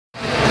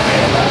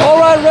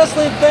Alright,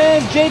 wrestling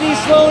fans, JD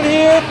Sloan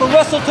here for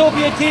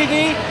Wrestlotopia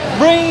TV,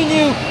 bringing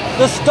you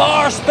the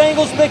Star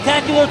Spangled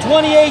Spectacular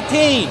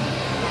 2018.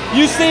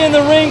 You see in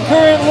the ring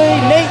currently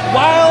Nate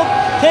Wild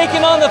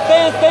taking on the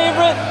fan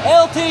favorite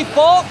LT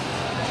Falk.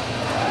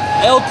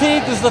 LT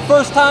is the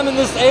first time in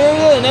this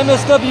area in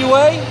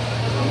MSWA.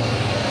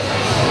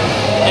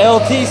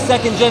 LT,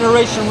 second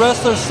generation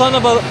wrestler, son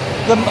of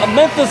the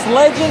Memphis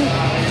legend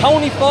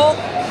Tony Falk.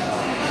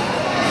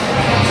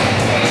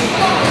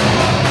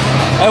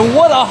 And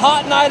what a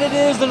hot night it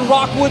is in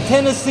Rockwood,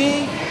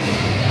 Tennessee.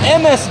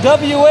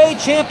 MSWA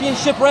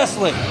Championship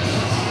Wrestling. This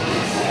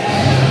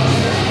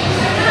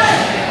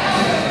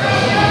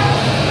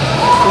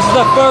is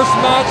the first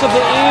match of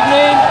the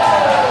evening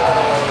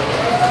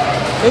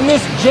in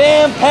this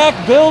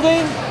jam-packed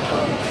building.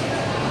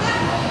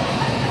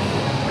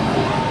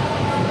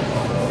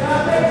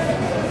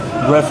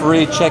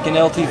 Referee checking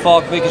LT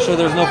Falk, making sure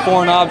there's no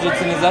foreign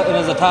objects in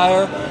his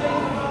attire.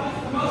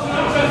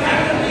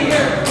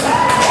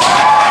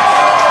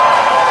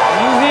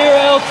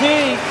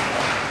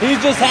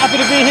 He's just happy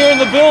to be here in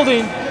the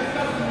building.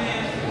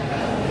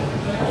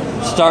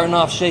 Starting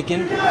off shaking.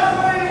 Nate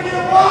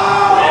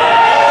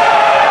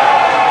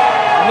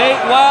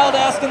Wild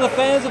asking the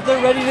fans if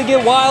they're ready to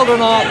get wild or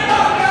not.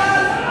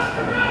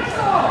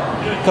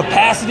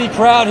 Capacity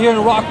crowd here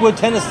in Rockwood,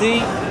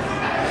 Tennessee.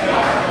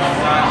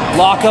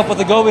 Lock up with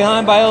the go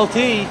behind by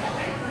LT.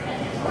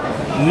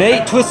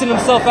 Nate twisting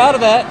himself out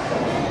of that.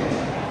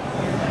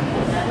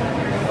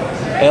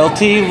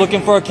 LT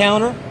looking for a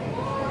counter.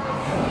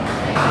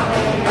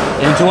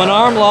 Into an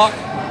arm lock.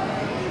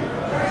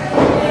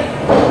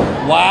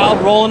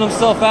 Wild rolling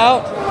himself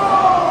out.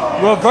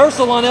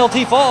 Reversal on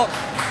LT Falk.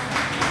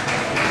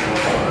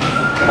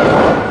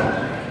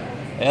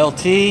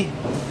 LT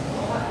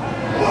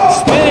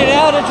spinning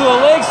out into a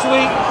leg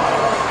sweep.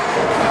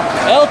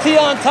 LT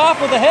on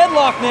top with a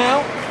headlock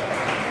now.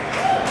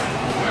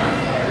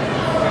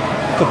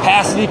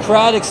 Capacity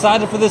crowd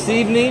excited for this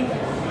evening.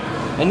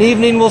 An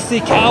evening we'll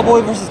see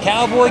Cowboy versus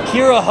Cowboy.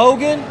 Kira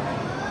Hogan.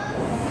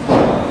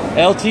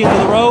 LT into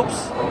the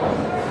ropes.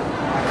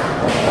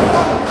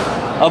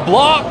 A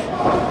block.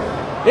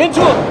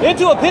 Into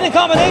a pinning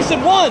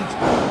combination. One.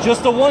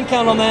 Just a one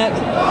count on that.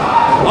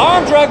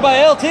 Arm drag by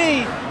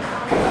LT.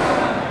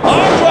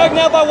 Arm drag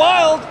now by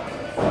Wild.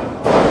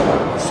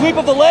 Sweep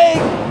of the leg.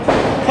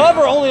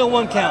 Cover only a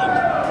one count.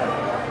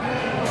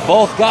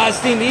 Both guys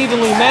seem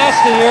evenly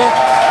matched here.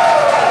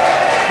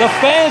 The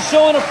fans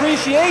showing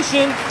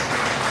appreciation.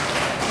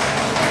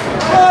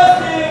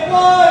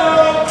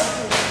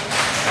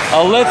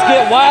 A Let's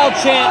Get Wild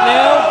chant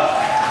now.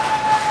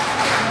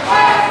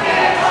 Let's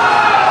get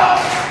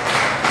wild.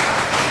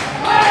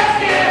 Let's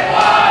get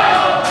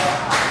wild.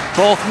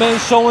 Both men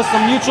showing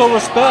some mutual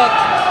respect.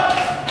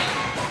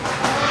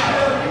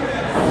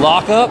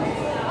 Lock up.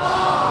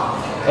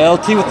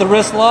 LT with the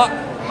wrist lock.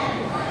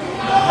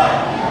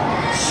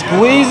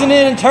 Squeezing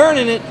in and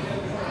turning it.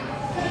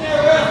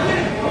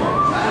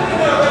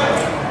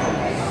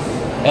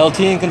 LT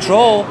in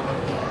control.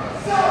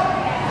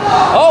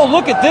 Oh,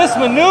 look at this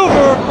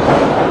maneuver.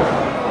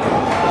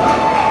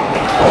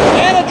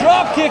 And a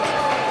drop kick.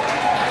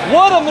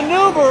 What a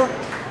maneuver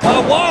by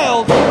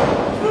Wild.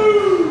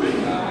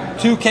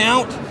 2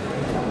 count.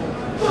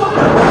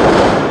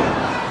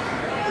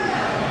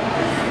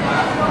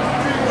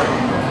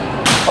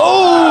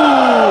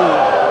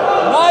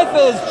 Oh! Knife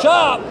edge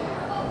chop.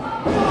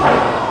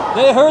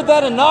 They heard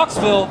that in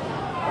Knoxville.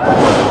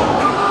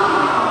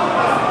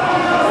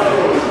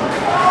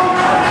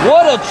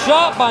 What a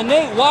chop by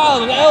Nate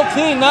Wild, and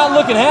LT not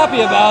looking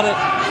happy about it.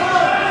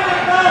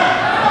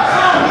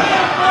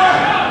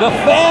 The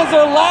fans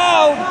are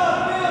loud.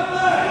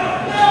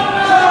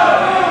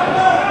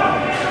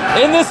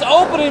 In this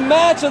opening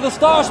match of the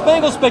Star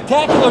Spangled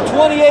Spectacular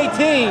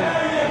 2018.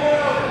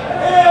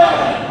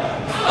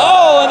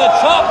 Oh, and a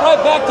chop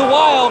right back to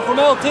Wild from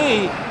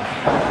LT.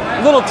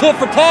 Little tit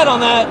for tat on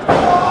that.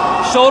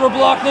 Shoulder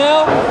block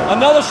now.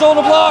 Another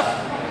shoulder block.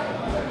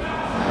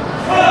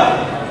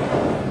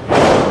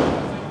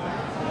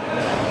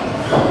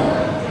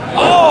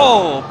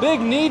 Oh,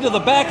 big knee to the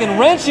back and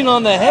wrenching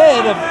on the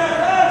head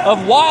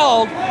of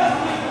Wild.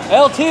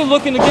 LT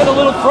looking to get a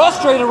little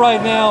frustrated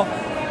right now.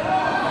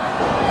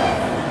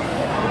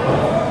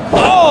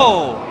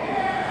 Oh!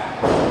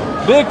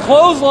 Big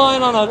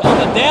clothesline on a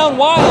down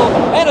Wild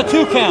and a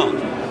 2 count.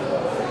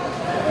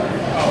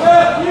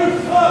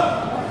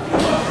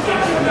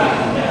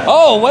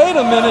 Oh, wait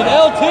a minute.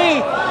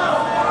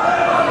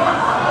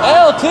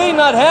 LT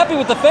not happy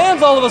with the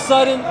fans all of a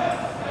sudden.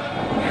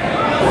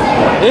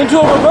 Into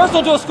a reversal,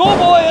 into a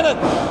schoolboy, and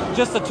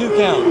just a 2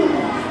 count.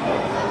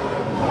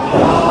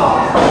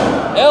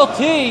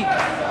 LT,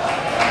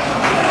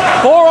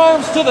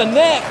 forearms to the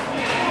neck.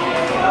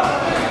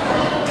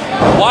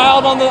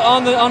 Wild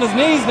on his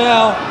knees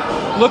now,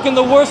 looking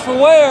the worse for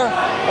wear.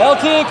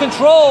 LT in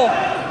control.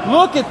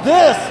 Look at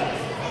this.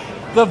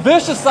 The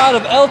vicious side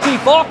of LT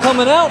Falk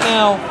coming out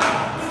now.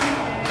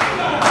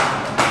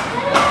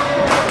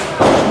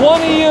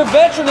 20-year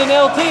veteran in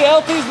LT.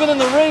 LT's been in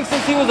the ring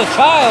since he was a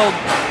child.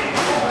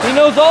 He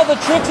knows all the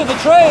tricks of the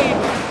trade.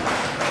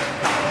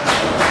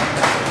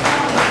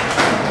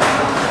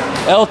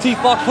 LT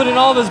Fuck putting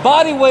all of his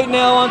body weight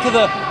now onto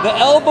the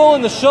elbow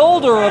and the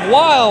shoulder of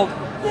Wild.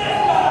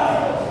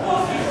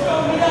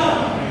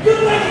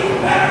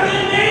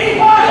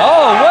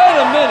 Oh, wait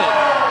a minute.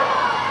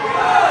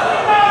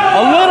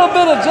 A little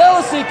bit of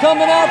jealousy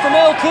coming out from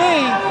LT.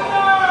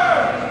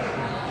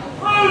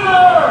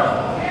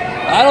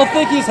 I don't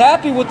think he's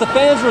happy with the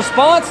fans'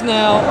 response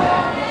now.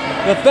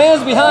 The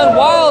fans behind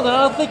Wild, and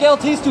I don't think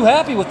LT's too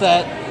happy with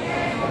that.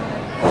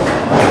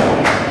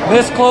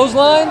 Missed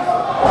clothesline.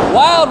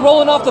 Wild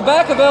rolling off the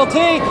back of LT.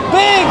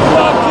 Big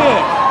drop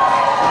kick.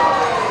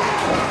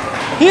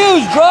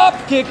 Huge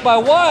drop kick by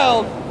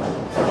Wild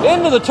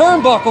into the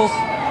turnbuckles.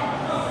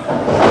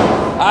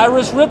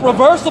 Irish Rip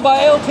reversal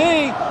by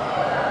LT.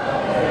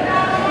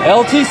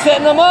 LT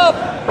setting him up.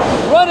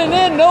 Running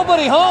in,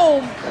 nobody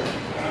home.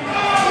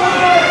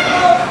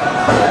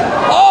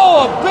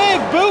 Oh, a big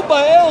boot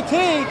by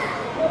LT.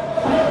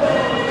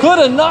 Could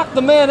have knocked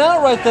the man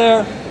out right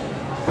there.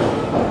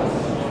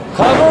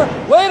 Cover.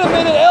 Wait a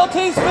minute,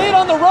 LT's feet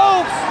on the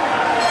ropes.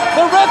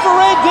 The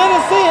referee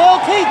didn't see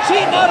LT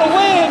cheating out a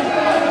win.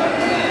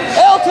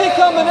 LT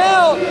coming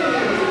out,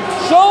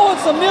 showing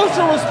some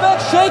mutual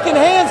respect, shaking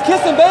hands,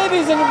 kissing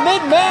babies in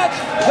mid-match.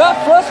 Got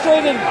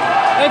frustrated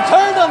and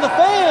turned on the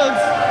fans.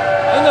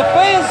 And the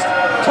fans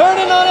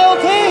turning on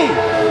LT.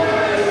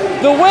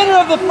 The winner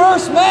of the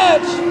first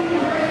match,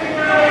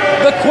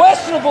 the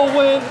questionable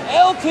win,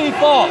 LT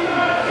fought.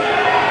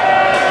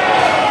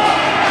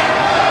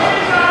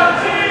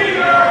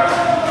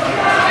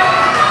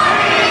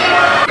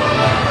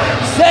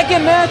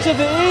 Second match of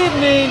the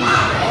evening,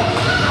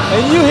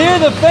 and you hear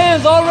the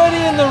fans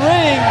already in the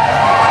ring.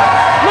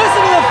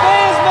 Listen to the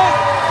fans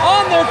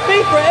on their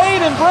feet for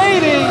Aiden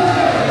Brady.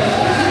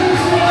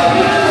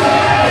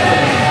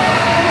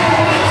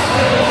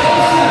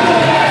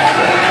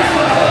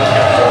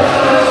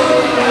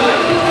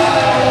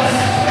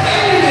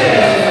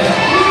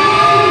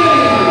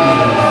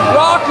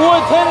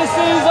 Rockwood,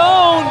 Tennessee's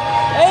own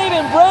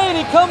Aiden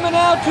Brady coming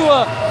out to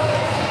a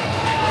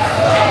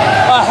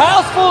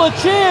house full of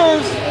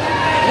cheers,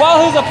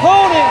 while his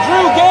opponent,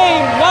 Drew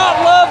Game, not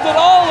loved at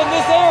all in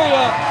this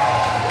area.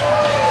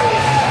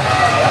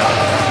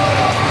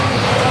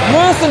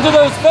 Listen to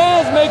those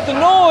fans make the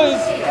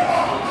noise.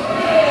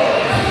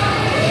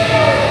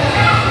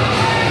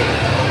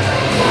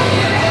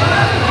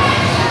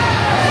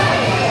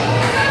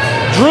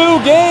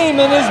 Drew Game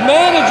and his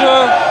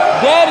manager,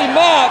 Daddy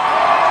Mac,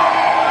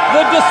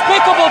 the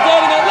despicable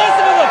Daddy Mac.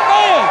 Listen to the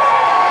fans.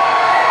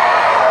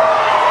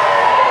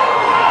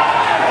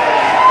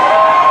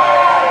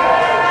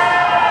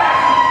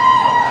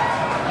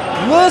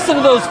 Listen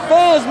to those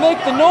fans make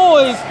the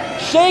noise,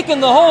 shaking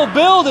the whole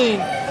building.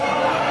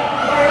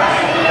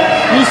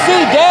 You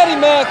see Daddy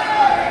Mac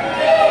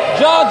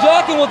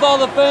jaw-jacking with all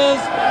the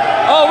fans.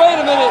 Oh, wait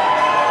a minute.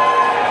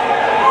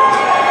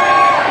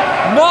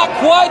 Not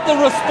quite the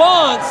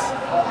response.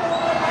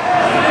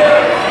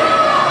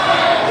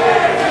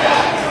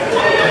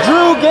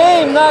 Drew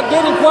Game not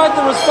getting quite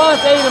the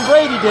response Aiden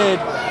Brady did.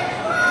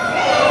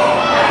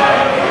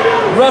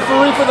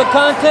 Referee for the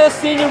contest,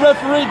 senior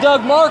referee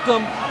Doug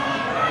Markham.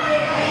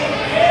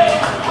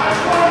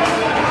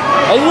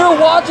 And you're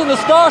watching the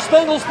Star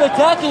Spangled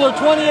Spectacular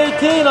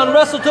 2018 on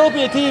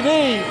Wrestletopia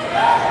TV.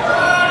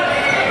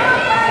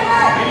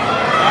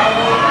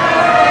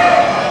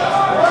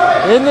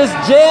 In this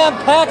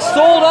jam-packed,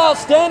 sold-out,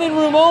 standing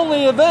room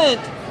only event.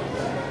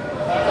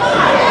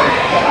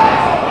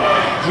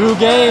 Drew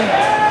Game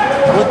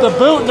with the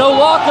boot, no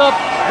lockup,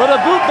 but a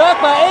boot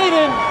back by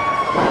Aiden.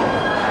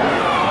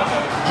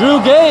 Drew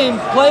Game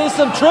plays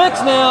some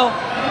tricks now.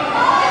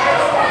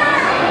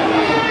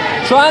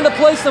 Trying to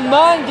play some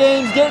mind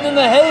games, getting in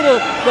the head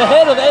of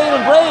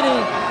Aiden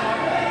Brady.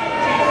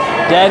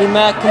 Daddy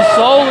Mac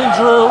consoling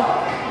Drew.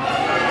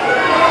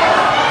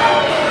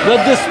 The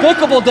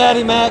despicable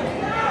Daddy Mac.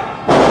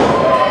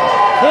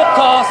 Hip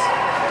toss.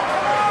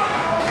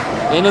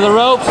 Into the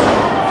ropes.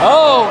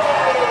 Oh.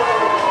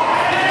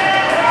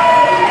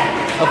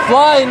 A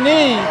flying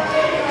knee.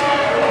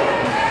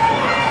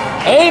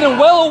 Aiden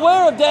well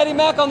aware of Daddy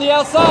Mac on the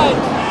outside.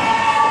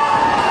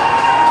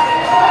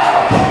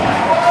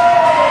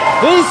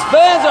 These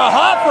fans are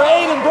hot for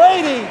Aiden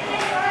Brady.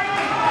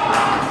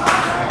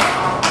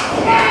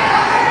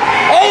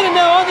 Aiden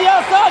now on the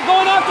outside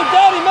going after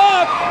Daddy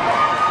Mac.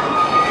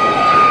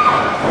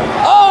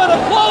 Oh, and a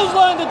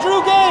clothesline to Drew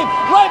Game.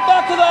 Right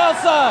back to the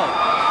outside.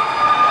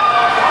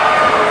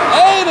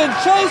 Aiden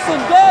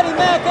chasing Daddy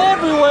Mac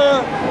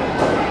everywhere.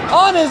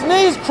 On his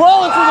knees,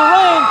 crawling through the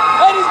ring.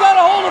 And he's got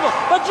a hold of him.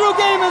 But Drew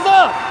Game is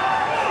up.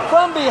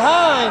 From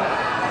behind.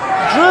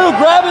 Drew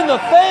grabbing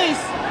the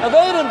face of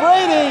Aiden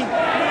Brady.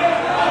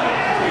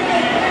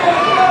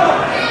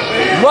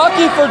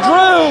 Lucky for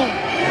Drew.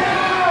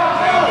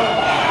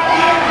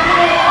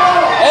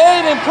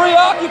 Aiden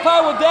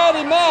preoccupied with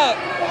Daddy Mac.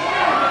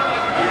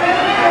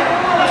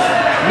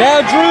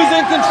 Now Drew's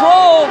in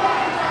control.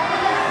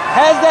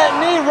 Has that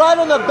knee right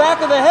on the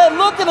back of the head.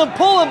 Look at him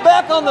pulling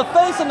back on the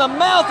face and the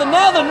mouth, and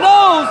now the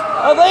nose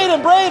of Aiden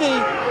Brady.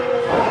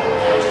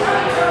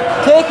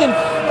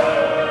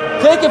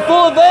 Taking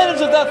full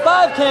advantage of that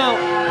 5 count.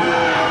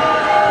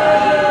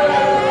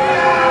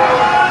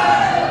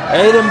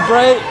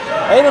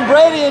 Aiden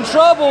Brady in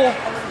trouble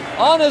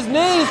on his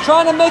knees,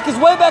 trying to make his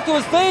way back to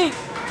his feet.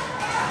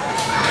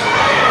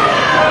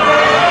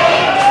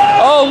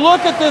 Oh,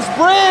 look at this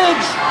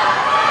bridge.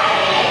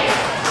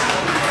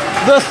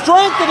 The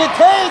strength that it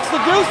takes to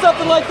do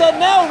something like that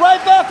now, right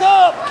back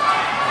up.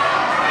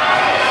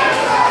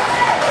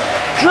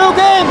 Drew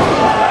Game,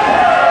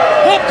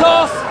 hip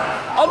toss,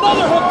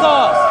 another hip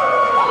toss.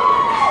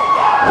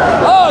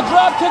 Oh,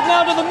 drop kick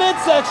now to the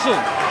midsection.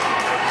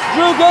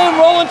 Drew Game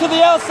rolling to the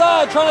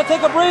outside, trying to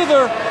take a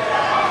breather.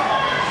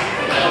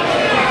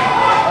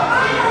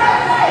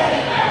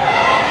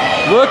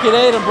 Look at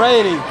Aiden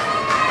Brady,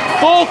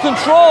 full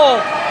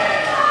control.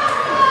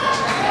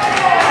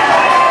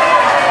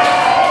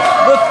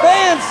 The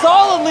fans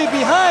solidly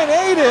behind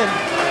Aiden.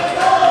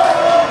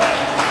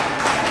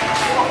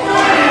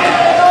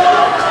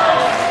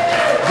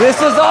 This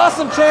is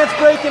awesome chance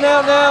breaking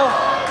out now.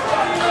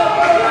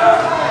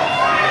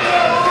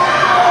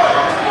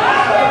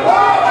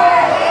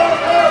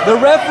 The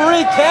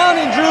referee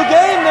counting Drew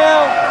Game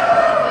now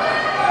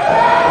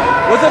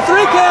with a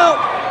 3 count.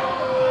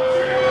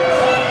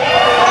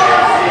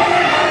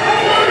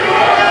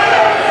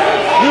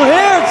 You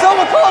hear it,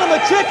 someone calling him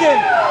a chicken.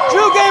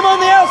 Drew Game on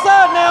the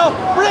outside now.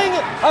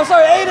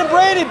 Aiden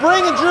Brady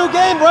bringing Drew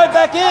Game right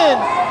back in.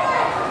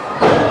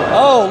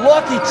 Oh,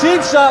 lucky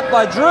cheap shot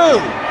by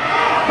Drew.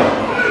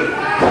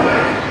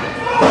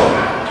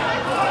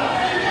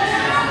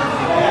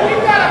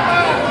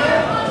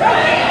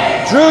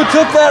 Drew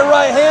took that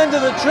right hand to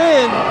the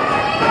chin,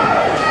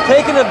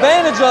 taking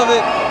advantage of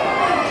it.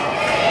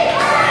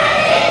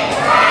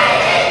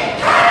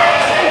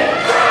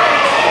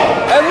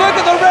 And look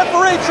at the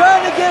referee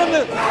trying to get him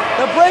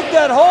to break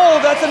that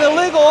hold. That's an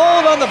illegal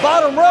hold on the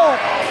bottom rope.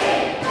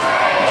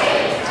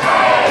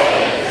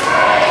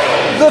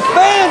 The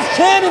fans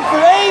chanting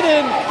for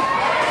Aiden.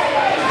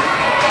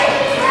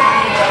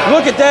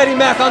 Look at Daddy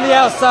Mac on the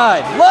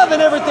outside,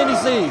 loving everything he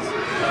sees.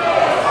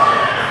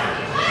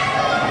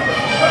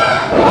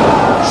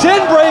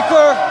 Shin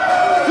breaker.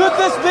 Could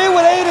this be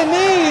what Aiden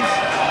needs?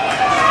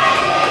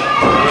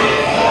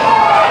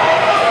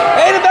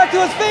 Aiden back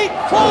to his feet.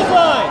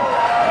 Clothesline.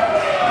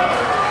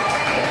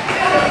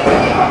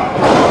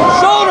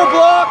 Shoulder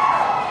block.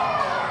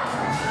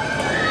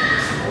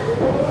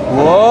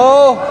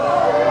 Whoa.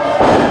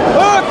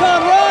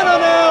 Hurricane Rana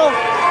now.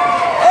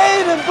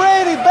 Aiden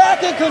Brady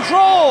back in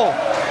control.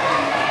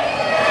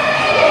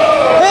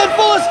 Head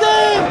full of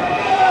steam.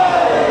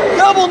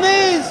 Double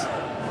knees.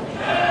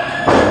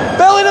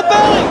 Belly to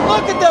belly.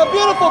 Look at that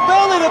beautiful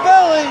belly to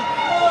belly.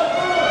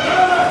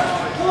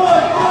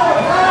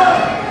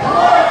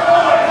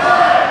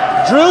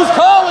 Drew's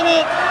calling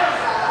it.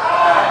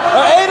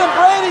 Aiden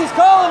Brady's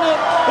calling it.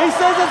 He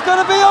says it's going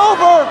to be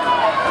over.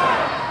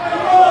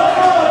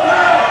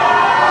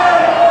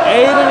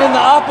 Aiden in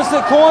the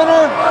opposite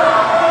corner.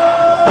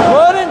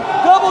 Running.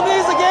 Double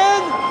knees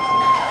again.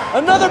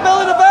 Another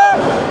belly to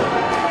back.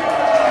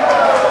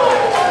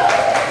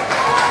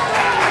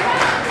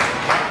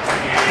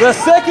 The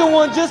second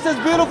one just as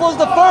beautiful as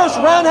the first.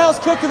 Roundhouse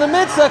kick to the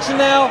midsection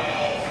now.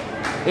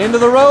 Into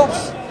the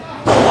ropes.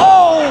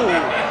 Oh!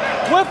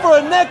 Went for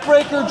a neck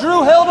breaker.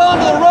 Drew held on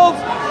to the ropes.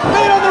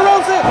 Made on the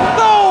ropes.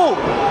 Go!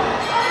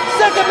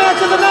 Second match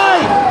of the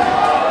night.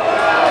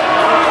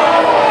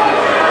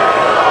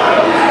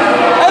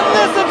 And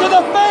listen to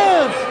the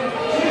fans.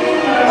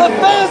 The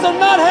fans are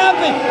not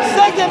happy.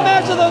 Second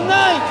match of the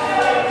night.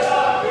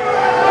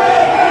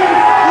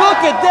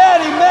 Look at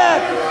Daddy Mac.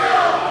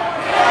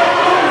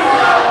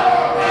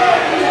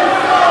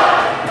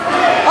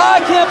 I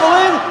can't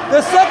believe it.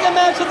 The second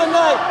match of the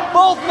night.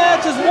 Both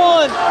matches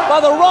won by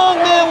the wrong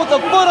man with the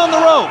foot on the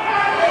rope.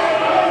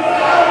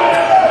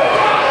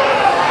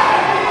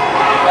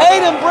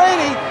 Aiden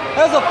Brady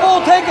has a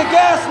full tank of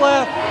gas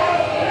left.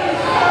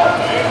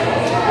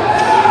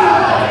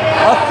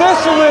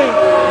 Officially,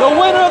 the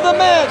winner of the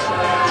match,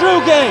 Drew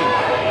Game.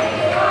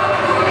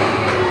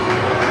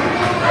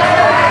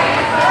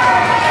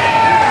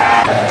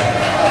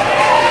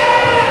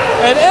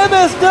 And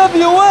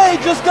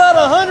MSWA just got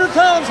 100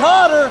 times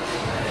hotter.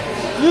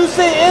 You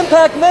see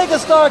Impact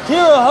megastar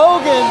Kira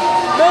Hogan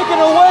making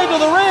her way to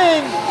the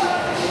ring.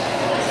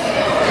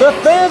 The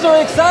fans are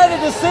excited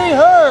to see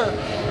her.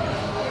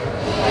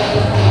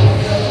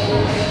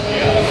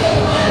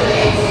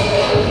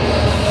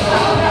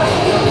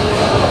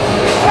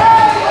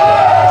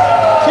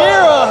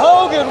 Kira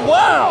Hogan,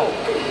 wow!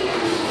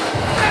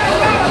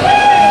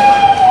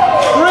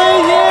 3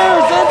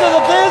 years into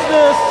the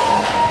business,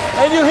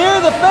 and you hear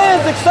the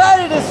fans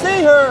excited to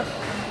see her.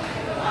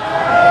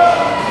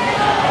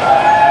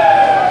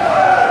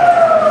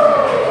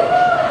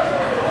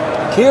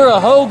 Kira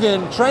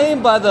Hogan,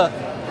 trained by the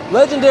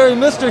legendary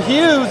Mr.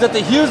 Hughes at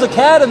the Hughes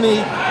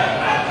Academy.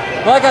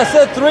 Like I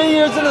said, 3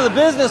 years into the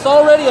business,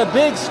 already a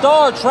big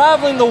star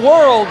traveling the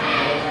world.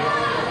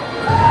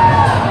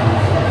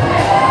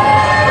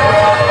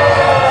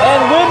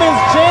 And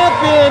women's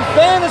champion,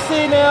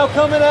 Fantasy, now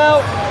coming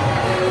out.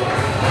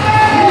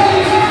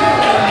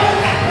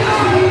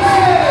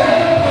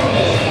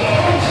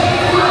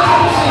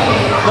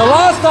 The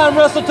last time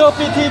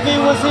WrestleTopia TV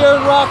was here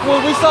in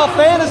Rockwood, we saw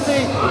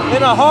Fantasy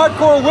in a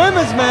hardcore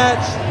women's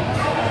match.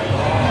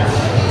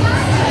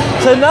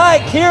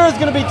 Tonight, Kira's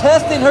going to be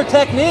testing her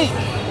technique.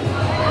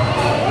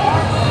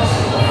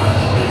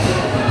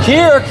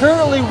 Kira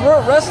currently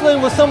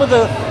wrestling with some of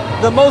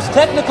the most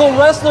technical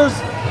wrestlers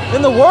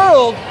in the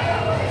world,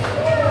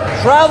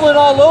 traveling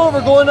all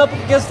over, going up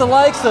against the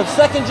likes of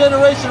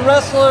second-generation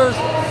wrestlers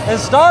and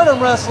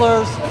stardom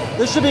wrestlers.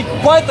 This should be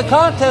quite the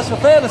contest for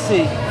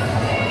Fantasy.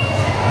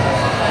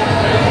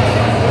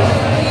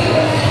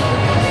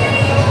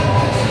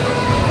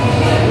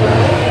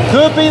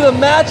 Could be the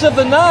match of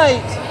the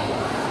night.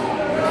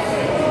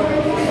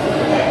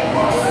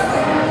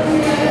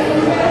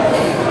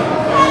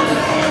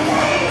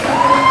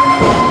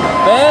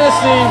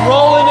 Fantasy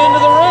rolling into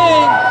the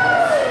ring.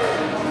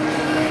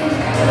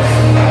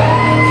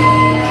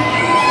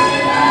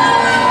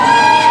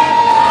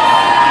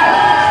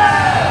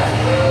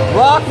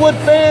 Rockwood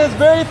fans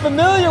very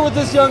familiar with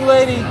this young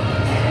lady.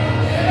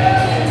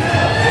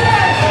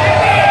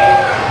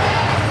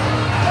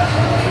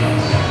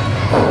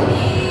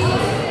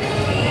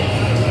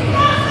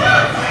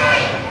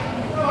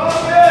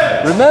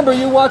 Remember,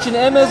 you're watching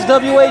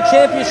MSWA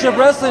Championship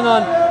Wrestling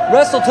on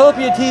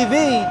WrestleTopia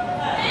TV.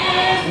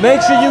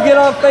 Make sure you get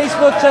on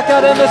Facebook, check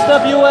out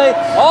MSWA,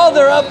 all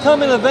their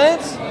upcoming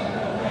events.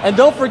 And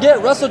don't forget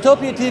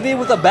WrestleTopia TV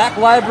with a back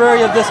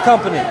library of this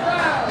company.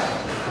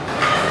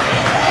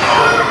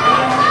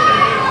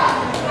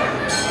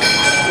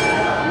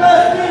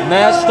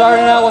 Match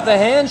starting out with a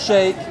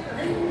handshake.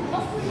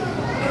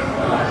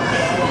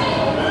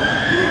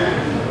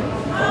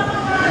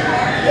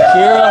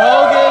 Kira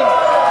Hogan.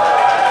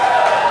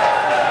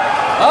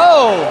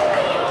 Oh!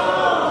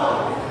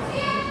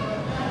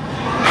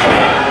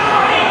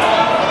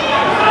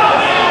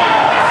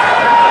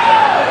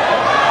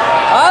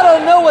 I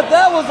don't know what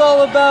that was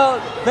all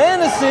about.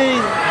 Fantasy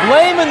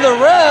blaming the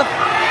ref.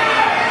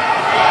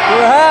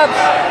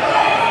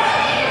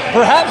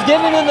 Perhaps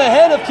getting in the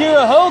head of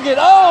Kira Hogan.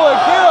 Oh, and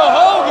Kira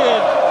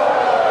Hogan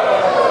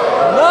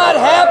not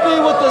happy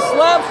with the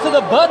slaps to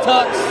the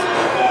buttocks.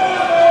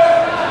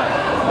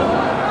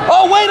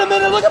 Oh, wait a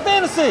minute, look at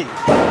Fantasy.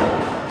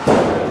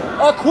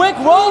 A quick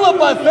roll-up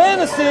by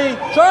Fantasy,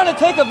 trying to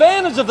take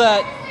advantage of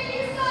that.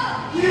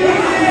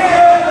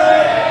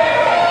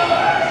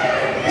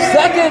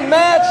 Second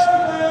match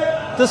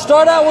to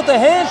start out with a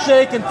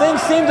handshake, and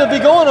things seem to be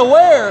going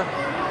nowhere.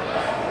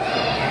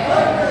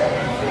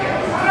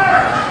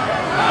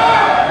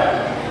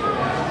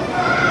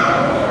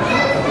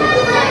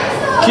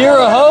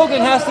 Kira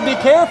Hogan has to be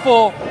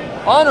careful,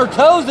 on her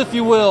toes, if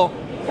you will.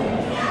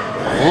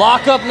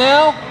 Lock up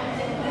now.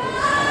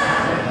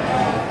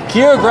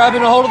 Kira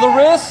grabbing a hold of the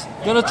wrist,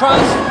 gonna try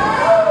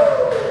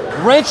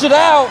and wrench it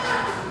out.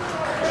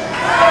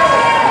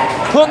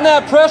 Putting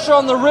that pressure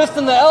on the wrist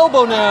and the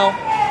elbow now.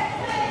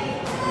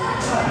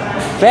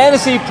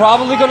 Fantasy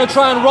probably gonna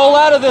try and roll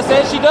out of this,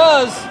 and she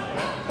does.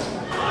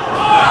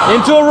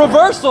 Into a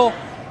reversal.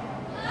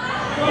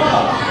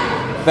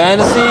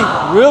 Fantasy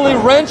really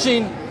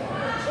wrenching.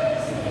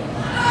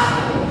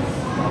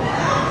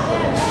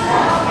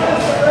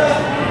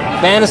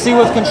 Fantasy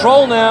with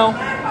control now.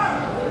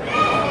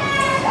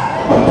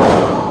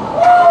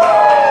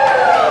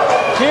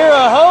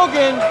 Kira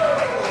Hogan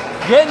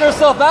getting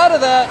herself out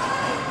of that.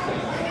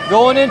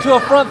 Going into a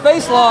front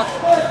face lock.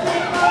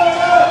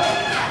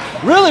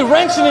 Really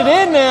wrenching it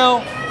in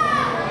now.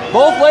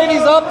 Both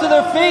ladies up to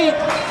their feet.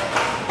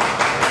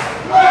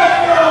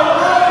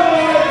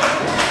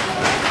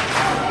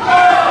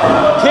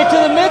 Kick to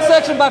the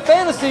midsection by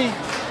Fantasy.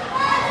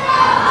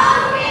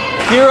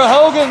 Kira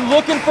Hogan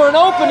looking for an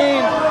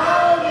opening.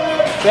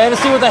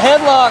 Fantasy with a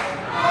headlock.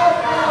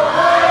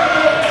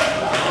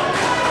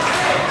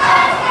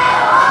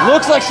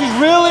 Looks like she's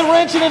really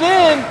wrenching it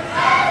in.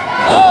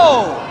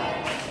 Oh!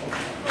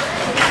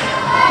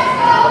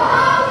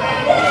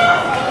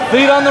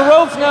 Feet on the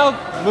ropes now.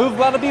 Move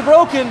about to be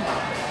broken.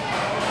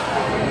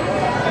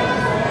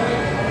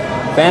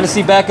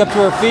 Fantasy back up to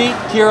her feet.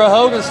 Kira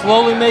Hogan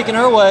slowly making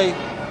her way.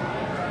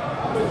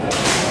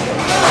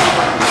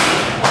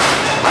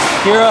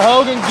 Kira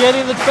Hogan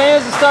getting the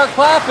fans to start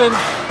clapping.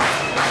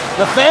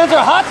 The fans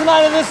are hot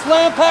tonight in this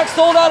slam-packed,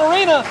 sold-out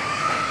arena.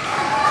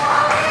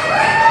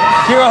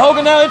 Kira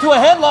Hogan now into a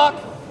headlock.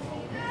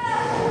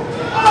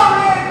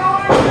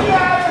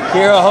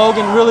 Kira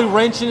Hogan really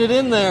wrenching it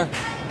in there.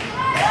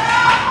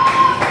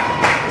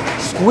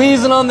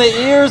 Squeezing on the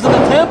ears and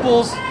the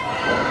temples.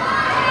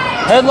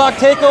 Headlock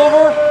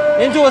takeover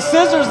into a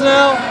scissors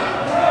now.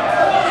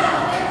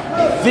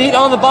 Feet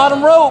on the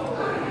bottom rope.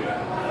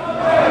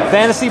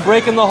 Fantasy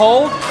breaking the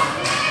hold.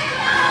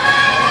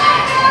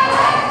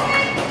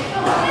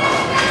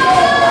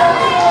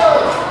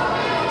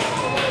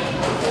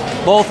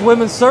 Both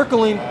women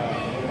circling.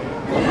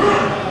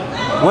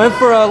 Went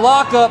for a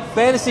lockup.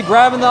 Fantasy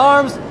grabbing the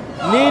arms.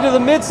 Knee to the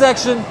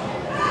midsection.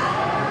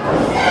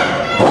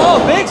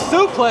 Oh, big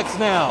suplex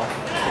now.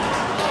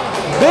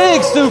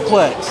 Big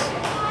suplex.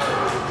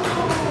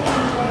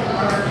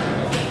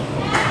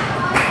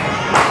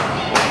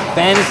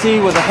 Fantasy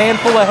with a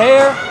handful of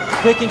hair.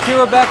 Picking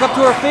Kira back up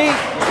to her feet.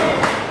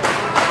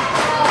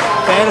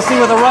 Fantasy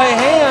with a right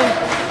hand.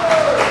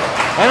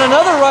 And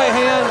another right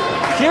hand.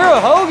 Kira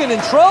Hogan in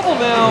trouble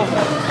now.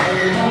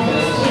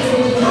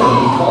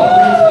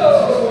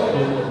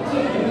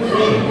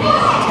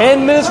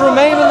 10 minutes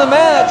remain in the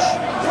match.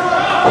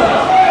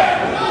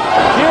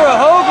 Kira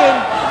Hogan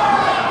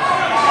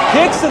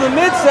kicks to the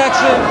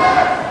midsection.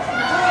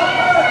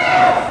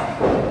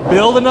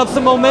 Building up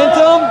some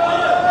momentum.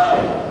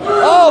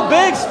 Oh,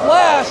 big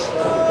splash.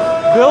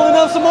 Building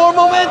up some more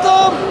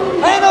momentum.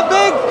 And a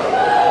big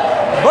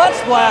butt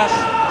splash.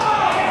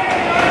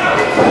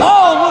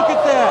 Oh, look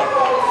at that.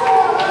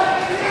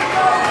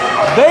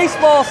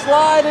 Baseball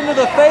slide into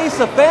the face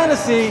of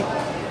Fantasy.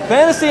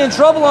 Fantasy in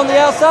trouble on the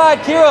outside.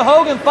 Kira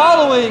Hogan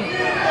following.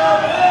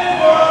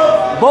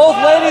 Both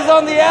ladies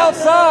on the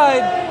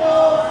outside.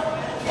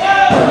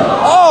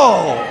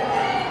 Oh!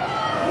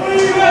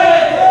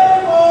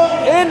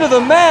 Into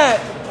the mat.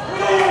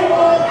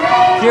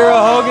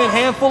 Kira Hogan,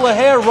 handful of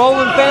hair,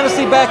 rolling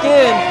Fantasy back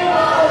in.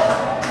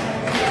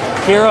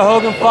 Kira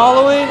Hogan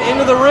following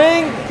into the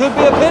ring. Could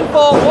be a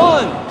pinfall.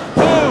 1,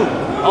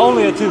 2.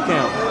 Only a 2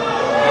 count.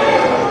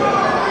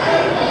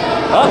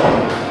 Up.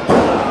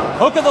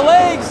 Hook of the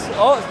legs.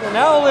 Oh,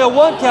 now only a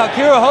 1 count.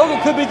 Kira Hogan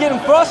could be getting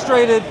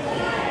frustrated.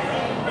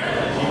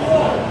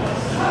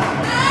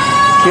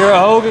 Kira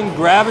Hogan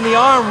grabbing the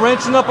arm,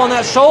 wrenching up on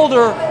that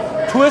shoulder,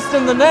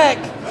 twisting the neck.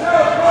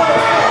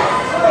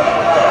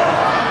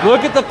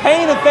 Look at the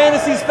pain of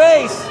Fantasy's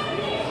face.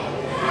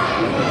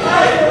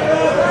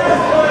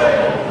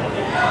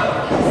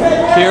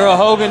 Kira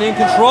Hogan in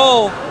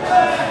control.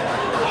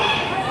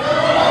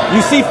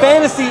 You see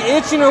Fantasy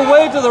itching her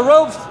way to the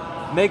ropes,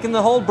 making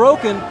the hold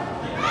broken.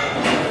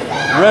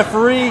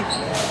 Referee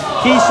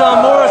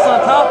Keyshawn Morris on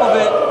top of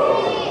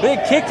it.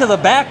 Big kick to the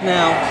back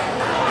now.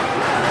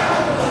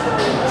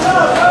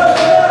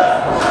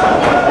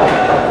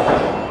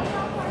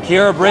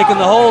 Kira breaking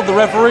the hold. The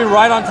referee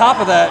right on top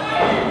of that.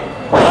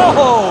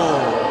 Oh!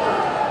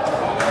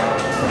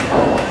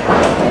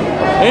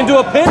 Into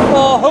a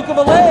pinfall. Hook of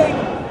a leg.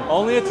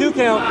 Only a 2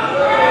 count.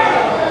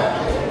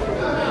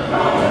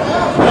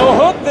 No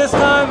hook this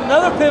time.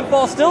 Another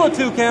pinfall. Still a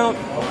 2 count.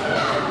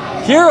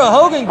 Kira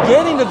Hogan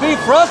getting to be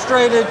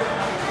frustrated.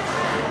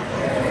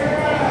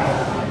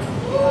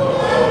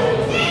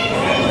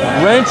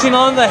 Wrenching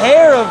on the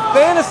hair of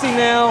Fantasy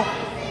now.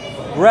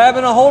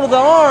 Grabbing a hold of the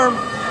arm.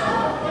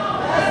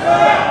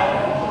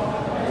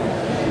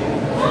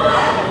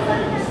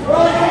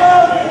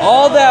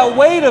 All that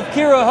weight of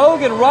Kira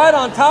Hogan right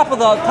on top of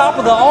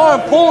the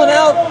arm, pulling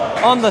out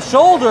on the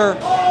shoulder.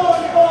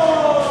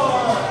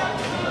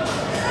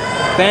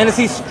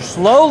 Fantasy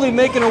slowly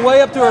making her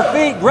way up to her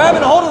feet,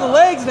 grabbing a hold of the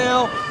legs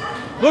now.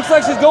 Looks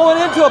like she's going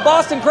into a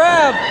Boston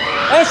Crab.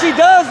 And she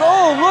does.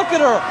 Oh, look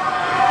at her.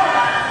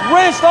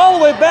 Wrenched all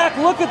the way back.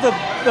 Look at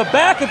the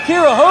back of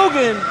Kira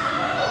Hogan.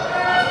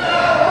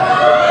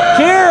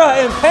 Kira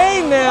in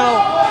pain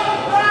now.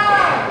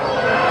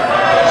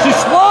 She's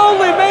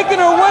slowly making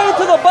her way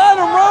to the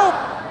bottom rope.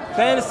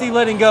 Fantasy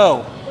letting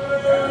go.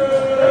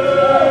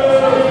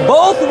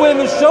 Both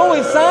women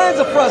showing signs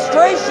of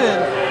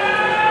frustration.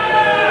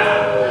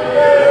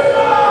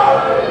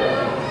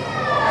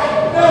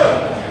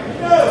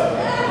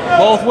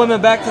 Both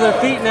women back to their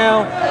feet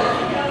now.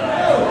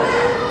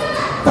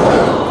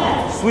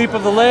 Sweep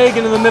of the leg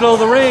into the middle of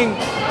the ring.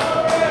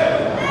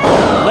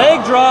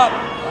 Leg drop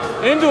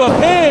into a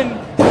pin.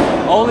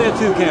 Only a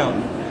 2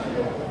 count.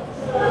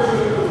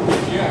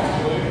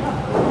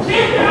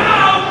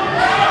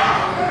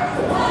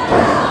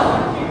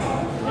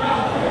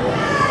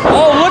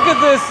 Oh, look at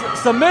this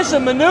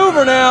submission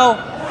maneuver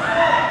now.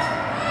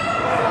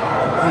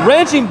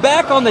 Wrenching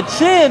back on the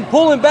chin,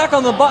 pulling back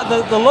on the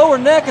lower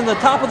neck and the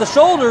top of the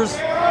shoulders.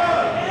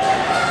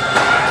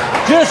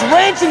 Just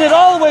wrenching it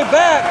all the way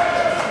back.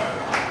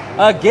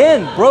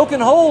 Again,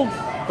 broken hold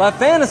by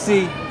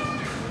Fantasy.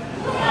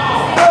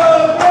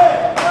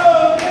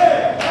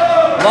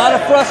 A lot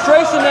of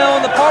frustration now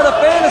on the part of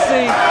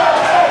Fantasy.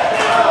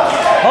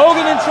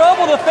 Hogan in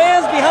trouble. The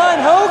fans behind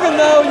Hogan,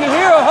 though. You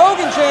hear a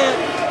Hogan chant.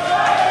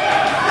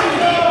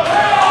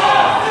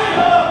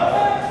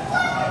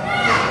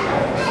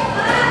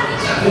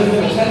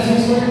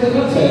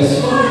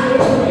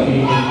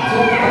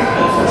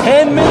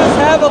 10 minutes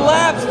have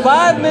elapsed.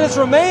 5 minutes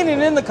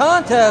remaining in the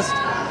contest.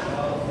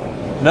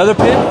 Another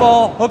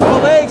pinfall. Hook of a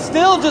leg.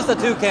 Still just a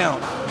 2 count.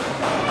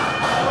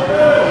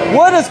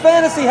 What does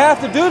Fantasy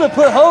have to do to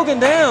put Hogan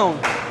down?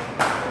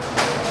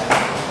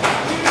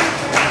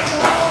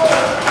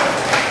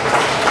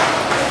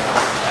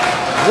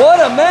 What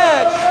a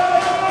match.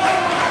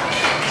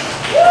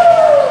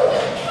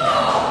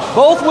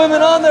 Both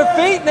women on their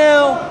feet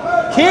now.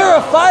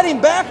 Kira fighting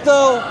back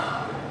though.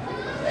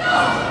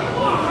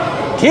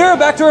 Kira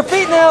back to her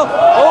feet now.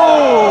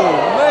 Oh,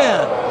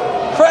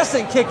 man.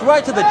 Crescent kick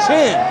right to the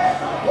chin.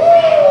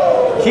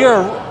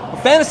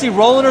 Kira, Fantasy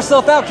rolling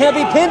herself out. Can't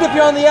be pinned if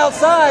you're on the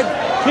outside.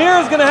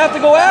 Kira's going to have to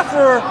go after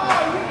her.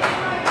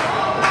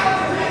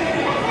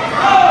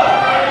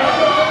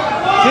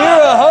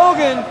 Kira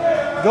Hogan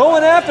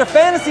going after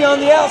Fantasy on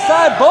the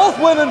outside. Both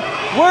women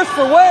worse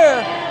for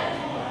wear.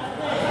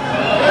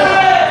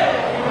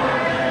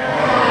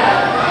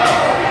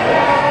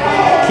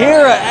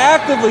 Kira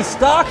actively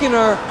stalking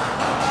her.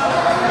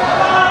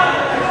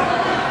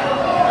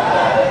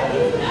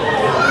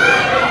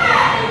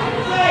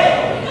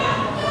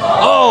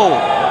 Oh,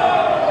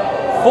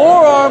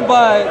 forearm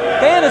by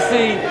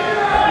Fantasy,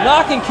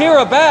 knocking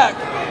Kira back.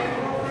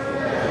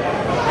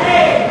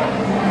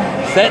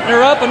 Setting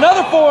her up,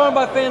 another forearm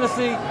by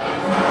Fantasy.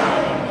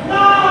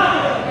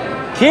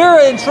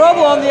 Kira in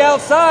trouble on the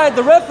outside,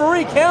 the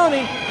referee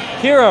counting.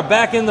 Kira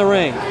back in the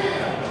ring.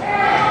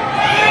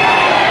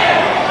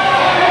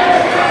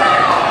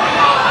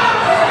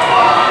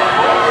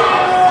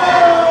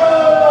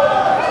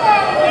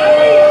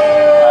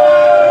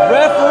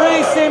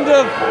 Referee seemed to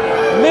have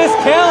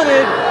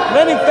miscounted,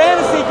 letting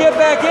Fantasy get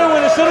back in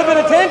when it should have been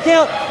a 10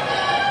 count.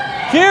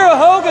 Kira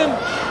Hogan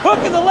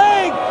hooking the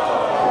leg.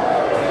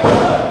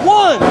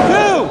 1, 2.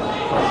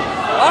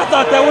 I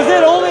thought that was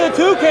it, only a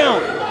 2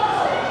 count.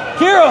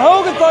 Kira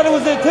Hogan thought it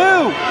was it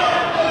too.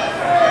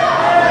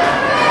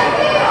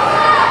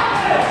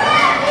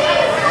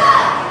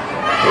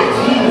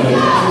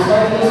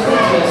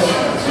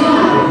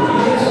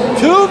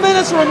 2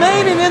 minutes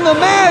remaining in the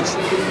match.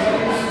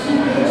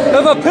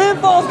 If a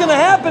pinfall is going to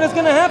happen, it's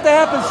going to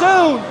happen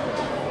soon.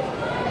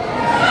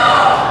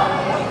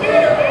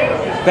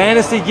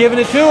 Fantasy giving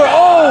it to her.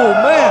 Oh,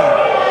 man.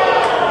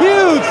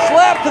 Huge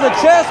slap to the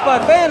chest by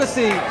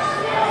Fantasy.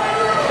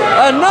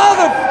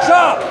 Another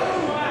chop.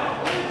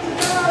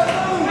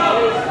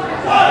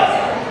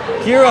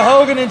 Kira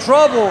Hogan in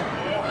trouble.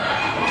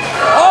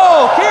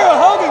 Oh, Kira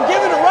Hogan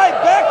giving it right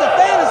back to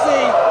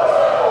Fantasy.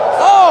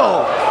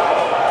 Oh.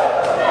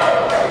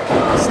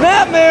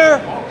 Snapmare.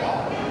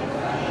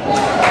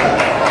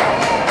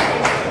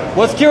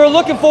 What's Kira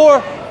looking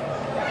for?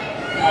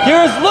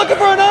 Kira's looking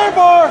for an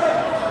armbar.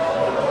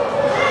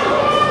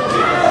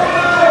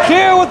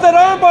 Kira with that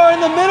armbar in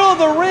the middle of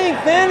the ring.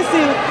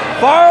 Fantasy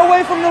far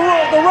away from the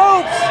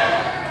ropes.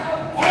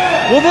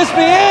 Will this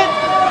be it?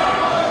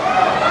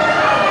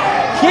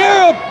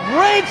 Kira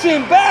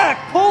wrenching back,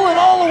 pulling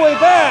all the way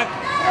back.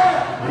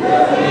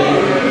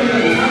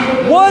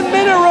 1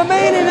 minute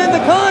remaining in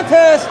the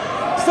contest.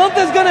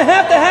 Something's going to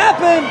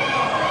happen.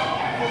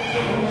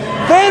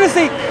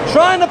 Fantasy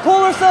trying to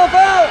pull herself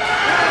out.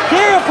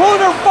 Kira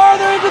pulling her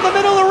farther into the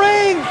middle of the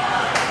ring.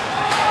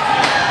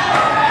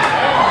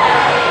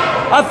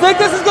 I think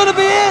this is going to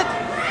be it.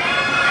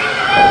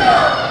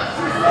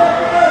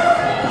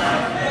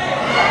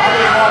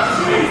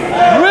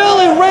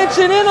 Really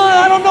wrenching in on it.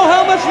 I don't know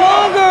how much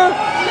longer.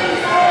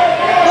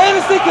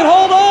 Fantasy can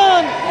hold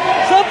on.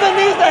 Something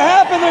needs to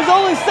happen. There's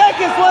only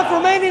seconds left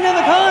remaining in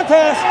the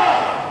contest.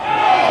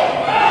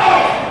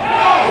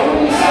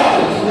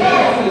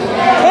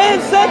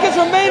 10 seconds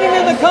remaining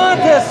in the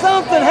contest.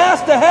 Something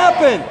has to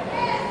happen.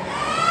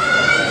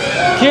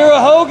 Kira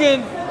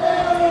Hogan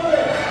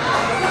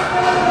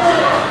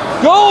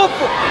going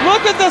for,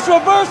 look at this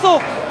reversal.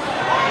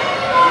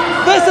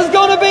 This is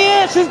going to be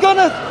it. She's going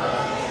to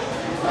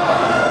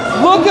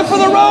looking for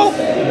the rope.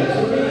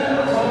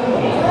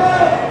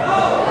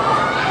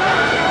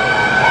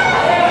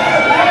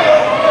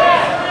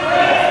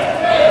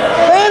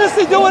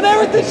 Fantasy doing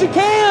everything she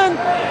can.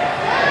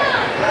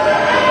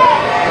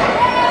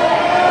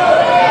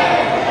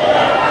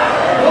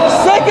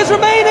 Seconds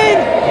remaining.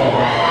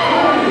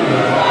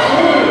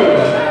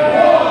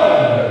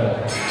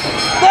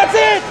 That's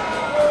it.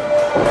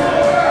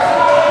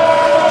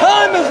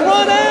 Time has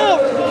run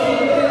out.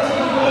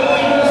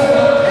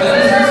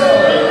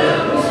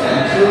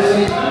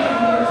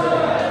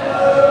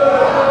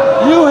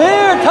 You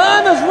hear?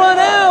 Time has run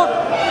out.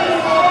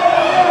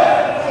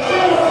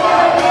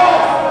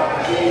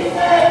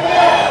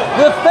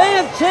 The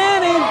fans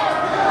chanting.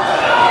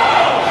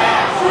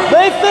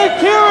 They think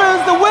Kira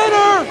is the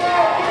winner.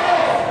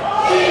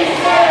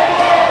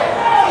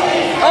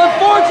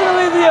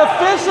 Unfortunately, the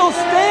official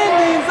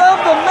standings of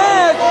the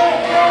match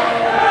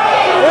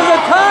is a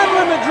time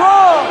limit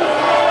draw.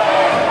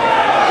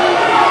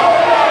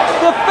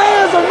 The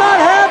fans are not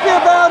happy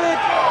about it.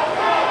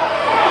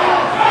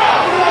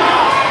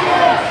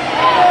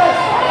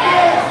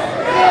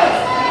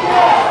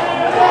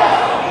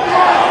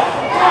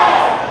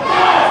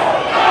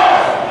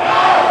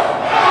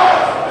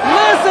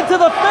 Listen to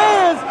the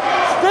fans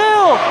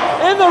still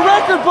in the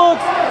record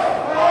books.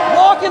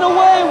 Walking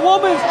away,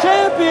 women's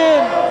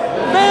champion,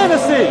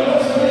 Fantasy.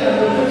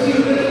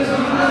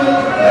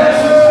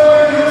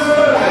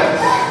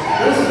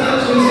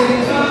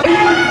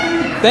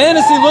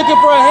 Fantasy looking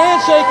for a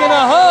handshake and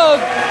a hug.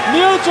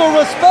 Mutual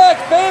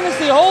respect.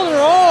 Fantasy holding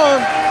her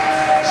arm.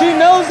 She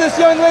knows this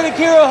young lady,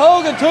 Kira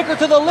Hogan, took her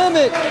to the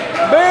limit,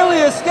 barely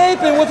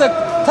escaping with a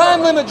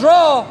time limit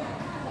draw.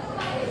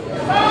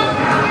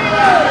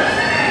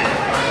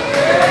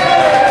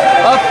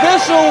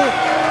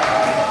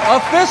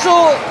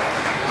 Official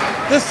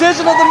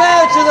decision of the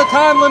match is a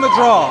time limit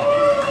draw.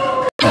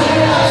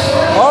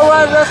 All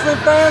right, wrestling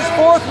fans,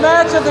 fourth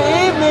match of the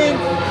evening.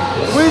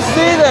 We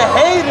see the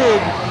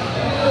hated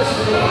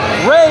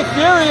Ray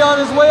Fury on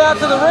his way out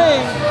to the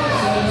ring.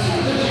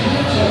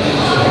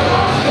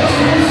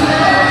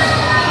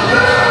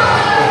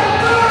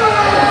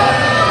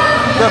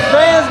 The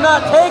fans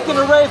not taking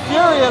to Ray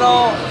Fury at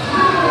all.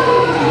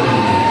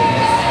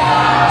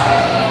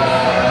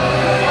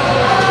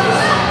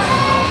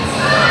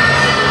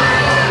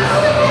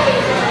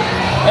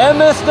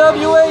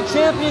 MSWA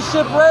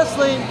Championship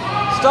Wrestling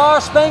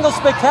Star Spangled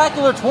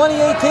Spectacular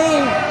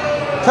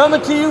 2018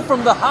 coming to you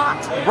from the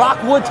hot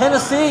Rockwood,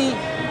 Tennessee.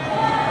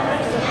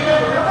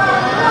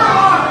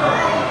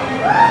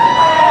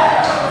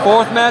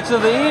 Fourth match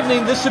of the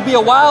evening. This should be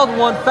a wild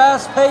one,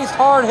 fast-paced,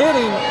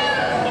 hard-hitting.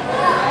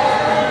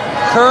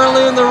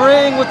 Currently in the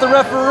ring with the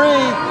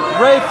referee,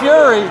 Ray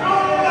Fury.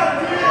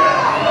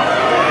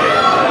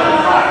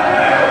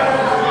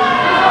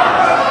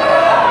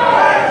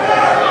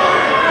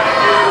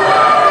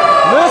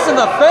 Listen,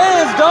 the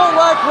fans don't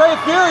like Ray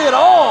Fury at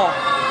all.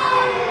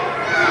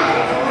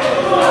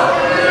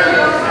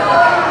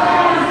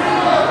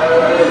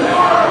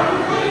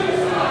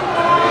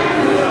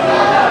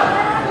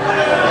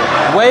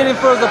 Waiting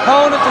for his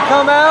opponent to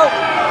come out.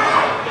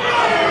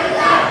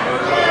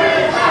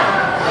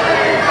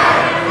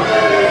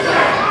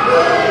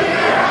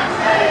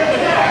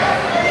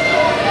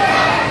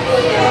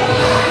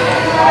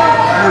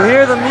 You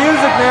hear the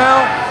music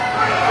now.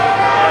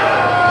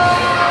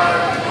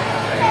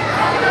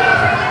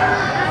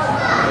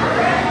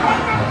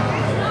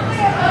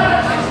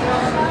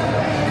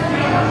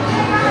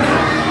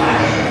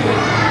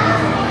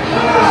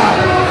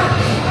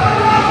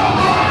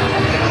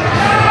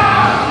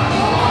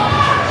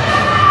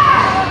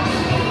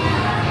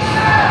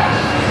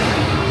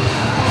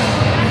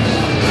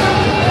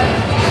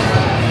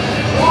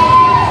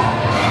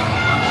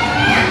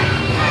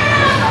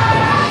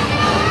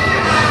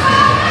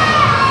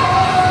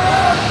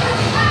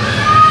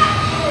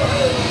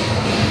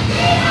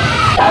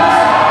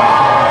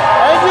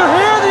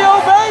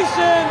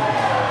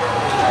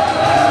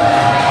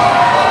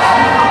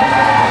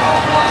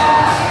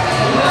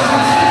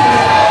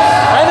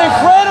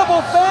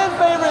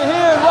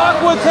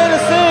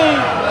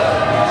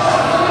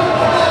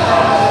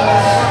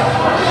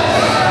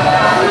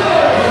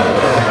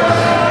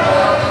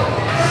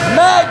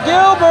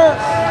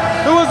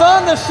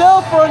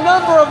 Shelf for a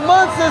number of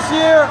months this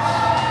year,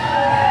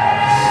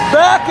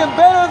 back and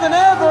better than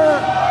ever.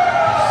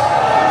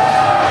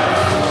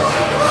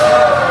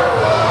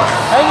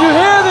 And you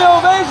hear the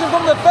ovation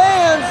from the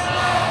fans.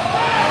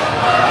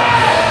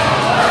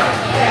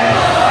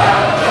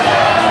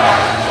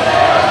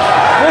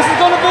 This is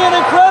going to be an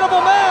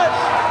incredible match.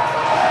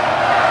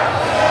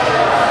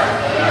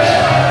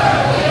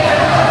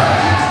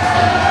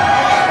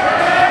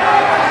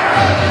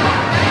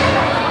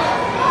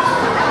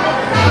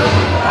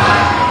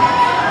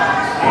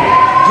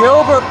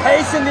 Gilbert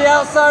pacing the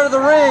outside of the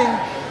ring.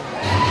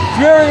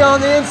 Fury on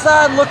the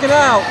inside looking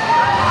out.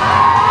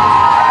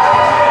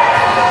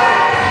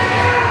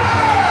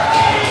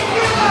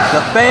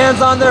 The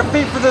fans on their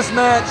feet for this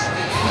match.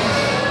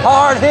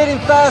 Hard-hitting,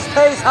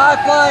 fast-paced,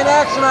 high-flying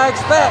action, I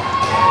expect.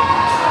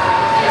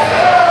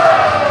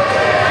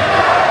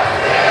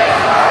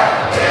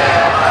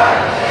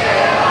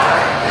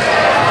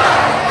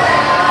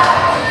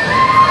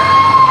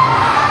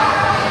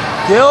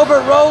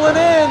 Gilbert rolling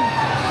in.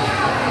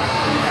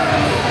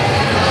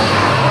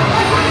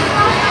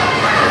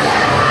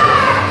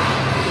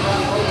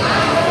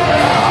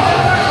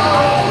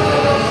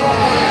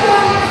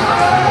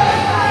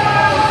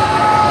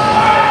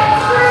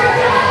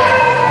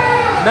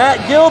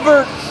 Matt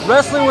Gilbert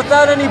wrestling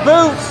without any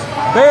boots,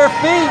 bare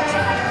feet.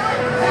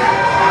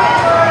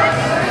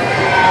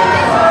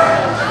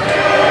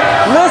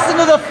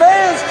 Listen to the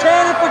fans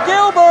chanting for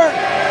Gilbert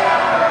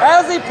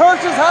as he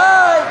perches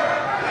high,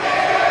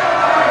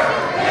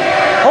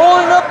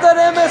 holding up that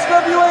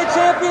MSWA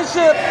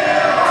championship.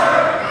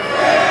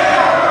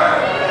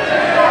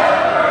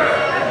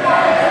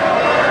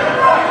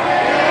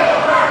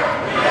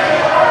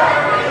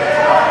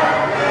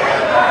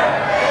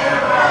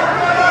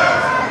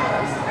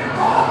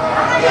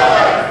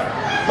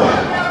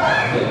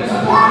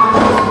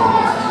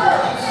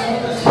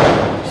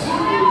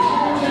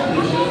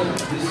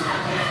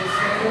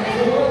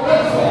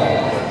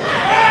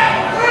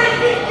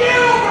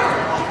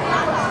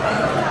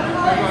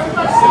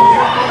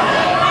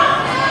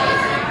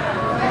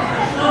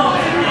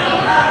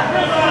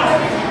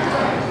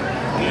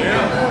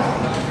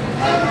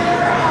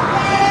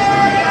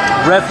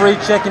 Referee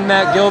checking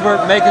Matt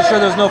Gilbert, making sure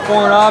there's no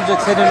foreign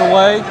objects hidden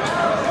away.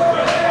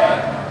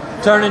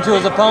 Turning to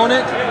his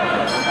opponent.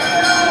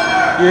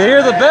 You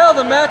hear the bell,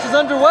 the match is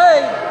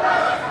underway.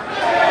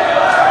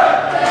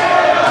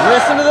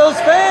 Listen to those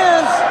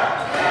fans.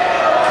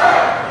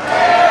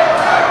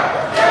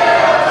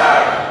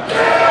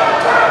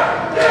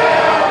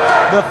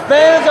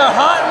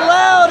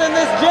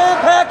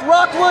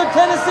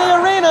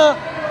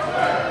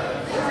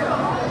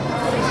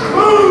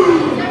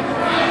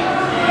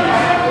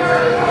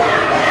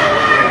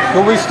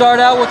 Could we start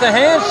out with a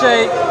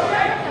handshake?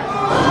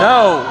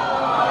 No.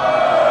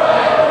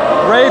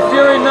 Ray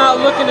Fury not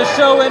looking to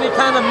show any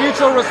kind of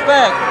mutual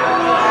respect.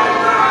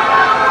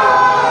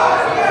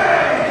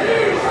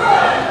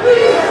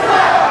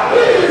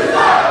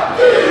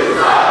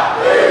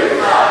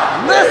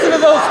 Listen to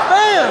those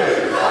fans!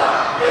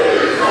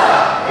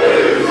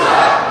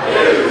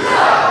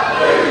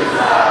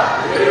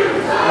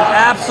 An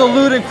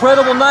absolute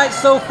incredible night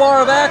so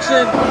far of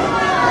action.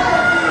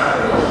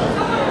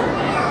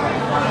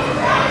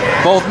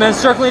 Both men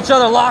circling each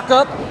other, lock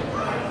up.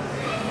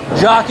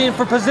 Jockeying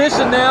for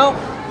position now.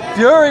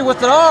 Fury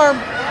with an arm.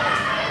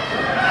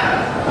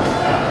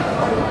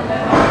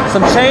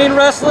 Some chain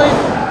wrestling.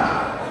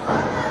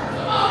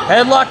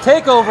 Headlock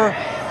takeover.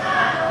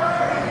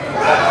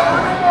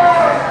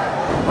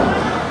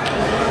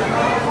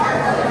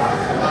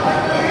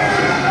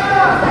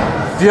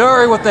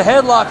 Fury with the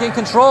headlock in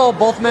control.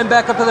 Both men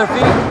back up to their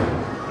feet.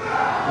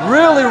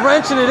 Really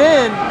wrenching it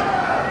in.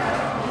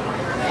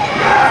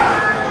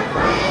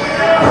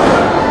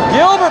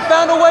 Gilbert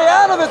found a way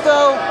out of it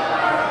though.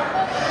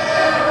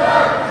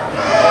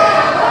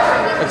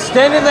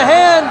 Extending the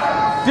hand.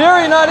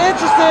 Fury not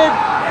interested.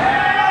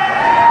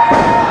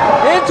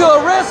 Into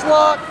a wrist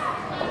lock.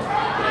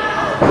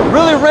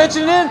 Really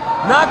wrenching it in.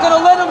 Not going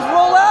to let him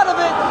roll out of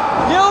it.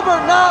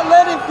 Gilbert not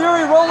letting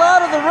Fury roll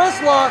out of the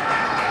wrist lock.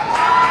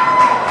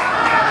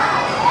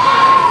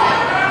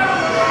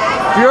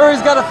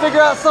 Fury's got to figure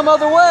out some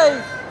other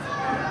way.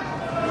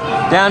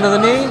 Down to the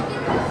knee.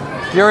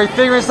 Fury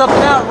figuring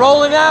something out,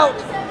 rolling out.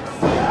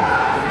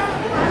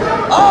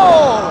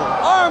 Oh,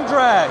 arm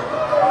drag.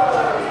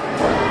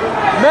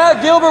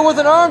 Matt Gilbert with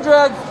an arm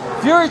drag.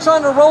 Fury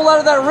trying to roll out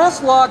of that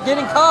wrist lock,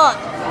 getting caught.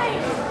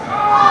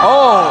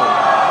 Oh,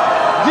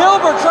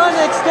 Gilbert trying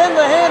to extend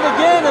the hand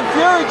again, and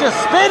Fury just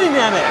spitting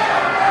at it.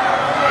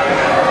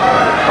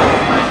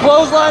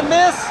 Clothesline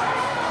miss.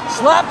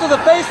 Slap to the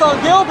face on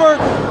Gilbert.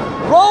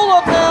 Roll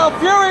up now.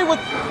 Fury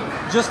with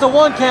just a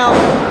 1 count.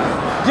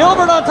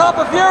 Gilbert on top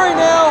of Fury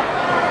now.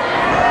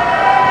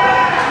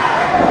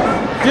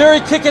 Fury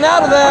kicking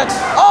out of that.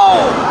 Oh,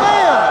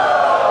 man!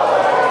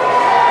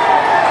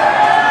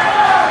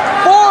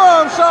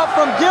 Forearm shot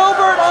from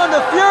Gilbert onto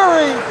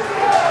Fury.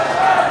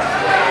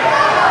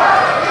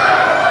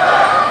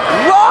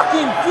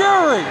 Rocking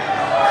Fury.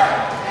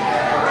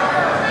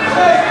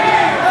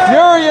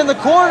 Fury in the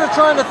corner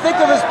trying to think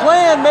of his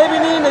plan, maybe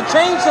needing to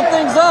change some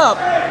things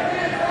up.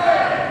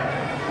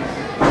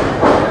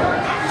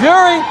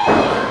 Fury.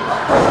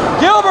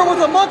 Gilbert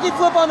with a monkey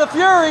flip on the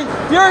Fury.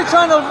 Fury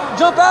trying to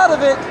jump out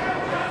of it.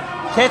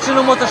 Catching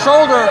him with the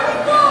shoulder.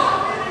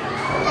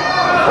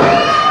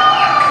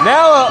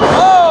 Now,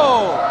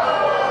 oh!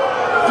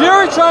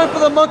 Fury trying for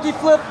the monkey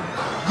flip.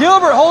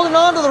 Gilbert holding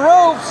on to the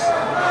ropes.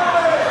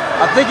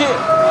 I think it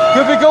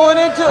could be going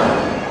into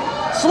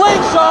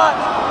slingshot.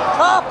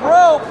 Top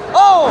rope.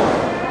 Oh!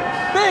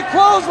 Big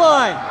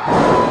clothesline.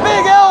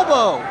 Big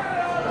elbow.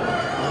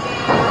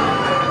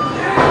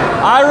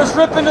 Irish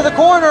rip into the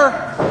corner.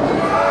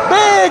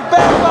 Big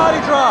back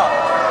body drop.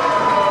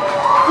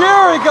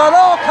 Fury got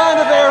all kind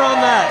of air on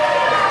that.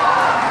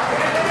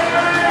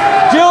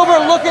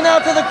 Gilbert looking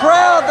out to the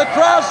crowd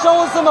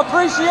showing some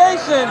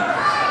appreciation.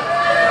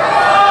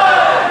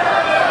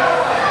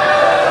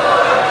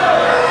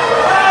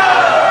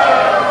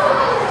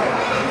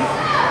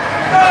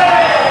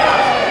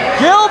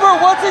 Gilbert,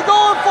 what's he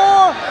going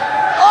for?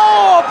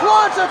 Oh, a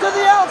plancha to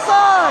the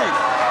outside.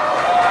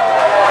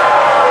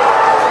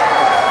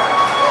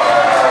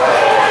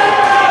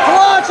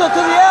 Plancha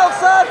to the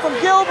outside from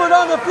Gilbert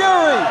on the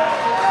Fury.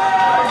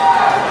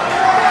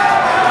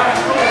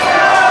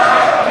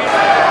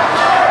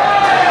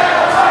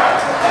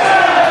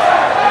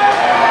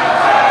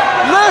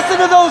 Listen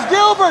to those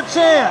Gilbert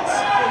chants.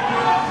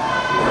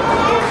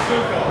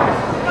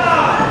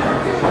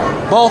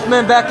 Both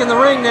men back in the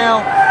ring now.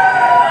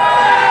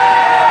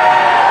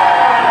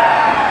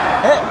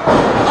 Hey.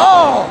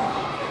 Oh!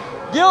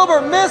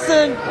 Gilbert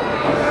missing.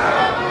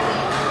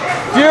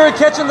 Fury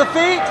catching the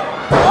feet.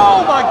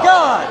 Oh my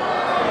God!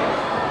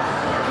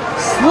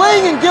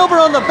 Slinging Gilbert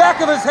on the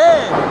back of his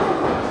head.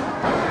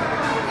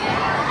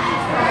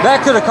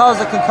 That could have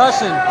caused a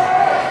concussion.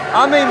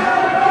 I mean,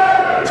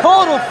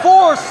 total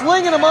force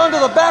slinging him onto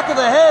the back of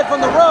the head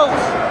from the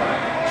ropes.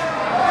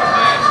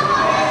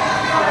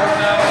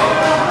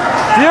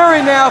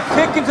 Fury now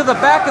kicking to the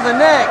back of the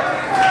neck.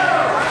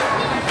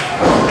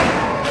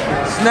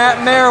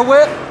 Snapmare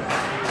whip.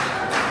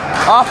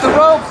 Off the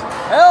ropes.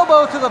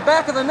 Elbow to the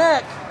back of the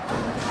neck.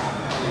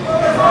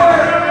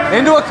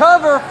 Into a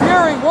cover.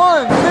 Fury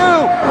 1,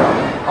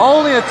 2.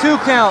 Only a 2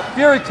 count.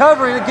 Fury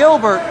covering to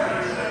Gilbert.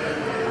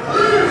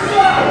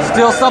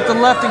 Still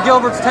something left in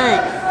Gilbert's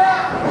tank.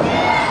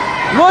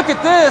 Look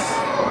at this.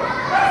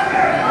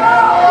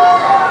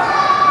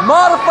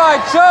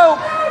 Modified choke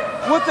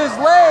with his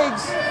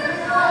legs.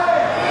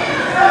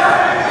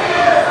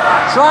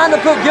 Trying to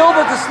put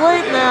Gilbert to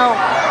sleep now.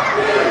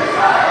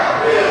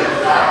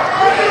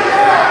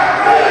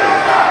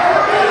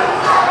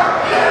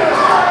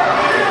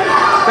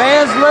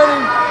 Fans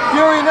letting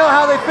Fury know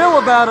how they feel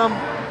about him.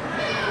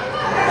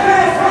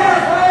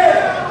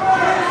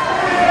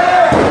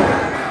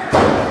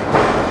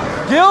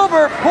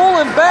 Gilbert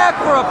pulling back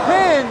for a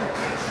pin.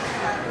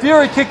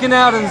 Fury kicking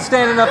out and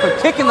standing up and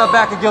kicking the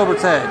back of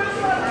Gilbert's head.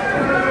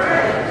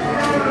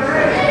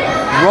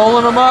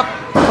 Rolling him up,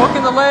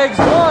 hooking the legs.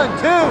 1,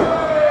 2.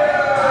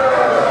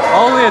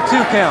 Only a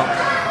 2 count.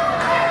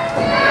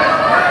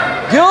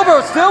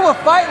 Gilbert still with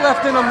fight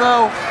left in him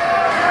though.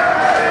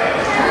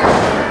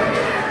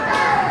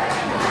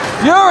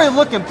 Fury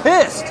looking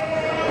pissed.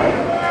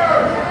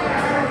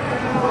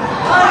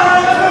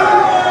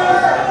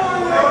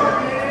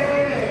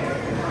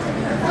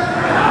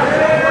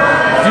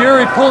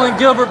 Fury pulling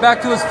Gilbert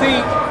back to his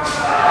feet.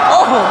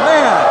 Oh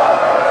man.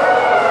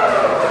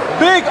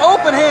 Big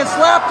open hand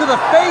slap to the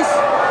face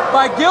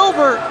by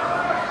Gilbert.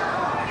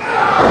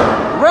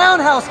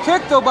 Roundhouse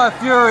kick though by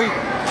Fury.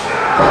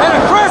 And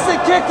a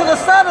crescent kick to the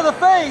side of the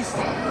face.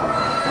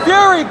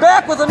 Fury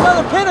back with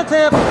another pin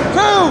attempt.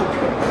 2.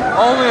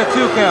 Only a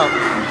 2 count.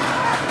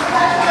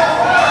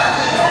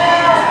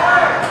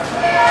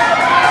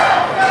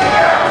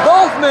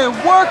 Both men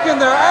working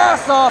their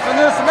ass off in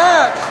this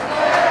match.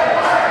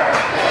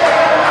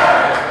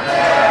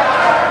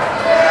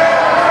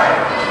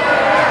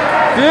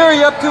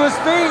 Fury up to his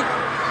feet.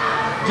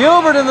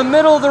 Gilbert in the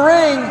middle of the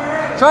ring,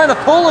 trying to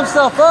pull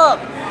himself up.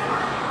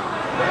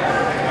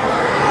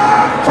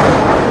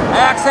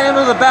 Axe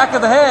handle to the back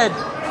of the head.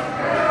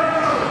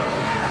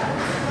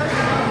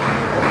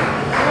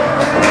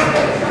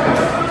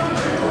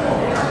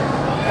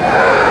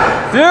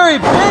 Fury,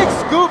 big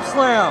scoop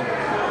slam.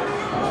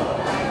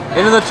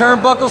 Into the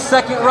turnbuckle,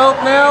 second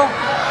rope now.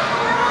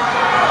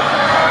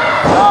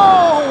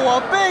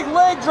 Oh, a big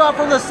leg drop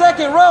from the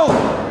second rope.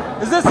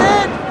 Is this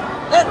it?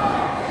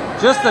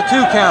 Just a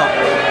 2 count.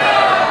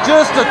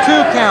 Just a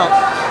 2 count.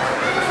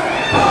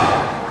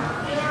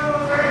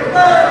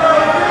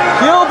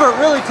 Gilbert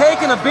really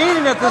taking a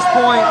beating at this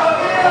point.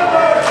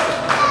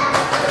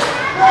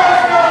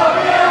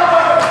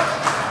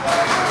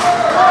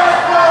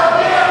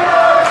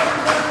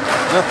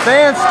 The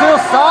fans still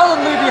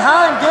solidly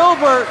behind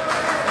Gilbert,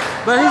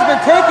 but he's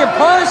been taking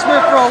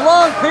punishment for a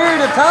long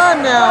period of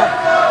time now.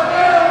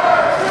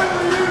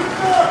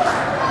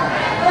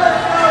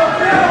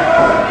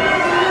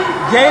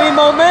 Gaining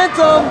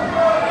momentum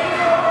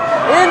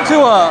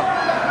into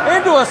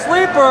a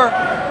sleeper.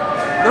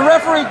 The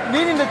referee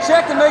needing to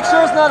check and make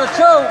sure it's not a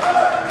choke.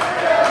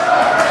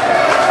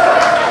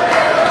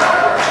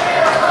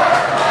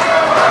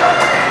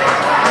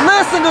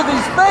 Listen to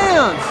these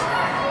fans.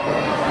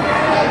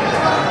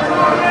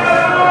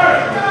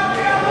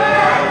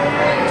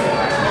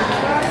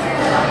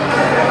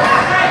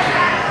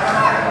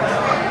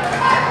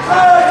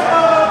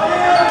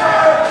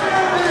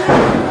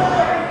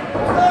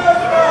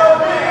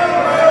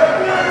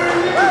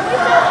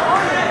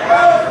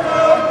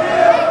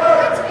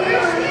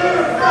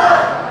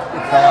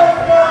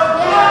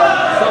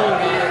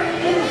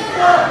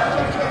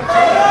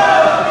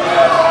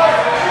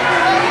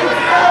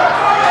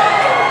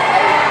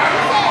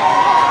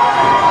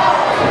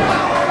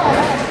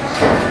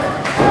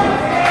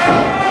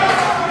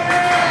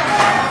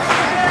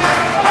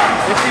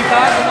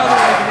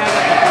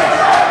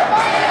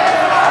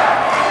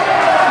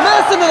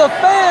 The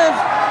fans,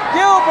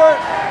 Gilbert.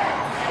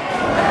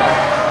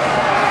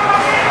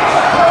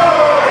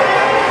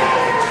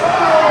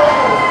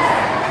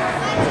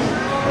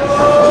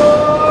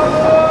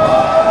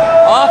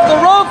 Off the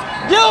ropes,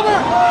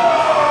 Gilbert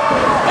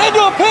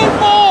into a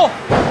pinfall.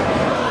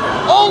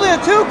 Only a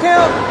 2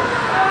 count.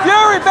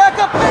 Fury back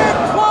up, big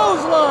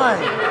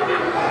clothesline.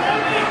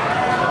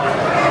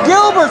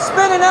 Gilbert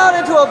spinning out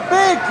into a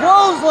big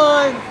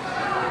clothesline.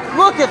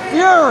 Look at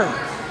Fury.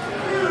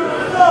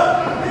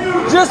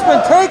 Just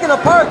been taking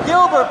apart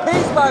Gilbert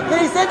piece by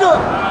piece into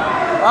it.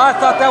 I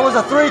thought that was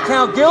a 3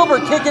 count.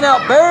 Gilbert kicking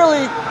out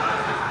barely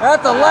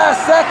at the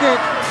last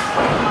second.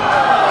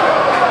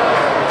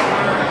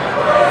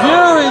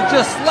 Fury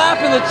just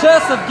slapping the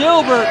chest of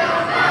Gilbert.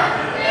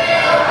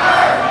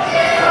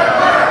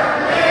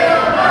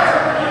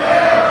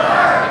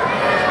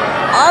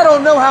 I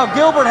don't know how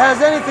Gilbert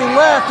has anything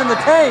left in the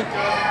tank.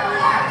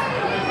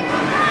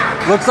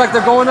 Looks like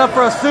they're going up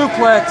for a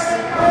suplex.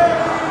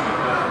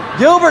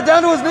 Gilbert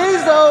down to his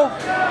knees though.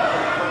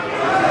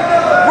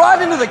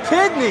 Right into the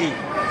kidney.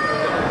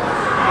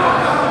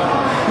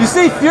 You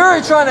see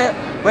Fury trying to,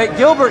 wait,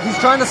 Gilbert, he's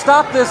trying to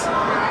stop this.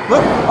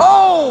 Look,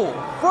 oh,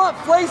 front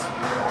face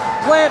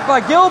plant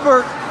by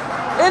Gilbert.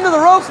 Into the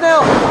ropes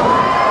now.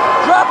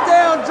 Drop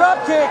down,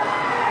 drop kick.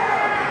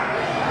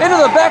 Into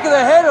the back of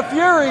the head of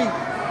Fury.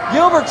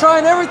 Gilbert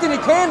trying everything he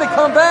can to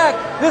come back.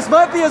 This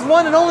might be his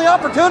one and only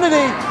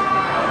opportunity.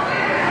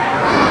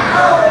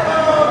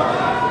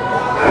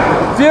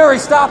 Fury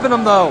stopping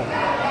him though.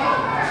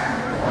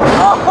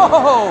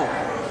 Oh,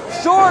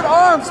 short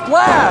arm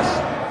splash.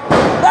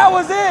 That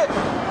was it.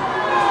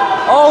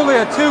 Only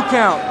a 2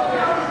 count.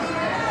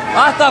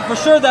 I thought for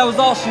sure that was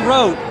all she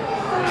wrote.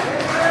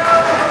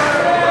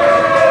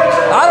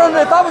 I don't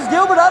know, if I was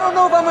Gilbert, I don't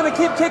know if I'm going to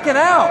keep kicking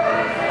out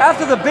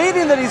after the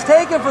beating that he's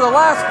taken for the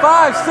last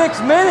 5-6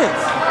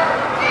 minutes.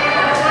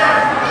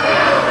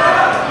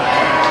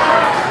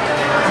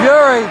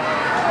 Fury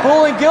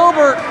pulling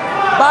Gilbert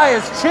by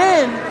his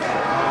chin.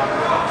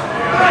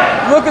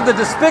 Look at the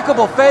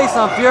despicable face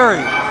on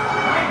Fury.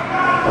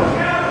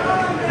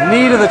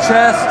 Knee to the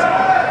chest.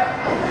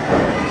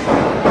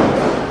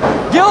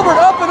 Gilbert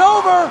up and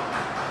over.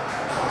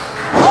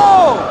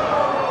 Oh!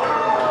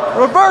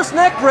 Reverse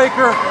neck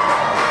breaker.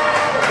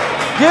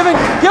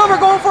 Gilbert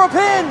going for a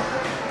pin.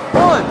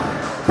 1,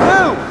 2.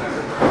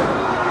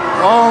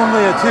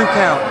 Only a 2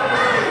 count.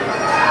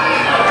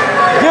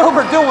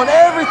 Gilbert doing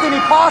everything he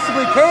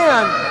possibly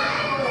can.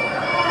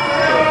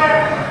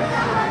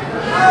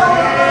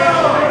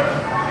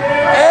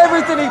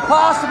 Everything he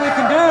possibly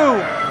can do.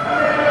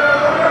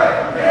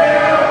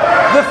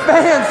 The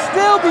fans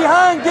still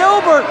behind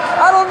Gilbert.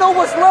 I don't know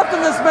what's left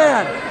in this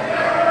man.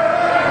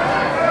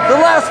 The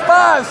last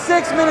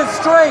 5-6 minutes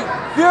straight,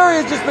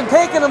 Fury has just been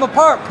taking him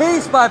apart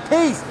piece by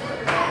piece.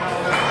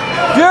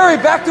 Fury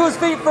back to his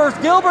feet first.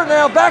 Gilbert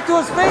now back to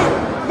his feet.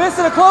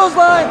 Missing a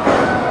clothesline.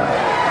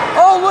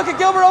 Oh, look at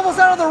Gilbert almost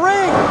out of the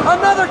ring.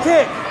 Another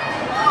kick.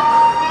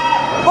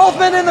 Both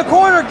men in the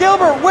corner.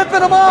 Gilbert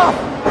whipping him off.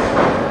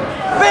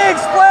 Big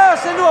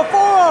splash into a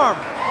forearm.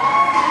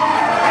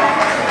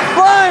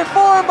 Flying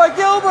forearm by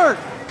Gilbert.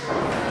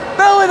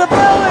 Belly to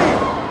belly.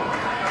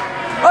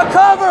 A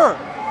cover.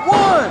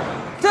 1,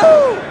 2.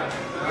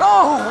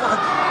 Oh.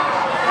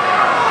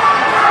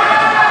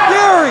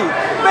 Fury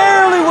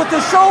barely with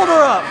the shoulder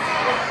up.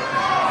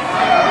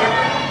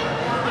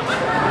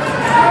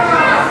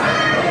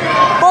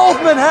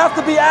 Both men have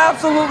to be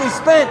absolutely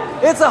spent.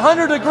 It's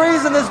 100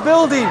 degrees in this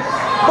building.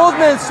 Both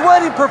men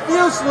sweating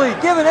profusely,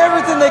 giving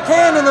everything they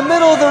can in the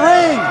middle of the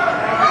ring.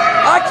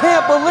 I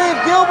can't believe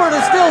Gilbert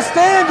is still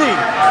standing.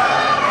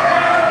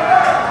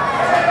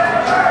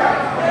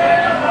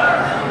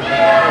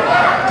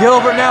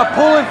 Gilbert now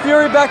pulling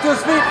Fury back to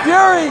his feet.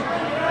 Fury,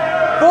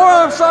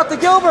 forearm shot to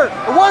Gilbert.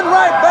 One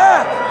right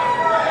back.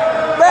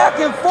 Back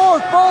and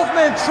forth, both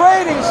men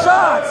trading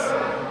shots.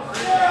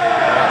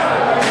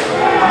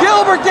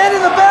 Gilbert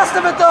getting the best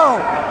of it though.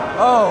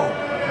 Oh,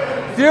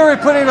 Fury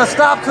putting a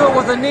stop to it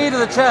with a knee to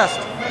the chest.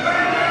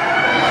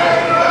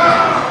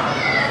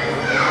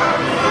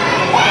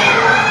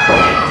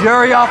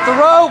 Fury off the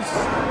ropes.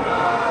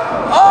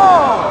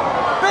 Oh,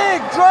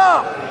 big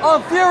drop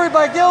on Fury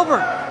by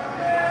Gilbert.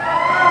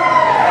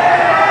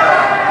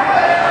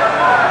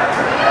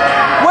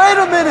 Wait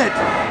a minute.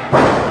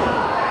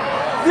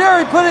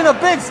 Fury putting a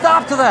big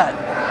stop to that.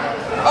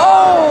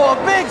 Oh,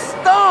 a big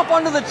stomp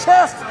onto the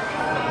chest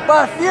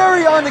by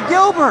Fury onto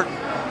Gilbert.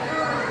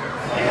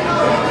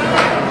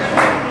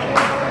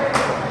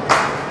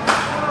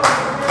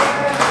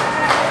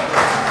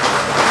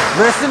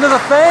 Listen to the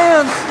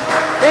fans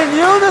in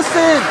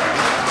unison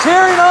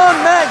cheering on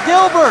Matt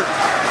Gilbert.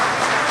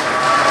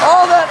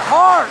 All that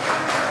heart,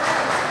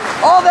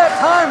 all that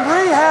time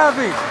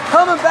rehabbing,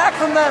 coming back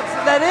from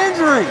that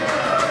injury.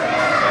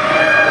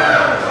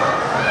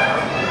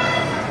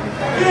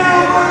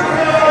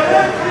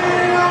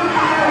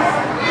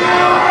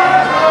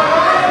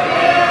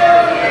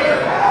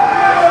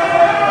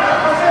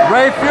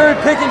 Ray Fury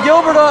picking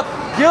Gilbert up.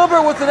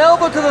 Gilbert with an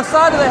elbow to the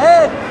side of the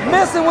head,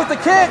 missing with the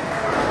kick.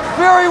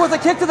 Fury with a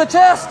kick to the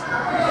chest.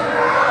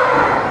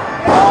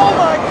 Oh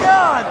my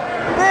God!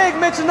 Big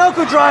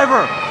Michinoku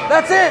driver.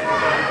 That's it.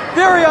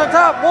 Fury on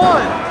top. 1,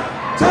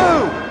 2.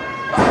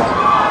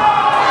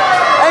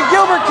 And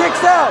Gilbert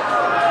kicks out.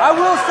 I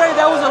will say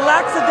that was a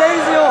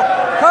lackadaisical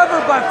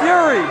covered by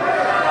Fury.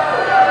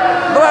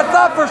 But I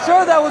thought for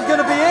sure that was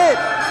going to be it.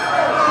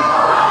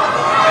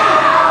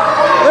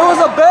 There was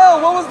a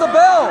bell. What was the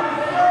bell?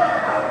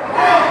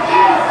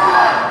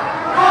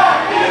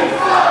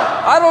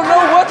 I don't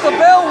know what the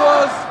bell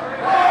was.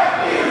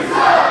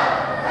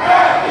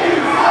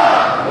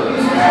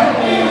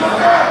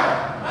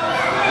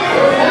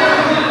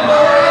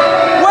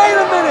 Wait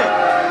a minute.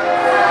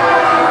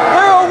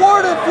 They're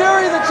awarding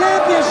Fury the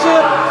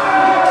championship.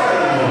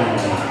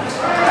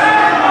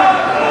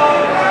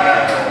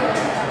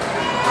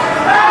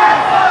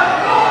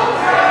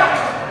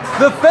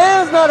 The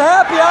fans not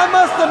happy. I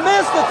must have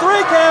missed the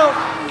 3 count.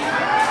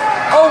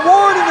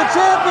 Awarding the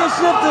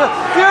championship to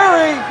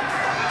Fury.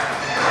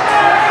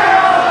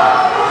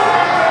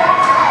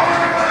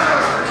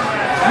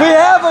 We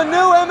have a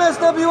new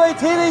MSWA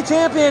TN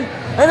champion,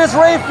 and it's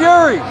Ray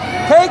Fury,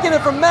 taking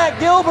it from Matt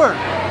Gilbert.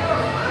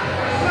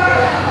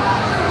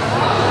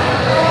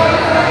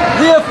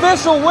 The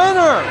official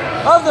winner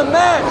of the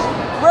match,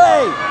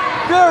 Ray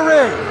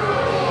Fury.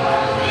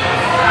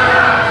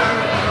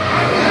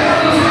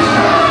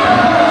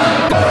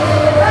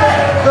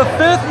 The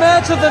 5th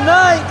match of the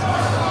night,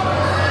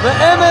 the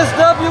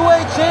MSWA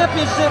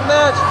Championship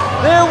match.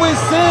 There we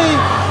see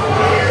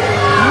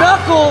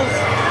Knuckles,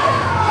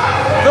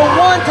 the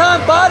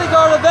one-time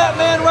bodyguard of that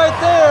man right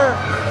there,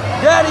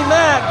 Daddy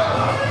Mac.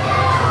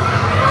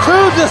 2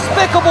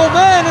 despicable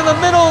men in the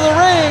middle of the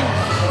ring.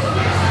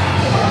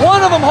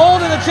 One of them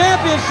holding the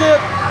championship.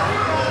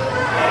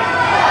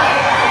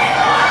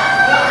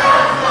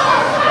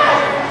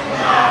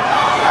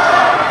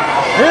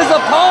 His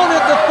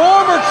opponent, the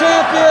former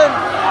champion,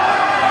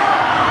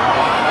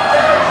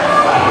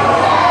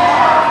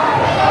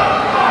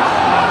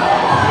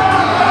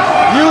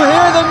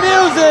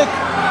 music.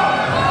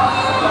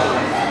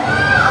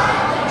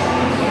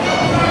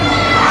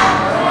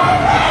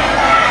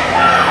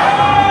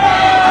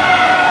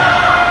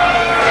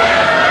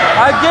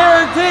 I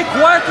guarantee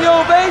quite the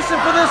ovation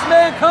for this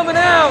man coming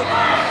out.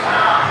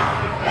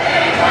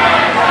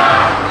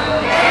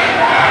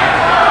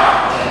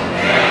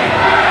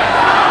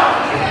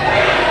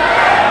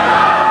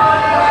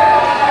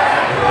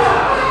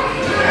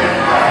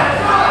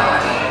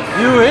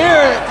 You hear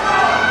it.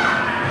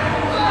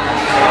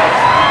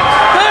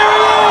 There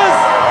he is!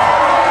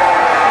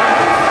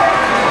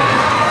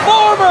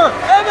 Former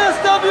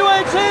MSWA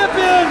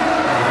champion,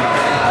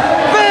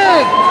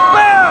 Big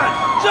Bad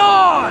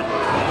John!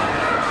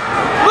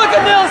 Look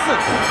at Nelson!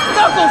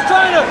 Knuckles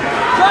trying to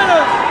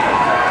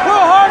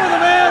throw hard with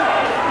the man.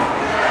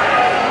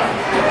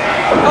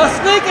 A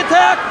sneak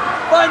attack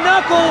by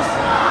Knuckles.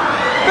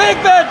 Big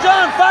Bad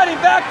John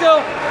fighting back though,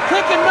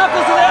 kicking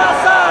Knuckles to the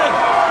outside.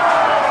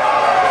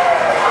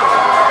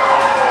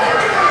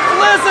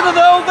 Listen to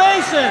the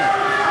ovation.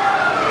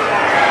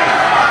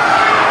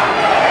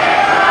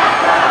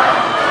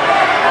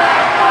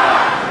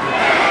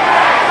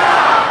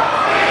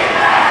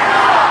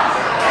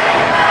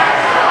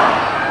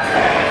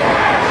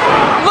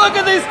 Look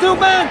at these two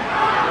men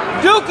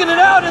duking it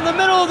out in the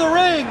middle of the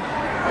ring.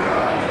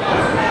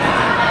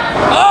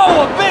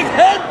 Oh, a big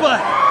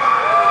headbutt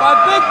by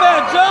Big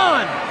Bad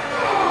John.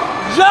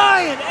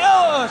 Giant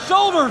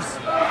shoulders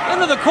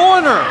into the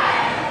corner.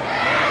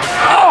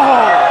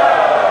 Oh!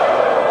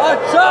 A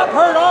chop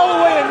heard all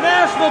the way in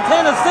Nashville,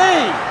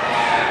 Tennessee.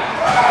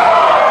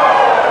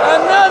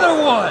 Another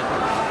one.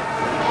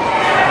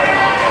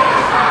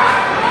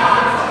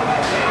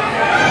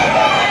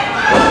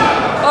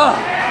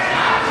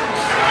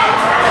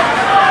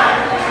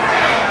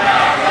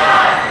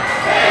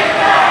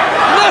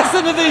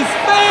 Listen to these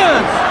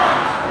fans.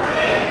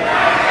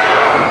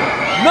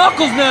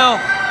 Knuckles now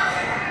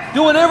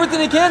doing everything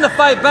he can to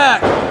fight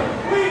back.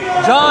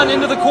 John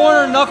into the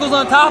corner, Knuckles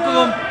on top of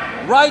him.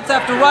 Rights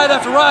after right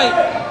after right.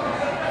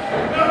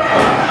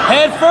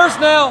 Head first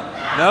now.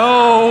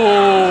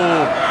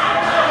 No.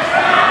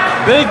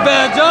 Big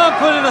Bad John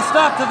putting a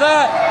stop to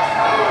that.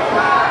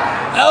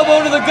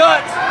 Elbow to the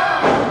gut.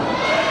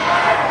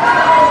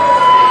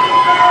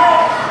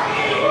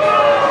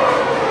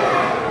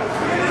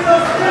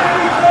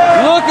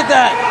 Look at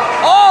that.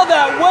 All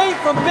that weight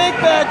from Big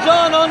Bad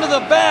John onto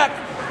the back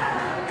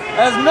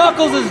as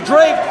Knuckles is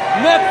draped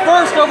neck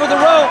first over the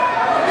rope.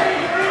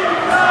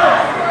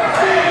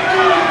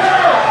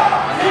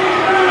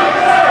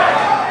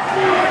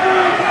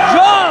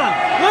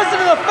 Listen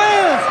to the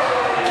fans.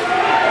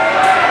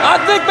 I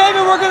think maybe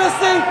we're going to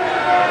see.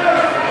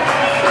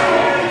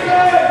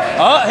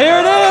 Oh, here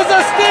it is,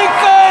 a stink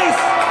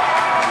face.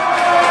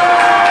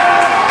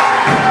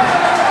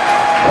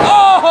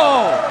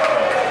 Oh!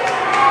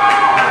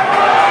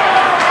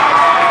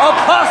 A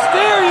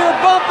posterior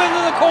bump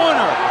into the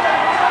corner.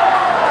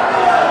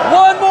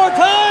 One more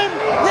time.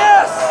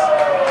 Yes.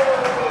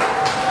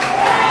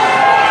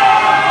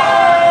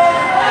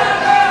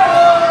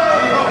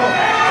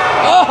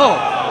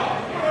 Oh!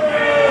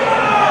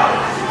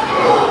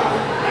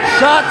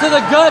 Shot to the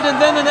gut and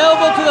then an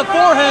elbow to the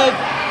forehead.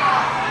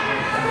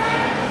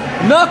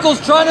 Knuckles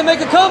trying to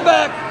make a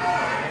comeback.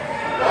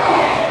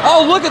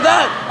 Oh, look at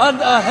that.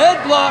 A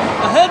head block,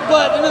 a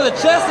headbutt into the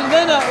chest and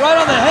then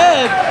right on the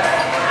head.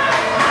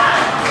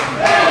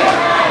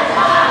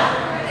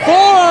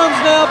 Forearms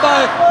now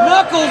by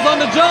Knuckles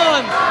onto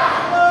John.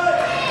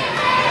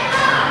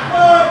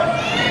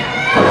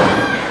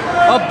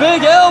 A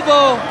big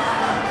elbow.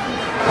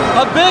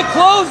 A big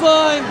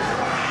clothesline.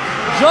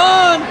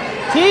 John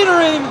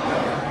teetering.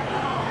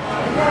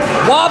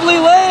 Wobbly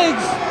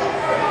legs.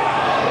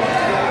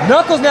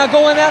 Knuckles now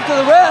going after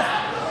the ref.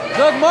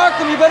 Doug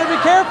Markham, you better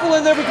be careful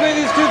in there between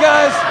these two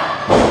guys.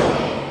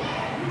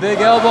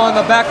 Big elbow on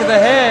the back of the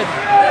head.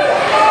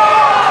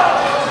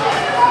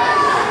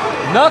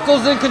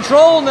 Knuckles in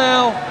control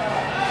now.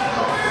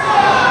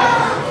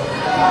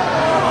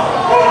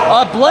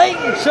 A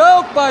blatant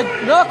choke by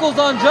Knuckles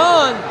on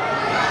John.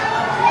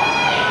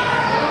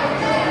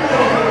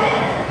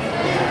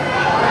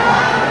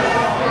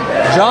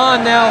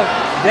 John now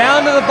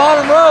down to the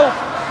bottom rope.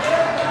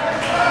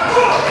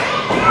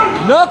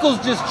 Knuckles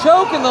just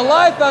choking the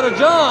life out of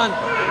John.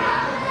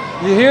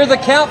 You hear the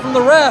count from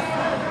the ref.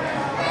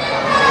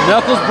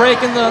 Knuckles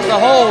breaking the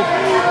hold.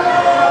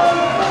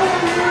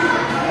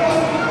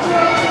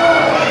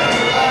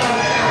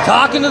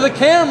 Talking to the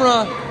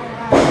camera.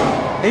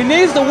 He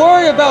needs to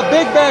worry about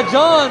Big Bad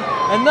John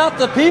and not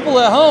the people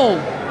at home.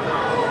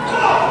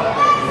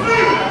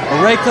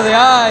 A rake to the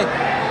eye.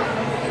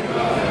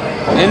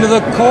 Into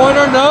the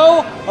corner,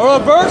 no. A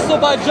reversal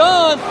by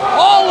John.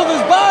 All of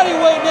his body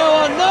weight now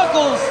on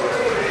Knuckles.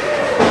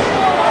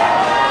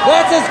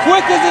 That's as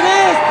quick as it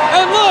is.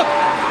 And look,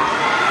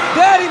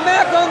 Daddy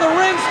Mac on the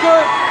ring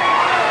skirt.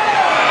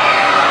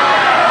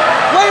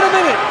 Wait a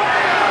minute.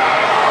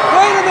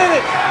 Wait a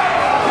minute.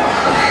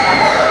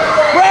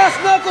 Brass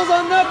knuckles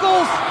on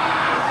Knuckles.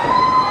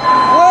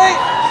 Wait.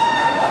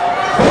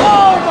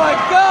 Oh my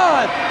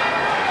God.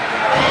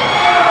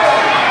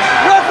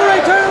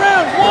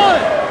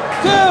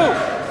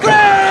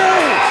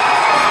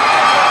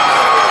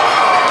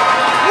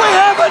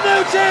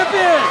 new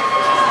champion!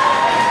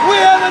 We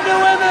have a new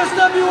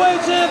MSWA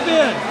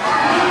champion!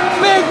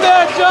 Big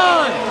Bad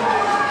John!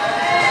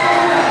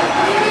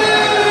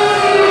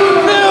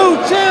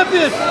 New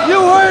champion!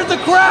 You heard the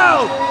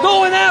crowd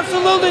going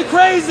absolutely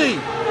crazy!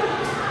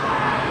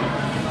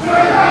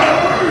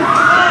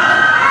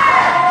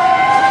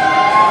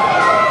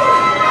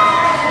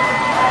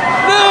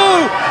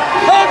 New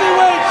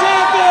heavyweight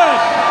champion!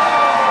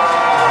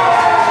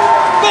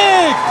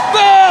 Big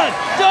Bad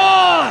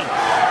John!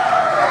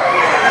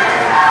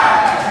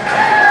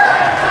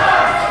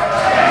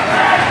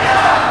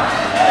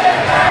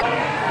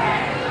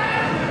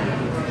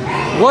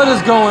 What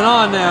is going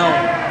on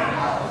now?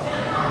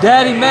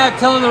 Daddy Mac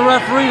telling the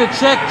referee to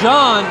check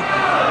John.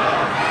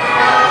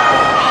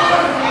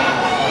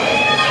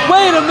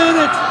 Wait a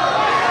minute!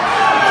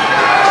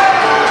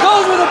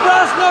 Those were the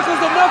brass knuckles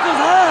that Knuckles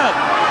had!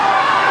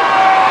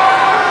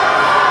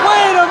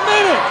 Wait a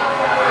minute!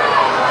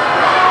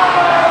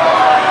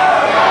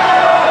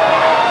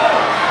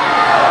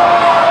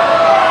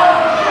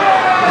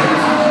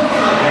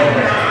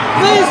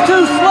 These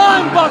two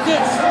slime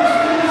buckets!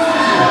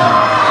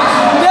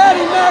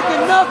 Daddy Mac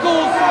and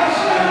Knuckles!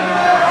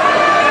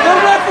 The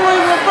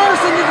referee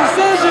reversing the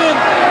decision!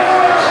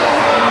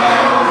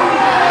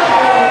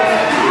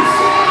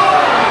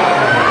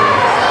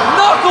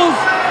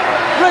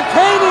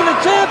 Retaining the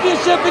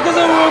championship because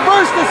of a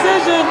reverse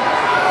decision.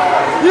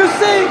 You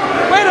see,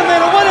 wait a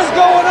minute, what is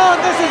going on?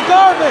 This is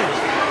garbage.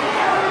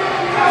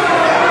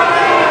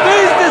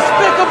 These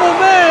despicable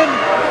men.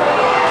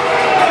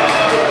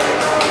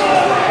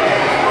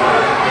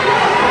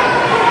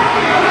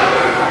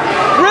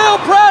 Real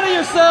proud of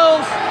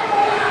yourselves.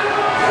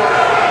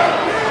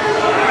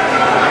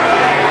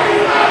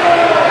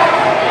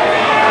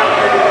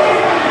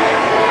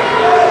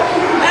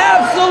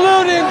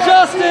 Absolute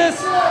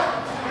injustice.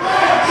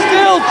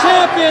 Still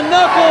champion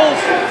Knuckles.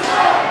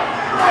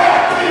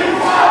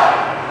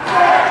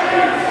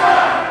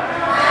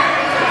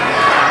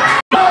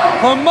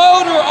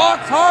 Promoter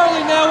Ox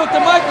Harley now with the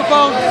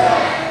microphone.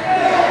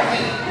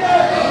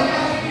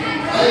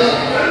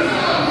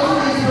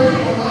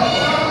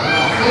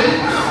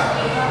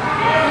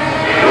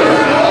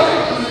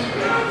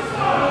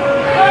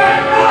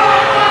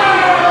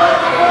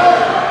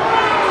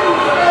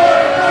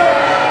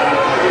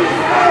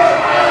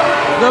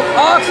 The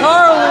Ox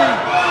Harley.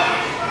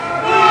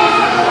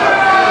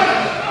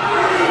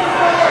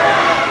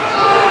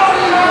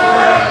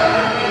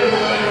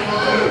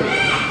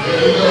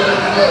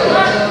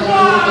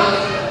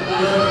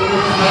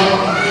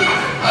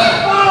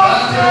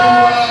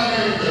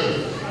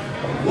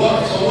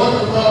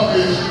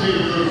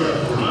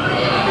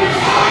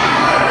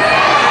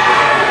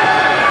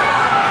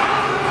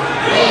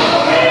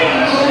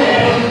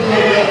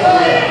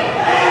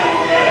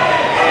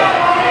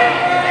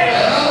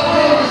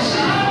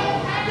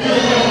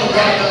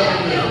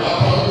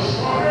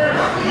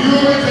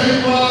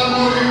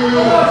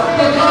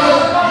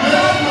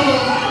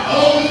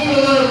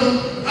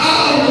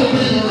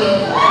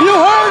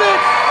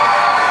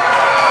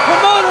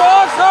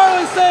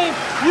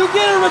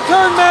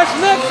 Return match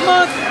next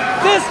month.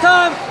 This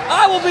time,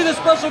 I will be the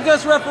special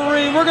guest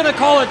referee. We're going to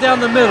call it down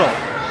the middle.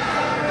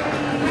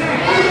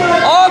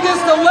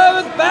 August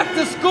 11th, back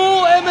to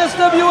school,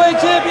 MSWA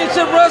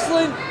Championship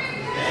Wrestling.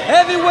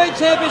 Heavyweight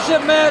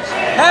Championship match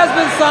has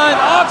been signed.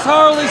 Ox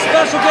Harley,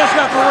 special guest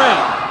referee.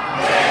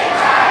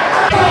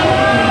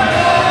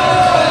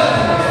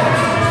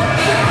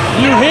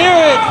 You hear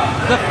it.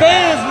 The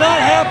fans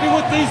not happy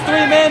with these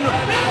three men.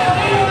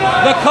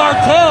 The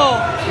Cartel,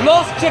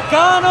 Los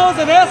Chicanos,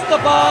 and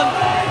Esteban,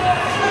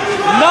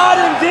 not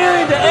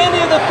endearing to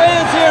any of the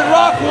fans here in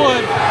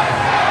Rockwood.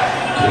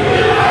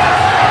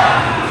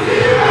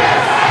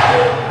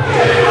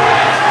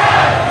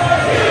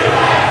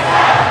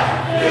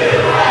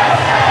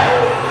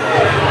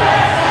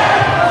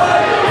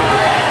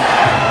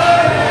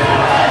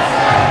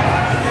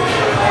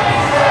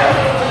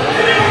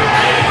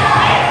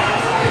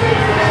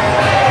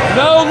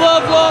 No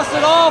love lost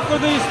at all for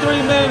these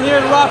three men here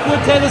in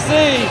Rockwood,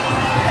 Tennessee.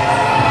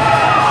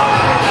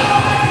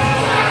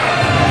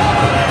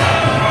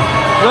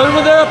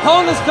 When their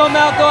opponents come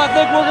out, though, I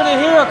think we're going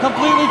to hear a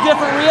completely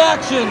different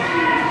reaction.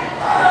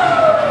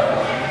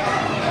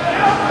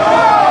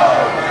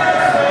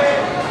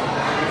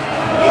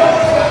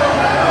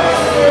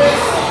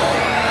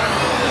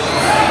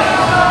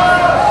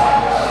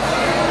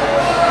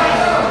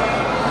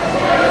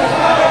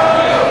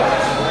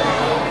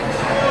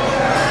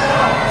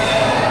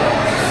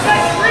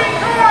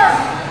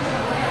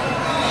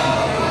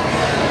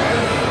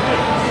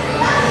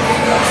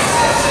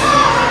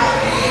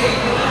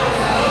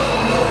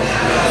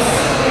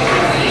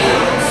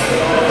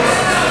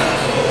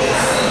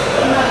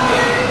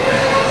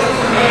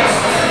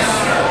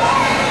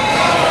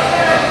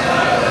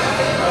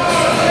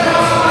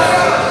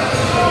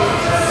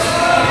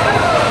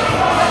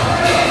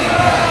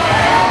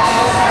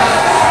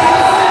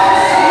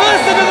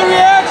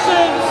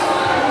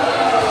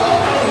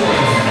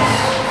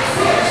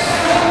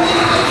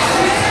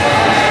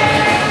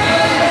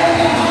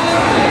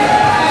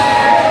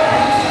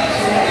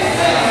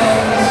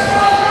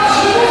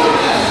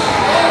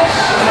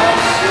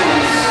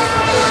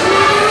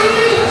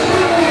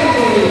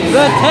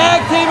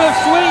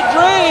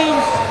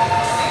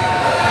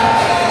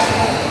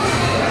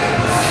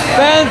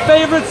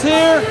 favorites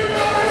here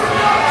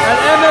at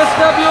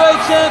MSWA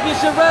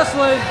Championship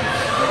Wrestling.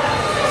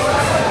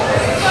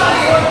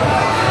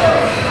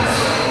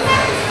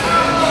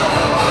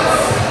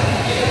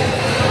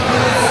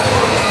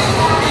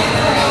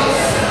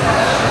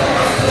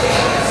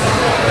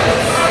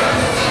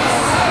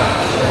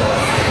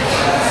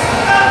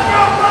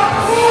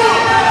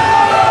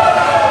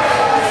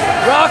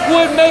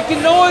 Rockwood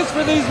making noise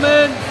for these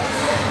men.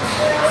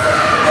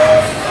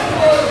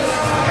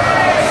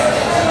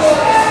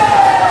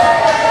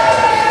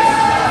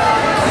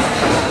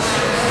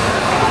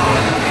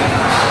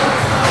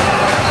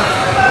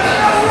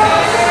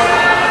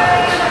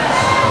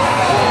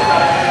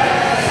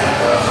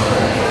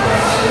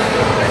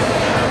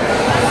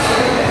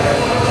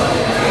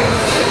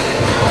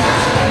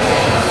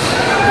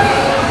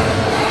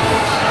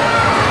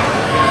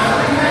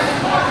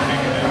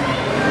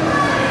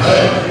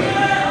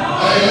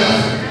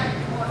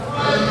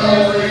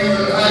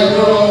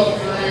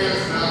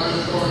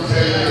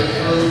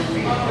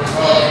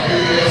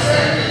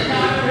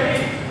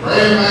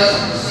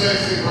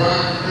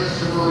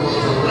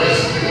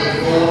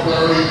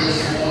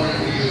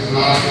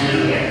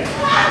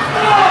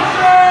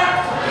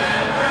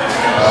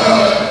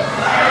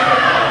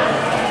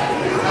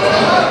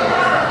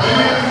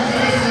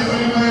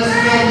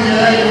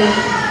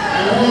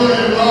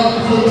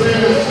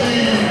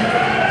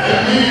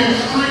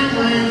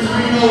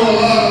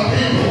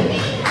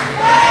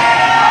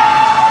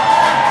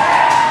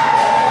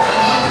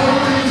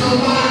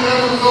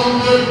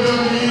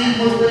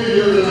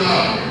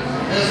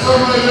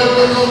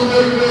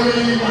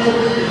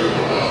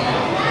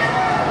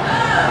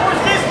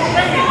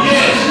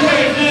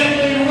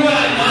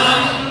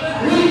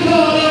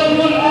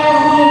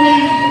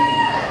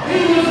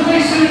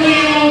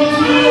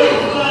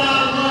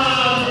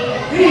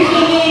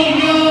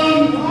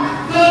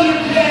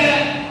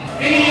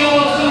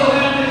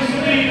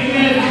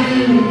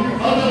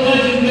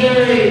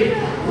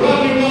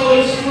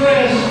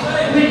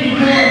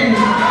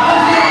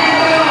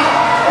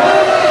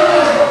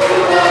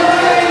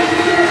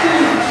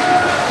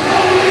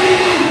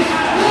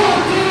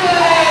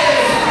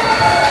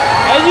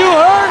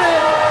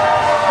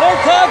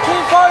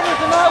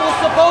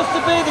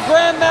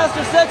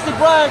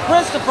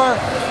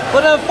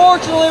 But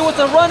unfortunately, with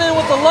the run-in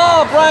with the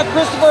law, Brian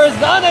Christopher is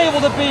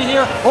unable to be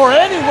here, or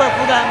anywhere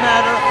for that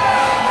matter.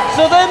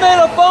 So they made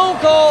a phone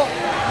call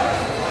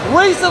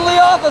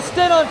recently off a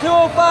stint on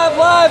 205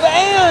 Live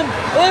and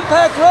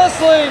Impact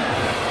Wrestling.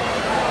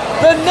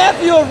 The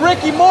nephew of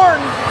Ricky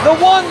Morton, the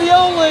one, the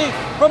only,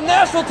 from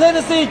Nashville,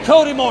 Tennessee,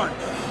 Cody Morton.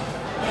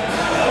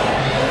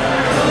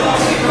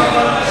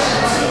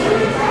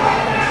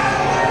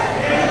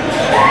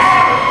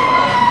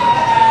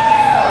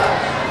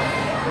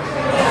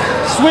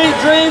 Sweet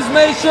Dreams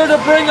made sure to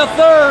bring a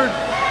third.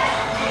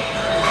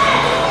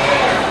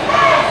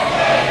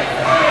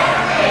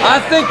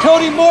 I think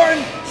Cody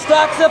Morton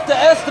stacks up to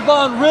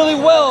Esteban really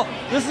well.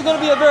 This is going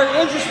to be a very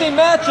interesting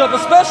matchup,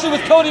 especially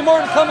with Cody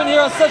Morton coming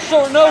here on such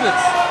short notice,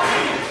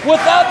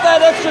 without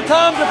that extra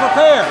time to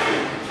prepare.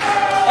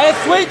 And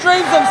Sweet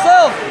Dreams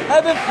themselves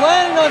have been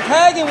planning on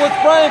tagging with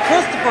Brian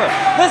Christopher.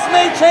 This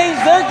may change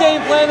their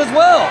game plan as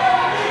well.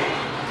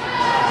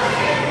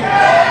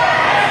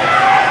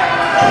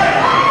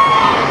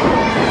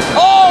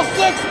 All 6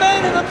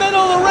 men in the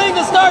middle of the ring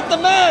to start the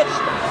match.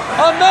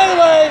 A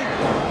melee.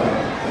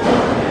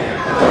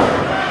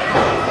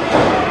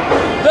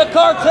 The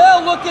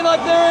Cartel looking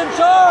like they're in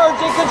charge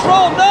and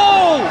control.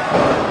 No!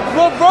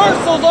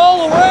 Reversals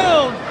all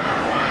around.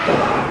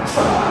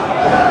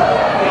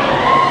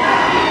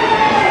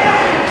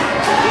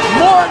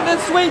 Morton and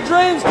Sweet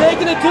Dreams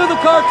taking it to the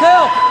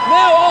Cartel.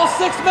 Now all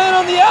 6 men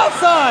on the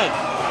outside.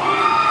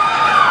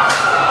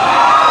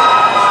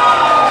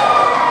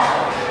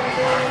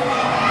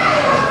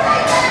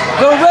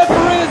 The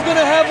referee is going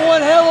to have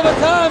one hell of a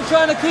time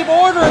trying to keep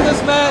order in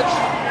this match.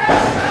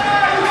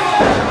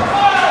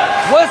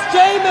 What's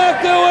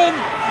J-Mac doing?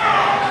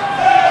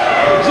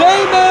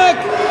 J-Mac!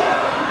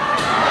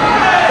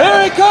 Here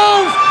he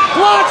comes!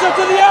 Launch him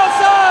to the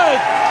outside!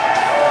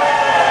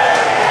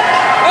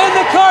 And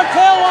the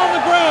Cartel on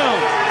the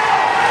ground.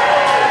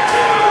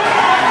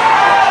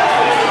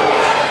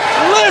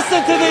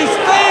 Listen to these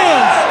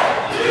fans!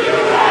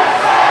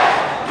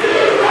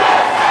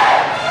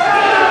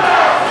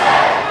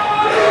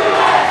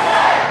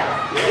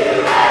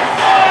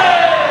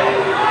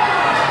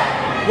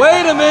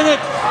 Wait a minute.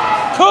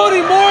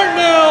 Cody Morton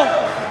now.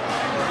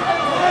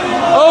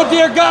 Oh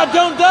dear God,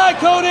 don't die,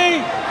 Cody.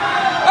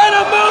 And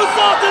a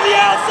moonsault to the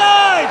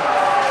outside.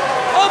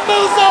 A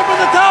moonsault from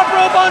the top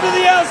rope onto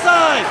the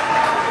outside.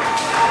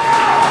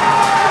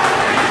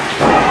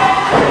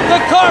 The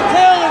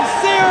Cartel in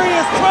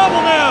serious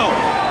trouble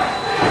now.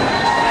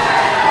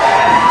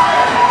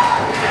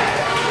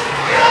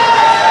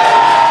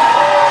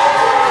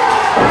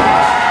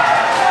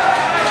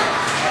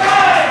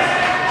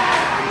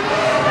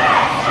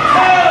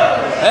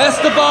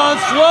 Esteban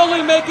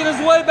slowly making his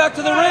way back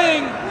to the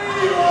ring.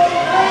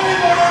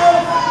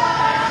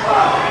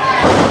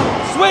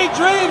 Sweet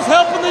Dreams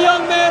helping the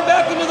young man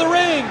back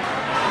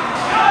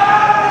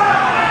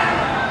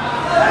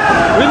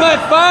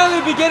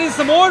finally be getting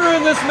some order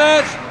in this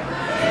match.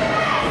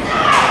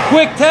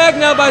 Quick tag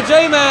now by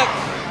J-Mac.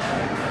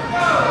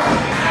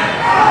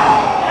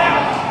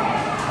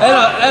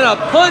 And a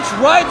punch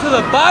right to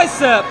the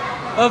bicep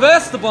of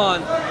Esteban.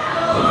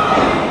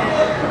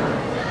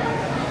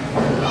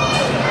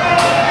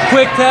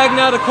 Quick tag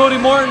now to Cody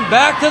Morton.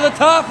 Back to the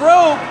top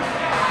rope.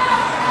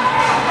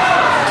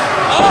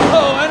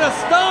 Oh, and a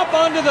stomp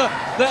onto the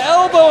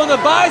elbow and the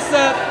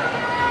bicep.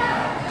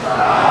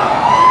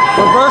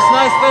 Reverse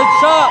nice fed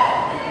chop.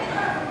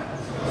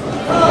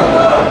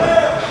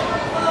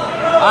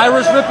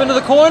 Irish whip into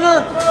the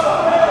corner.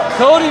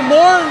 Cody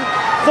Morton,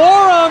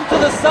 forearm to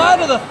the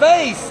side of the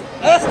face.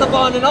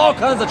 Esteban in all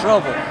kinds of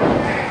trouble.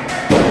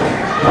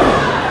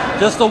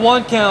 Just a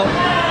 1 count.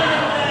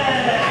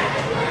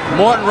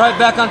 Morton right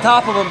back on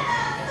top of him.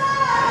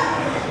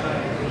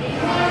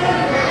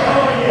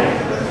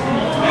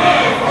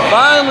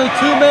 Finally,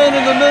 2 men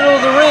in the middle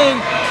of the ring.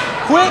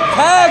 Quick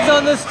tags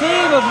on this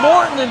team of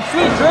Morton and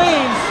Sweet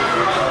Dreams.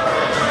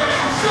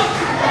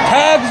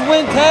 Tags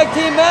win tag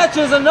team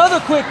matches. Another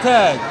quick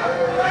tag.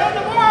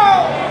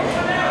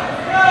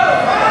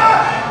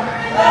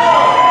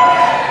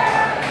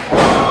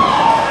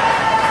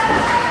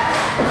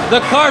 The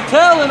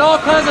Cartel in all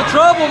kinds of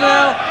trouble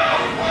now.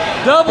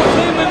 Double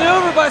team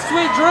maneuver by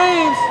Sweet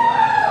Dreams.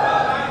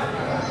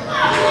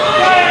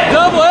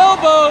 Double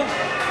elbow.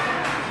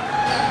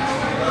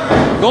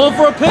 Going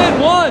for a pin.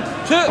 1,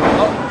 2.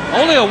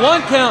 Only a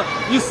 1 count.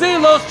 You see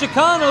Los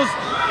Chicanos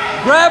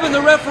grabbing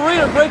the referee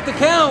to break the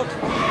count.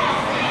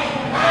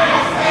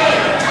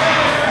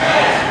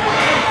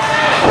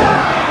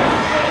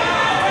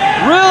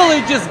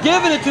 Really just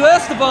giving it to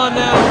Esteban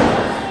now.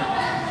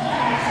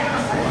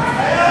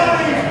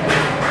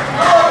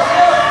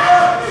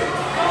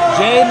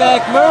 Jay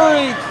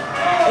McMurray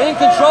in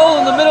control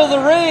in the middle of the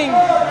ring.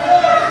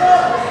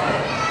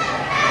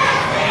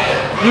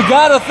 You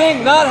gotta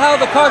think not how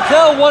the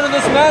Cartel wanted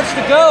this match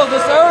to go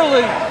this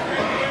early.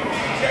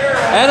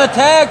 And a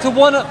tag to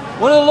one of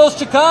the Los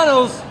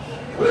Chicanos.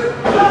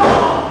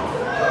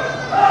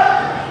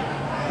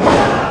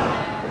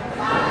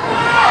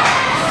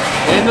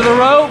 Into the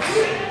ropes.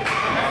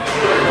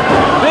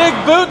 Big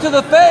boot to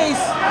the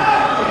face.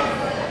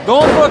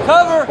 Going for a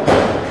cover.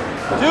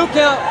 2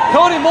 count.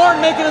 Cody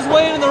Morton making his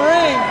way into the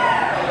ring.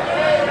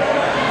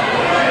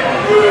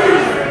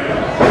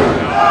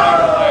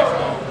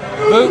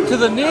 Boot to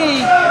the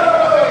knee.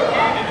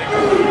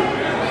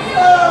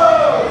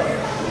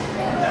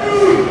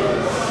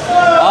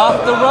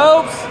 Off the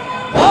ropes.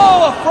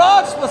 Oh,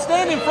 a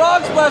standing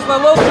frog splash by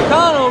Los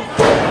Chicanos.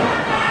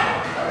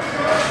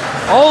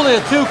 Only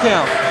a 2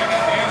 count.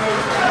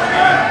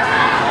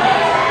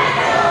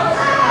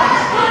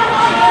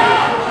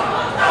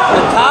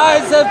 The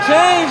tides have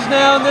changed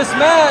now in this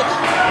match.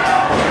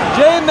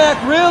 J-Mac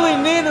really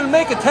needed to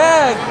make a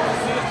tag.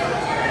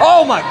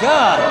 Oh my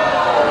God.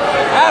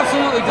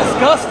 Absolutely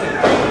disgusting.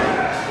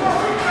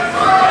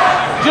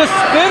 Just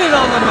spinning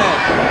on the mat.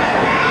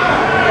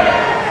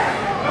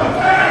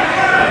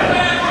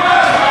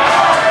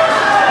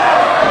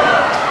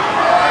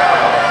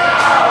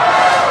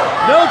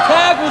 No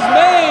tag was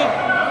made.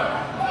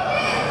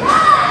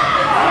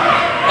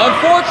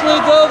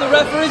 Unfortunately, though, the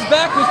referee's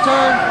back was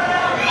turned.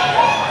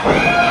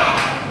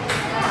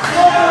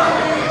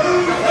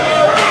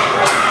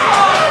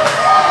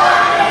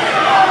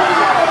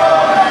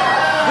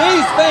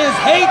 These fans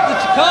hate the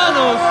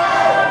Chicanos.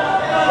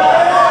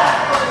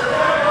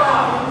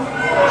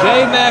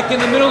 J-Mac in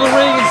the middle of the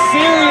ring in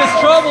serious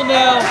trouble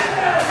now.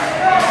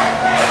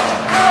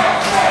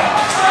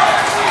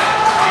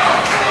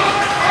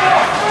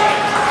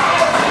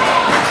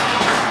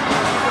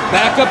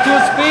 Back up to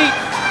his feet.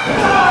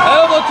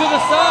 Elbow to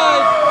the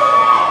side.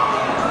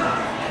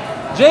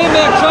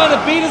 J-Mac trying to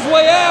beat his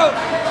way out.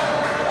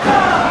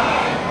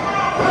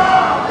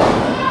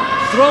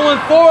 Throwing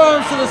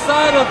forearms to the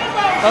side of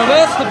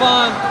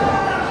Esteban.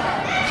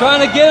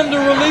 Trying to get him to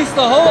release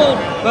the hold,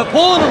 but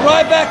pulling him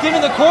right back into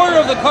the corner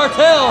of the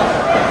Cartel.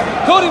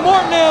 Cody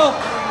Morton now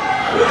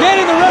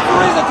getting the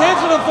referee's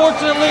attention,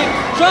 unfortunately.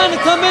 Trying to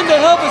come in to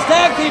help his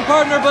tag team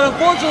partner, but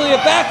unfortunately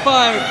it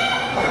backfired.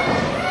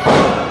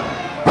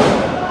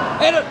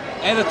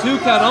 And a 2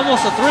 count,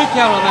 almost a 3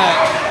 count on that.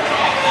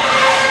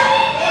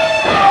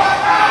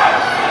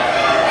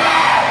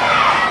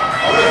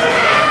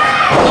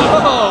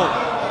 Oh!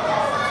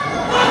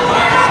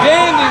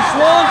 Standing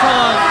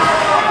swanton.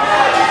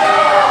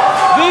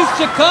 These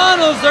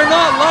Chicanos, they're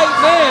not light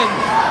men.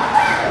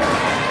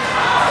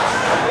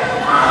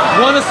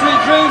 One of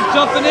Sweet Dreams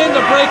jumping in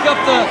to break up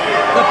the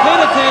pin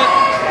attempt.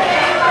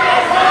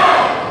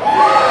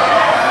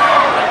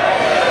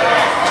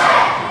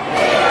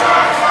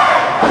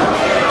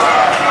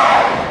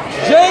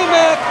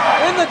 J-Mac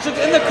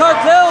in the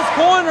Cartel's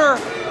corner.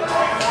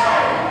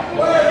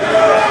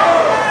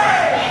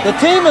 The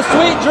team of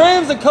Sweet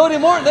Dreams and Cody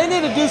Morton, they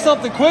need to do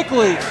something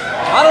quickly.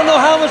 I don't know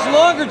how much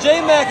longer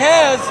J-Mac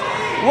has,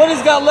 what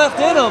he's got left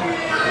in him.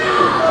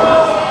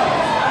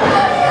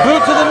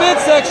 Boot to the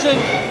midsection.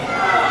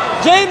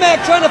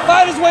 J-Mac trying to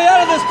fight his way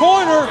out of this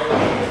corner.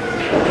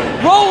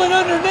 rolling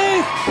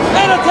underneath,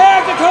 and a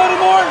tag to Cody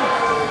Morton.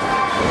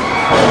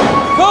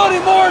 Cody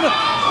Morton,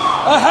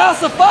 a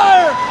house of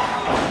fire.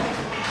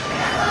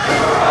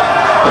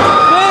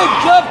 Big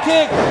jump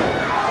kick,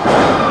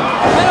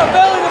 and a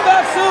belly to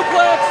back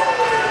suplex.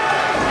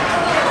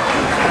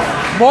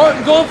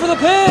 Morton going for the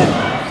pin.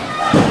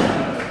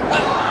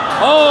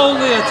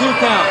 Only a 2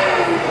 count.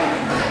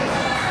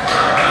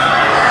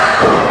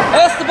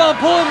 Esteban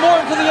pulling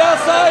Morton to the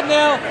outside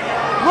now,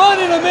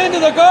 running him into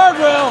the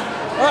guardrail,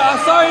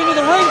 into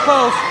the ring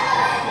post.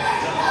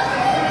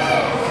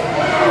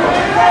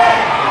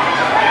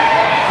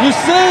 You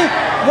see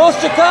Los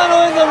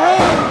Chicano in the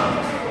ring,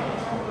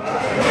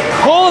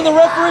 pulling the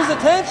referee's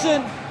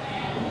attention.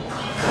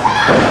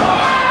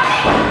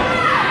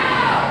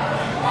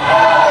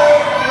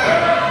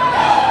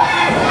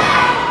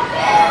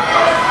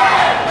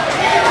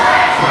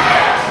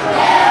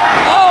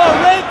 Oh, a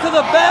rake to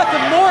the back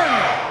of Morton.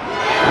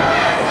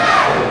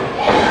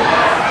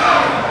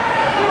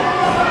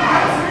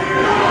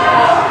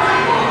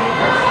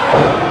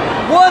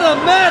 What a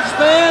match,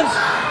 fans!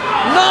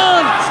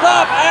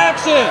 Non-stop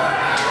action!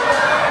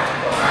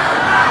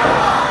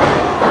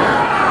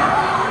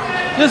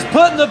 Just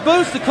putting the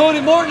boots to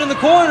Cody Morton in the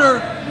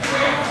corner.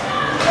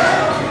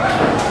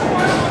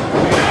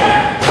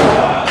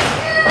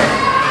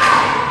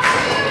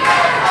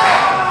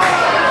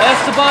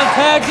 Esteban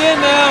tagged in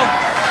now.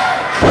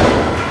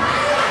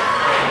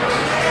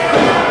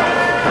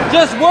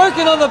 Just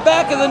working on the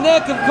back of the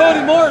neck of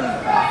Cody Morton.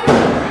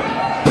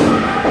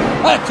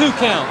 A 2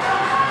 count.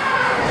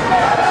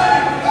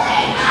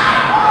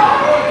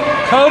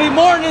 Cody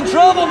Morton in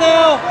trouble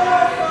now.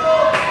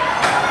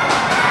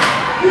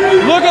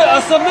 Look at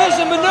a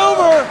submission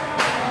maneuver.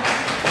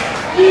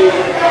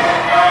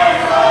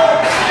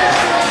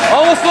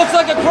 Almost looks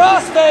like a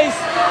crossface.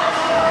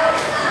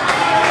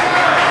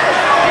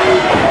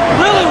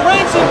 Really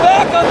wrenching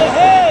back on the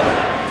head.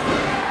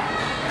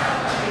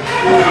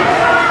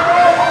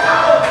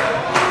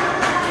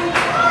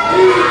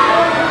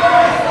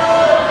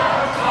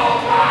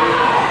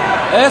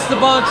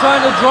 Esteban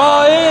trying to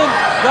draw in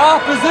the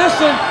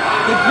opposition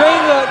to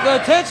gain the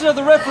attention of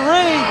the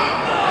referee.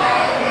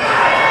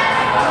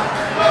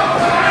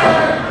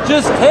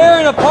 Just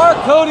tearing apart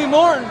Cody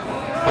Morton.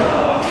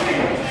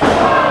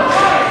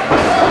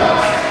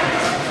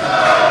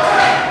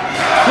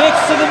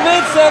 Kicks to the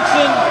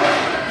midsection.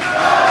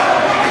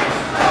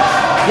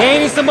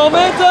 Gaining some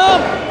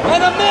momentum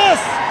and a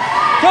miss.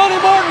 Cody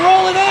Morton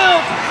rolling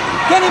out.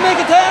 Can he make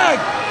a tag?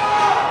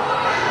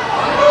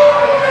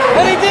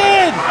 And he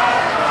did.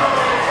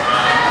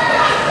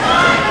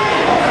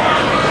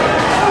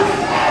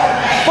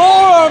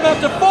 Forearm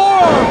after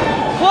forearm.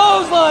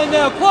 Clothesline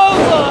now,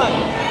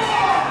 clothesline.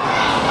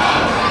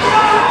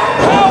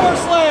 Power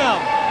slam.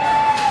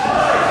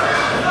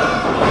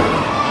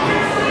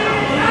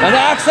 An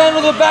axe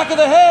handle to the back of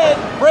the head.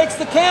 Breaks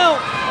the count.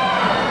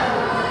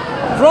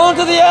 Thrown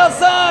to the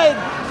outside.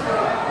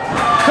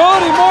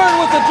 Cody Morton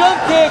with the jump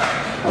kick.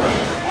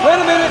 Wait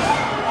a minute.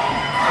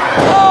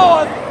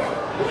 Oh, a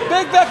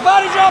big back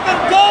body drop and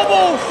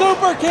double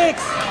super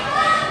kicks.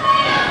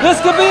 This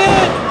could be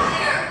it.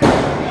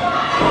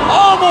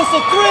 Almost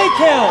a 3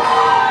 count.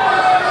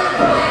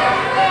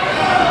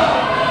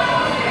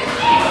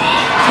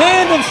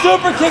 Tandem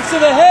super kicks to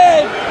the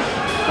head.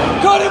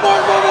 Cody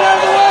Morton moving out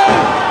of the way.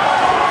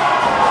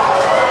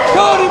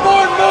 Cody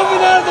Morton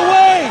moving out of the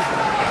way.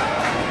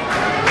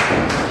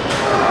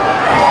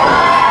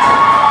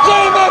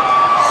 J-Mac,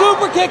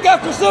 super kick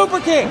after super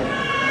kick.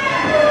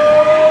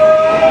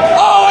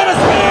 Oh, and a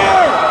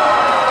spear.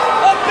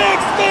 A big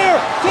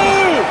spear.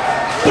 2,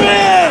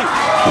 3.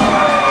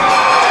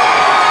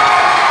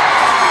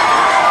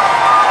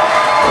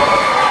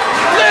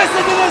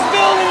 Listen to this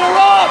building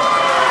erupt.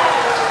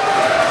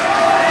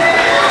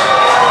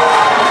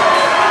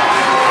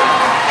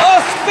 A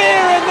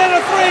spear and then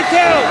a 3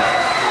 count.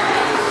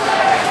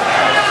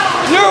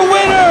 Your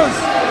winners,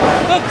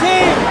 the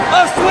team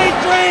of Sweet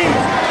Dreams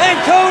and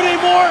Cody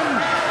Morton.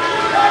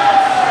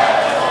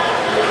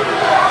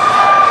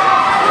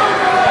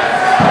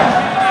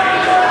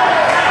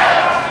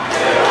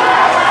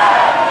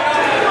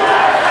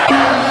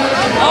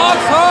 Ox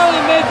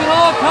Harley making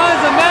all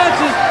kinds of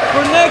matches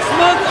for next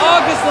month,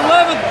 August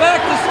 11th,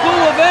 back to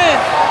school event.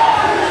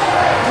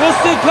 We'll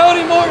see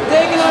Cody Morton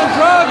taking on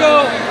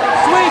Drago,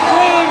 Sweet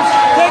Dreams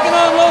taking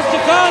on Los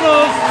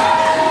Chicanos.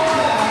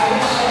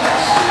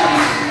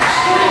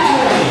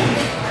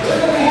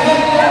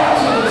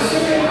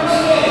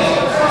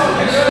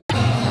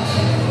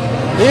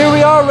 Here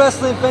we are,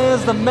 wrestling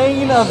fans, the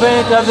main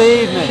event of the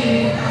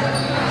evening.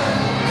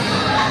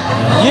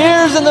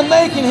 Years in the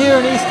making here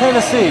in East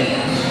Tennessee.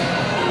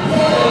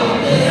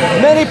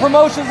 Many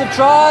promotions have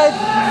tried,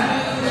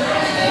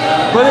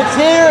 but it's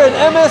here in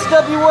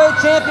MSWA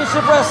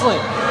Championship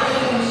Wrestling.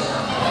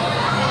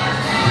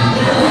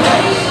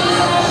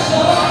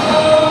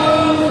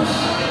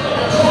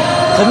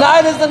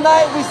 Tonight is the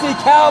night we see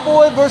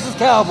Cowboy versus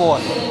Cowboy.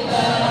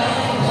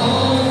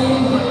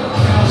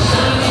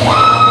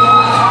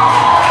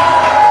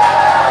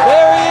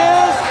 There he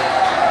is,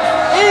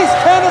 East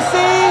Tennessee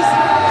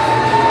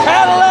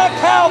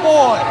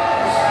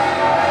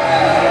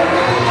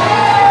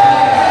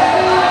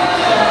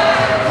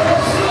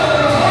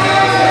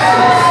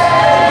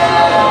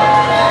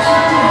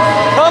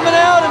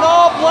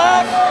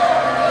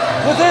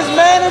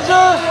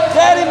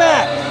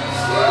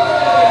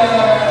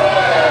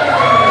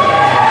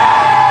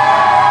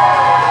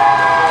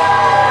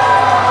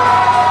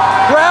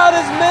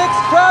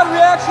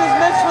reactions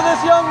mixed for this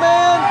young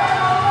man.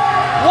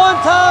 One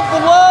time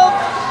beloved,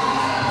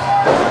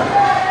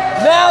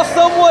 now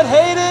somewhat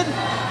hated,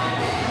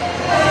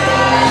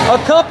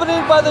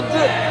 accompanied by the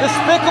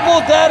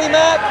despicable Daddy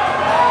Mac.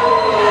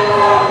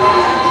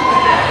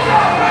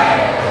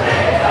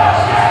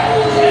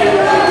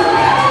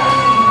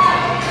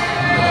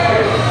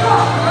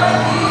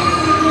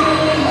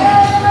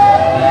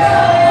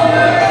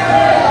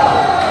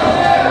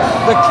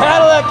 The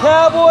Cadillac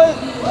Cowboy,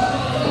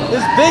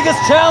 his biggest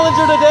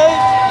challenger to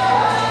date.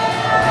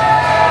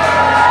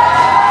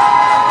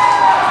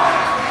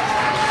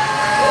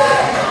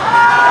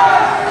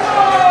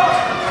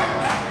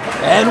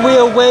 And we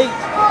await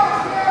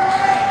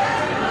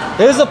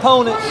his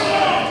opponent.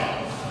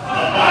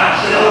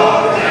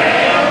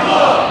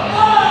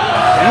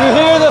 You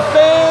hear the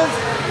fans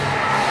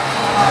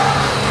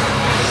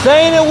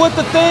saying it with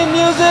the theme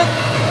music.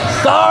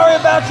 Sorry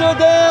about your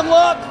damn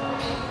luck.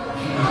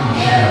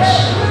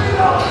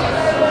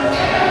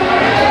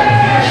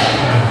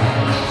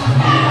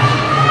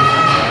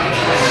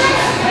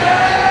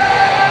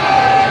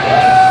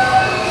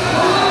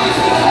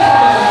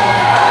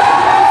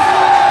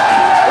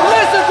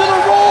 Listen to the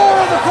roar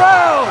of the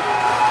crowd.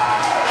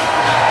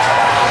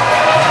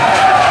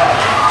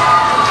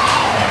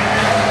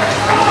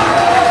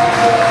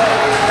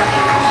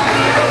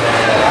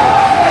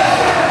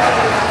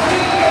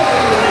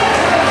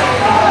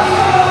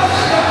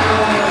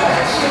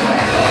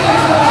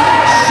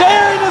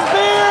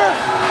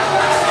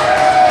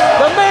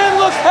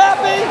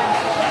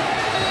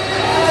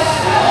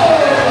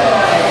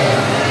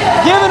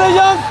 Giving a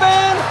young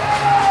fan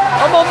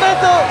a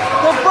momentum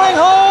to bring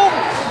home.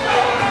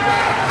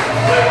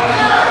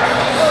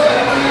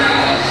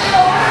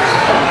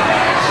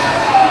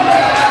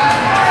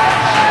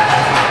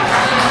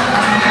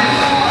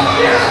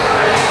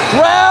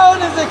 Crowd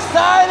is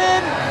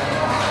excited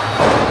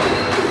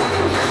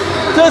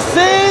to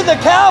see the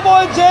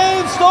Cowboy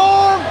James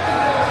Storm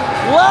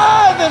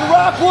live in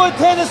Rockwood,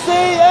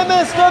 Tennessee,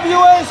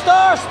 MSWA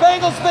Star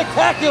Spangled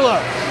Spectacular.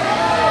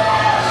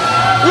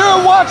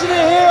 You're watching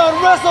it here on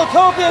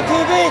WrestleTopia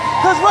TV,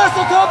 because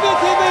WrestleTopia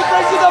TV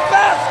brings you the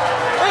best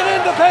in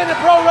independent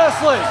pro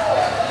wrestling.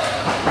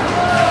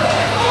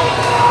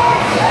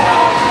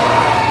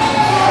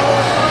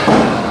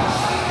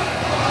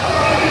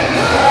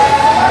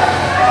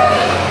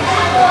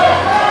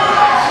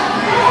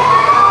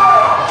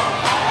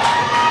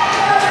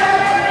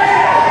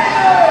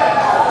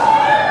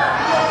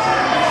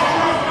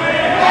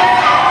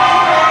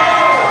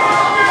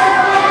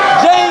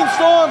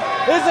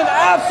 Is in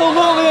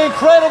absolutely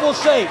incredible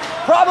shape.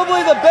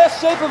 Probably the best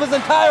shape of his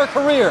entire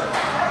career.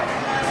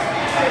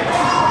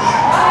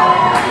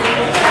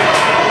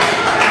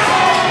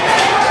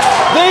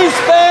 These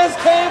fans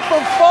came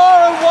from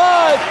far and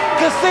wide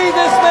to see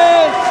this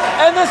man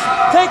and this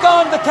take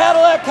on the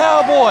Cadillac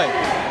Cowboy.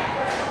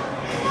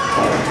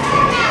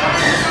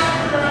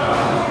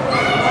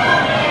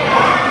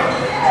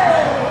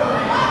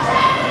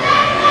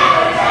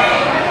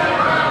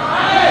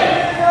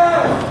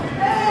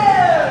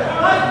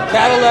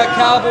 Cadillac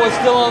Cowboy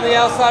still on the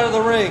outside of the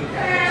ring.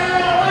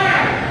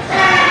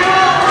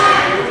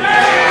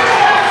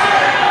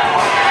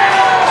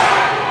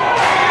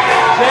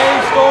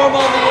 James Storm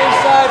on the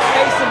inside,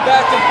 pacing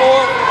back and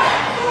forth.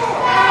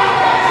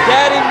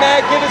 Daddy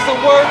Mac giving some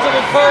words of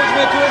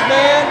encouragement to his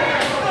man.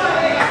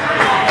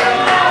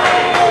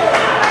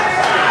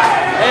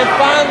 And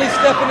finally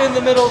stepping in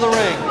the middle of the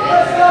ring.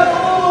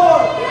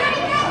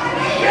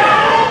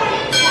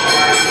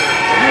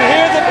 You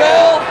hear the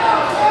bell?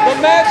 The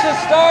match has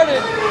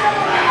started.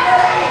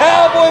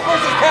 Cowboy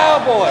versus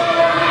Cowboy.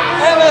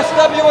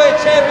 MSWA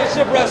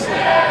Championship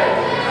Wrestling.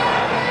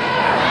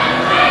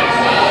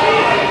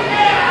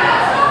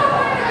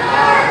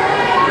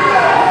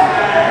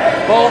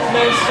 Both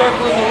men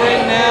circling the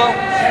ring now.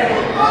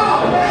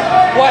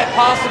 Quite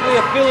possibly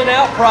a feeling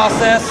out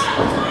process.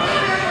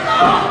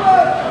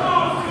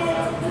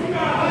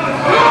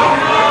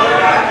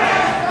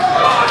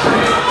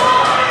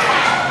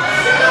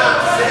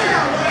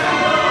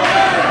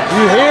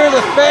 You hear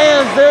the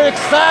fans, they're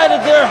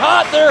excited, they're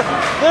hot, they're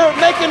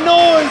making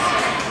noise.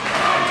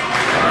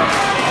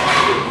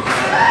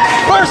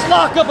 First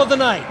lockup of the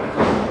night.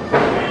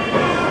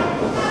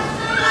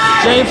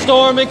 James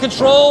Storm in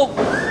control.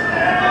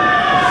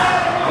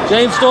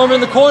 James Storm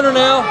in the corner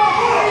now.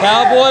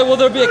 Cowboy, will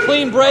there be a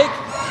clean break?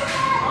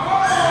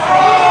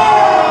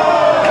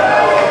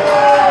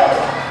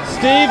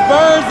 Steve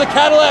Burns, the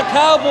Cadillac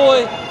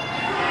Cowboy.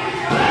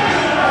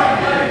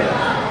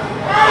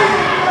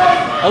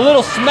 A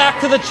little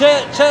smack to the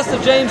chest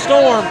of James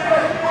Storm.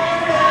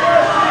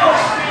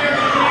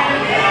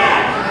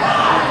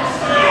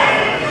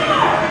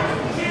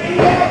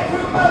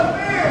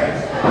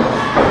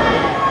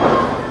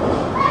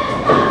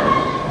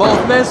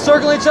 Both men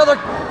circling each other.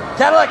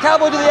 Cadillac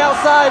Cowboy to the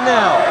outside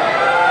now.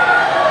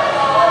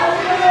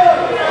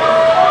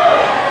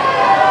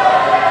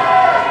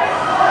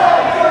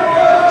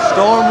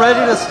 Storm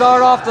ready to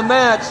start off the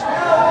match.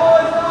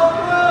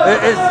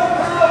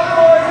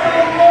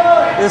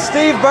 Is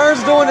Steve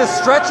Burns doing his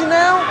stretching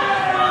now?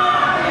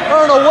 I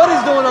don't know what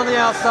he's doing on the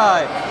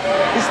outside.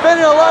 He's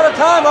spending a lot of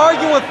time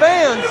arguing with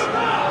fans.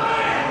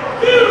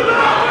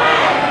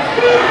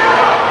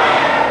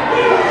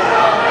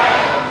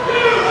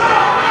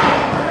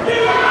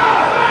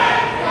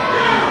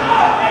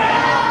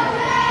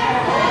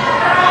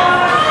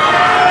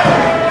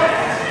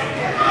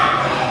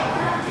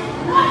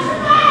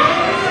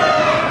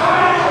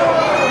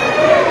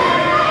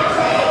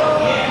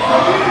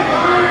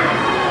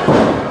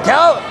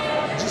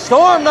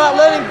 Storm not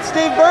letting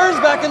Steve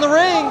Burns back in the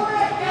ring.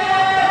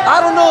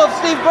 I don't know if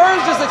Steve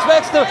Burns just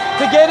expects to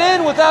get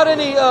in without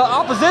any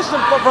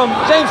opposition from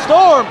James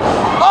Storm.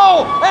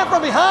 Oh, and from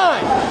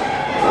behind.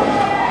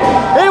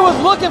 He was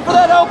looking for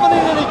that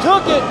opening and he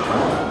took it.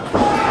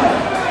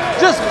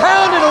 Just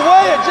pounding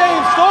away at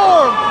James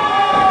Storm.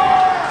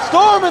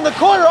 Storm in the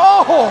corner.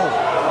 Oh!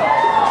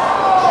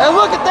 And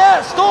look at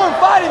that. Storm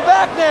fighting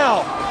back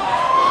now.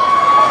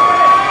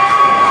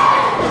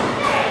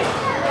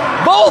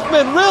 Both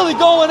men really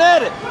going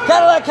at it.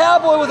 Cadillac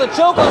Cowboy with a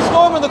choke on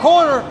Storm in the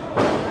corner.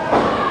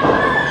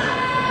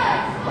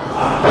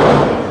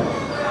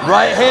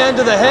 Right hand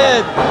to the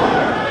head.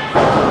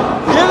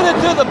 Giving it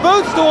to the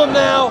boots to him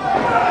now.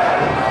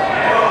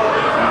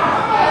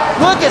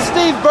 Look at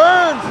Steve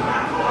Burns.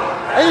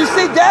 And you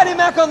see Daddy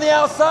Mac on the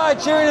outside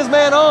cheering his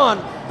man on.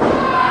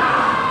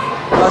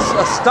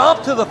 A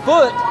stomp to the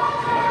foot.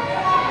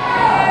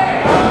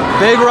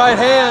 Big right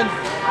hand.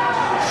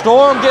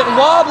 Storm getting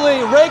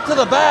wobbly, rake to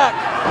the back.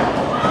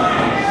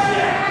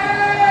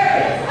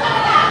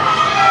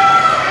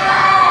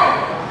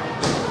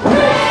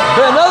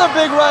 Another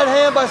big right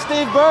hand by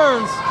Steve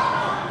Burns.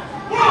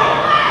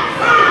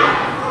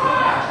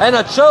 And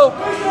a choke.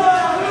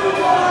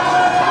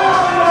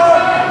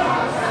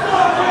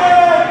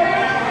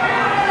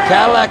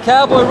 Cadillac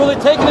Cowboy really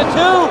taking it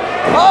too.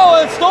 Oh,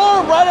 and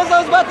Storm, right as I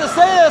was about to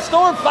say that,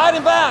 Storm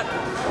fighting back.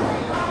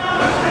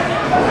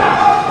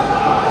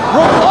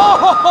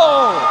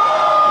 Oh!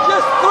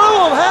 Just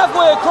threw him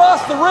halfway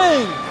across the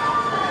ring.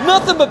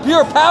 Nothing but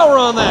pure power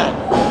on that.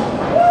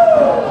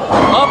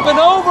 Up and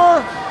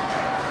over.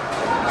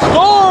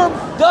 Storm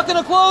ducking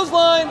a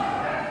clothesline.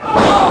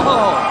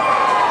 Oh!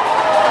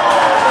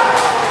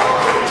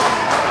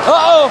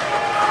 Uh-oh.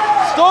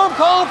 Storm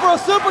calling for a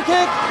super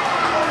kick.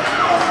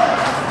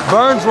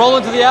 Burns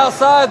rolling to the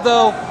outside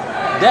though.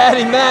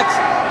 Daddy Max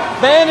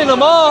fanning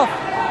him off.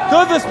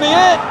 Could this be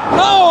it?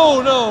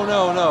 No, no,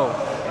 no, no.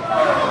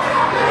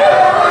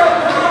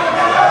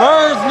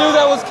 Burns knew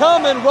that was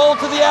coming, rolled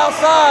to the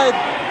outside.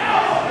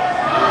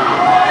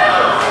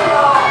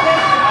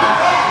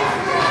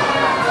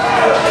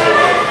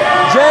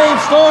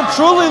 James Storm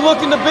truly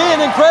looking to be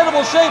in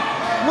incredible shape.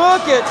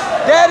 Look at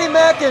Daddy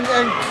Mac and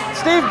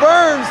Steve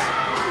Burns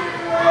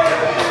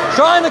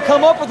trying to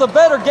come up with a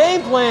better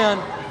game plan.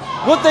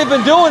 What they've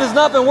been doing has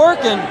not been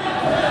working.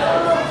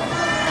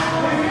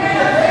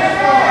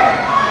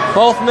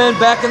 Both men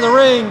back in the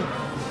ring.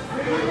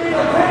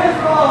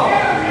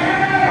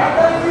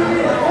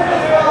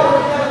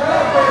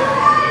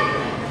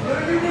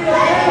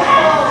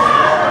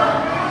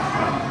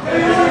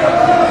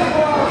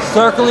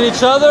 Circling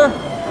each other.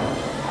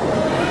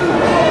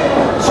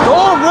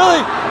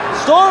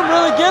 Storm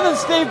really giving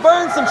Steve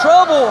Burns some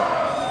trouble.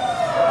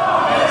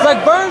 It's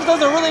like Burns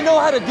doesn't really know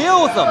how to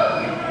deal with him.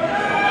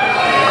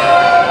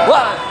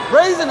 Well,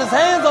 raising his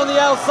hands on the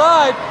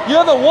outside, you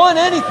haven't won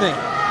anything.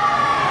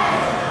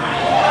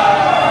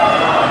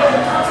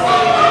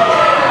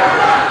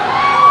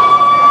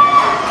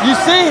 You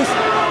see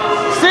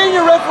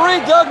senior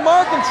referee Doug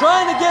Markham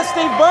trying to get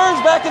Steve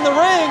Burns back in the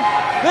ring.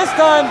 This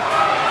time,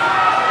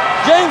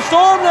 James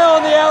Storm now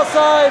on the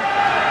outside.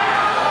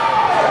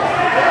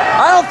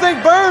 I don't think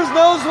Burns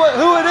knows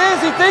who it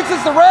is. He thinks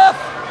it's the ref.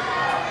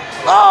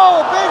 Oh,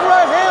 big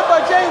right hand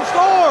by James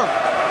Storm.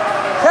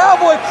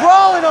 Cowboy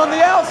crawling on the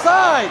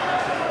outside.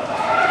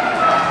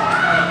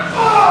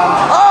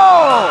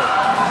 Oh!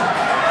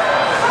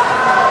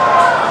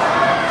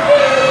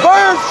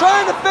 Burns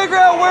trying to figure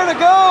out where to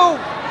go.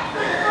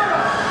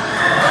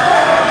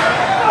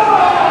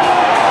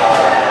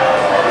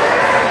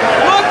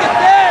 Look at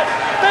that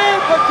fan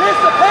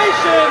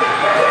participation.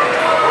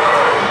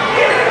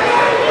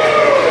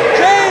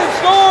 James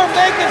Storm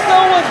making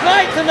someone's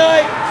night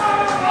tonight.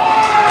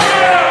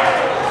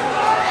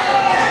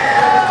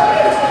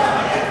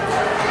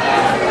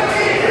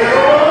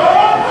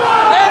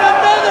 And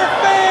another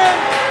fan.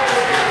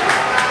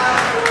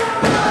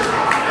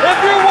 If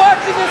you're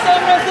watching this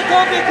on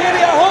WrestletopiaTV,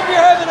 I hope you're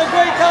having a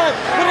great time.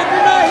 But if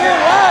you're not here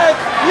live,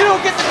 you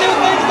don't get to do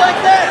things like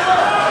that.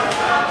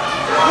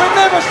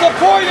 Remember,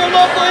 support your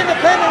local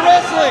independent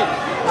wrestling.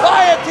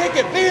 Buy a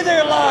ticket, be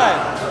there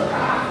live.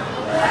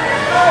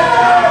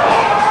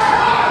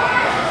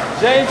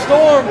 James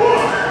Storm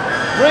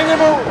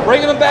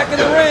bringing him back in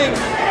the ring.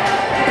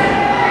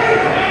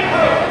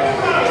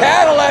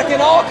 Cadillac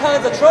in all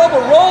kinds of trouble,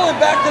 rolling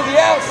back to the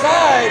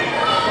outside.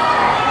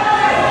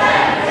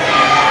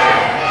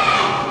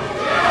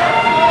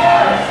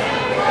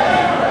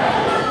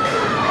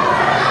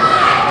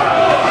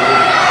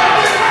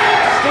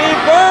 Steve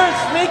Burns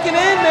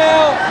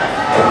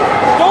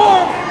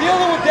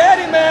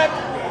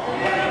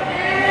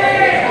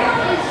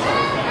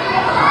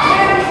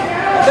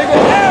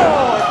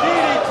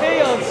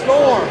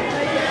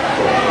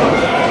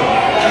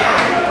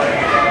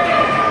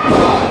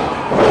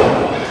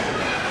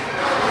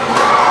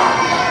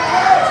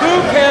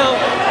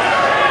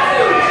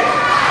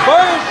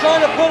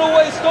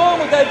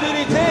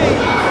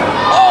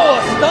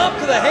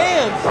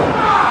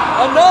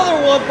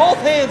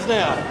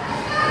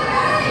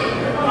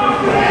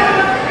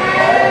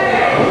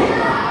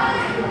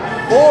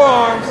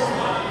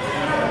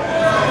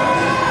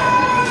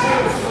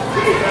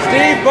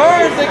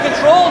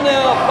control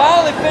now,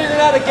 finally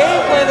figuring out a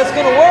game plan that's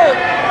going to work.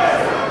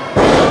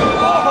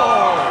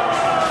 Oh!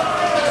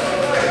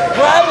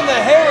 Grabbing the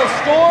hair of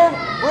Storm,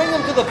 bring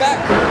him to the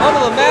back,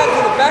 onto the mat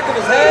to the back of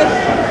his head.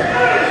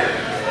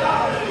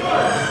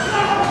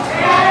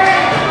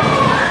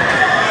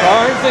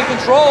 Burns in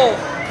control.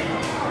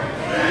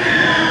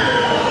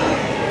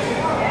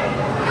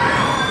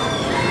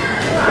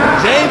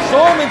 James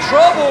Storm in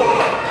trouble.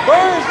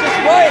 Burns just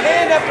right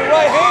hand after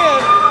right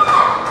hand.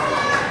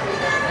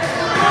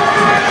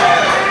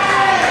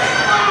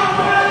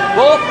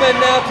 Both men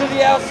now to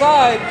the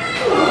outside.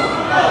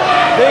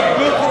 Big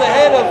boot to the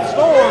head of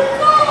Storm.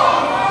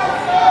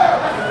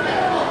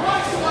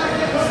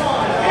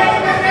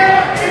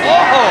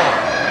 Oh!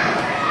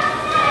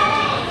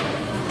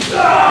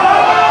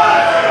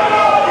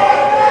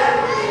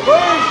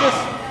 Burns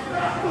just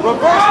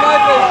reverse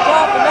knife his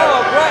chop and now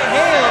a right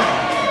hand.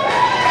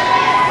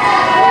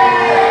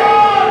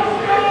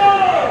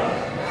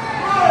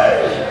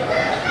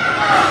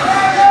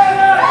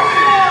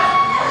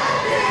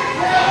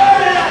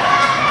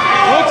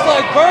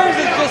 Burns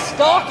is just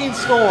stalking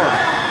Storm.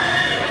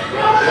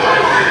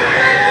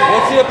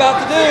 What's he about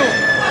to do?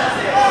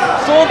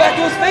 Storm back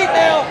to his feet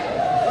now.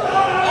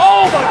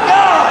 Oh my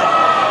God!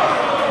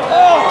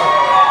 Oh!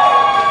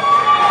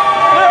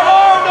 There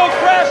are no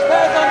crash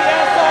pads on the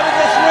outside of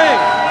this ring.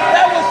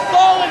 That was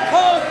solid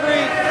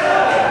concrete.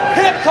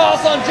 Hip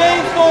toss on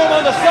James Storm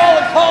on the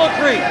solid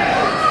concrete.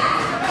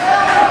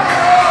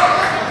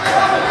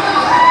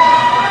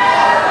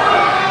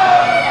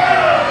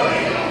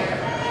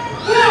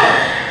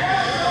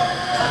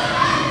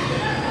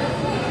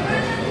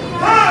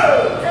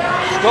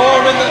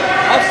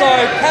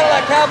 Storm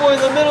Cadillac Cowboy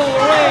in the middle of the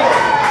ring.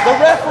 The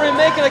referee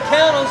making a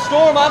count on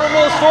Storm. I don't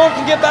know if Storm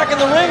can get back in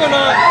the ring or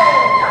not.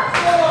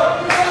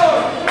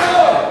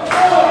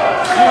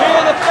 You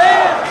hear the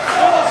fans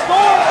with a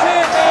Storm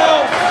chant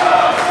now.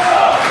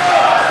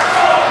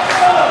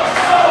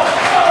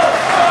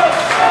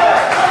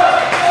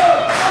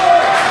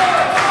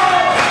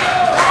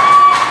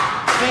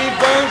 Steve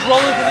Burns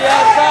rolling to the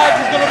outside.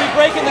 He's going to be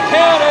breaking the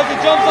count as he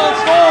jumps on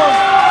Storm.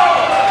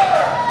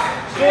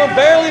 Storm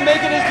barely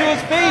making it to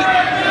his feet.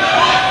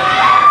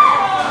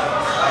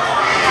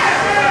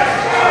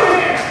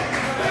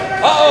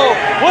 Uh-oh,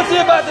 what's he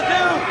about to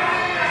do?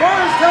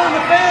 Burns telling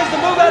the fans to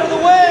move out of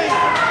the way.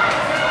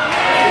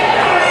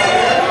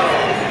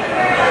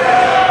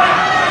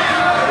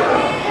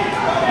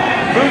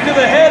 Move to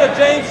the head of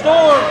James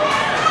Storm.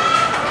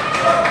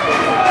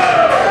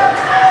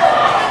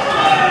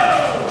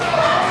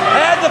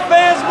 Had the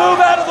fans move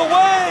out of the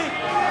way.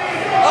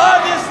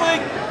 Obviously,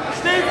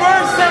 Steve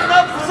Burns setting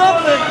up for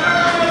something.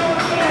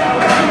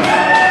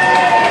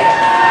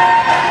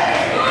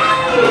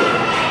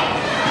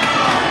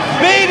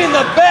 Beating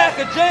the back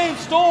of James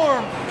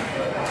Storm.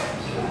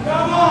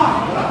 Come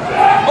on.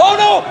 Oh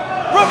no!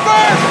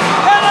 Reverse!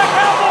 Cadillac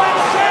Cowboy in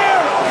the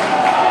chair!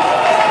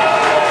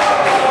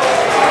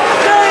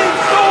 James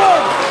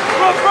Storm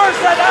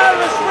reversed that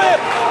Irish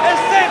whip and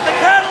sent the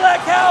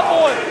Cadillac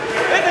Cowboy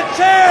in the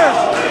chairs.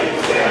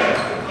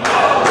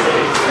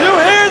 You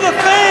hear the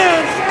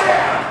fans?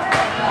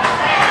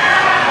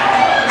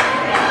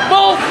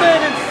 Both men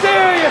in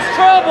serious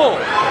trouble.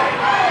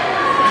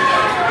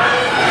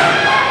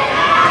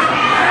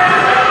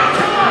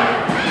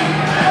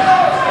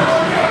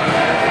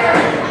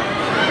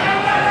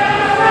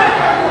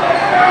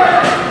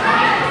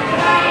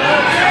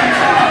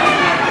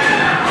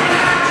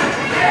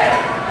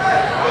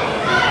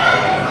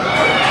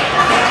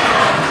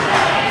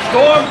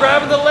 Storm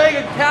grabbing the leg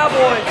of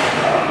Cowboy.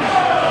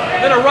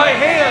 Then a right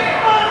hand.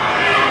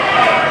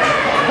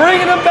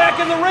 Bringing him back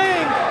in the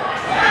ring.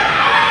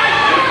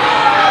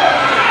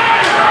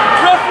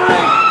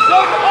 Referee.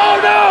 Oh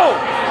no!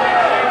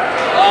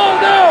 Oh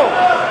no!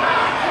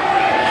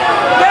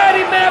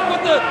 Daddy Mac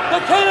with the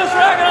tennis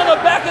racket on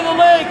the back of the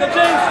leg of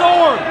James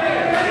Storm.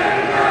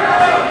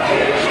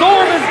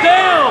 Storm is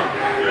down.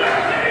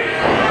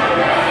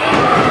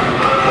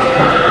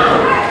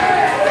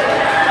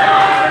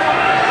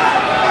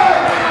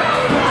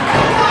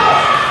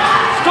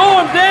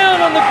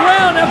 Down on the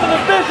ground after the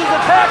vicious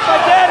attack by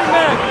Daddy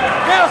Mac.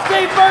 Now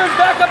Steve Burns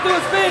back up to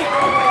his feet.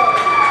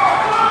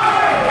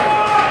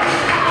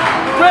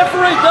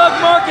 Referee Doug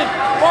Markham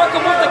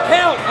with the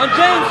count on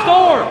James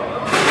Storm.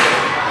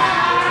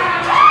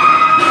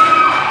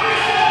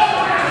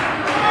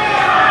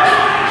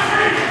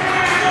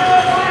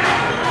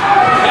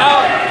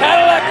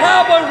 Cadillac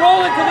Cowboy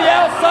rolling to the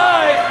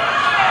outside.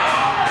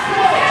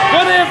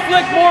 Going to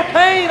inflict more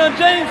pain on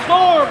James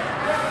Storm.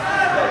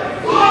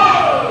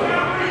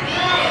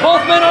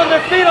 Both men on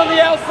their feet on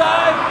the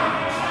outside.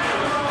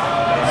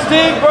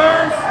 Steve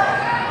Burns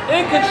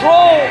in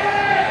control.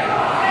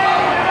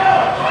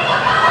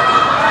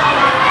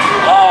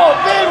 Oh,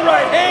 big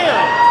right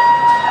hand.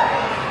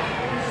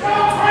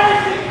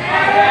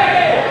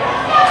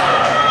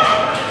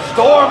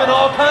 Storm in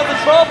all kinds of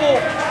trouble.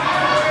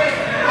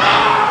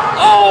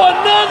 Oh,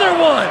 another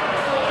one.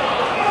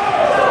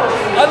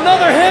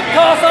 Another hip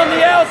toss on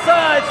the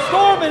outside.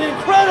 Storm in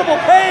incredible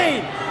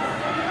pain.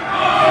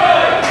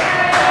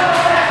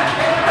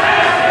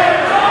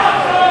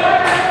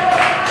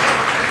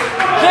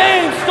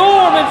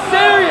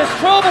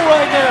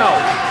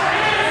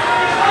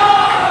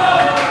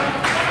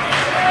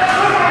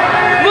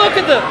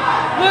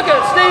 Look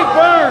at Steve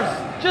Burns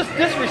just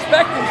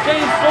disrespecting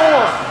James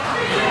Storm.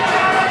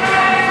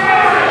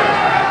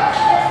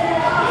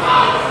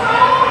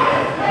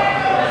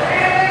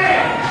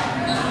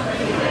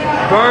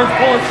 Burns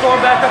pulling Storm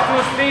back up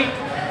to his feet.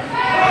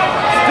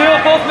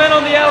 Still both men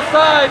on the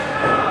outside.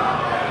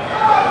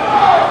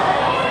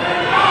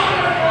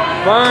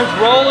 Burns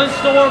rolling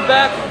Storm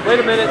back. Wait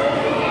a minute.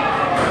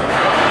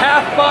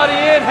 Half body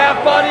in,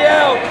 half body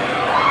out.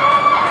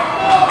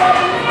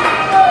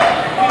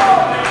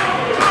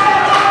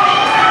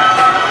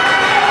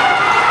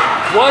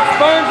 What's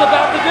Burns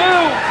about to do?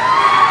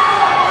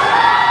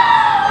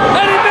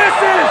 And he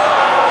misses!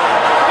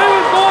 He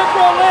was going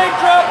for a leg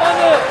drop on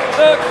the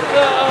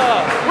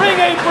ring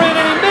apron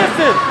and he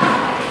misses!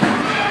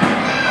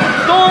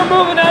 Storm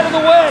moving out of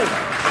the way.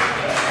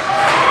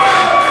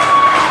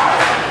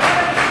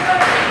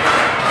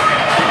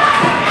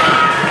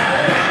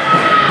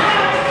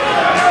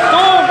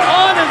 Storm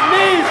on his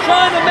knees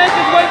trying to make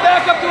his way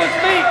back up to his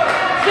feet.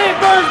 Steve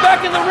Burns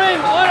back in the ring,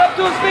 on up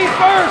to his feet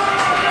first.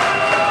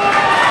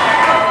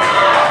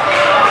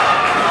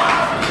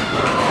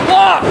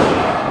 Block!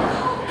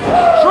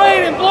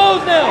 Trading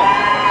blows now.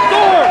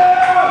 Storm!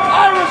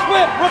 Irish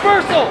whip,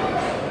 reversal.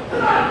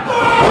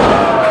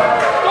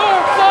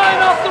 Storm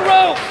flying off the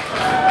rope.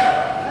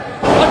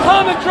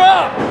 Atomic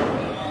drop.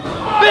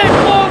 Big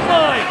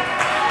clothesline.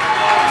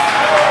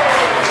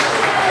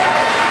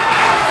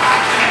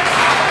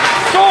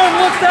 Storm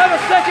looks to have a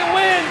second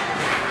win.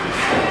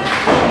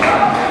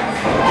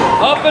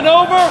 Up and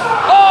over.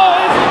 Oh,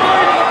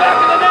 insecurity to the back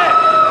of the neck.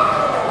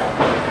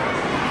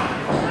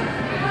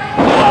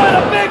 Oh, and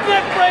a big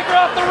neck breaker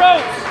off the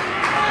ropes.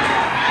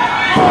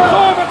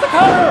 Storm with the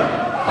cover.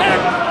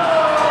 And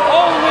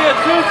only a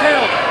 2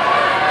 count.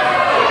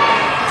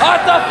 I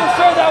thought for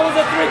sure that was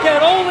a 3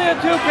 count. Only a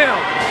 2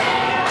 count.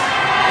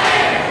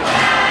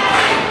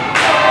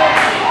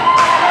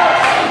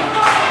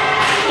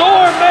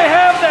 Storm may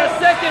have that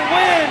second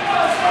win.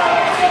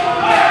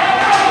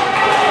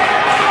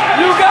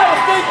 You gotta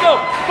think though,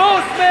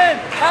 both men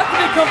have to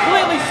be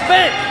completely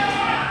spent.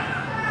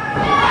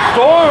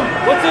 Storm,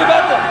 what's he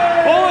about to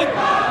pull?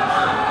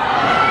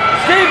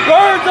 Steve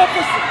Burns up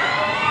the...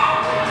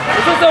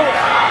 Is this a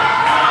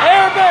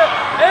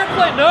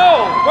airplane?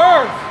 No,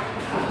 Burns.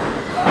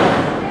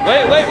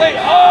 Wait.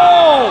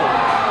 Oh!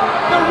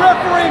 The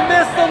referee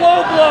missed the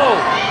low blow.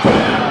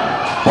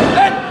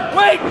 And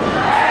wait!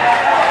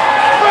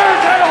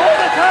 Burns had to hold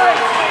it tight.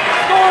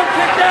 Storm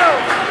kicked out.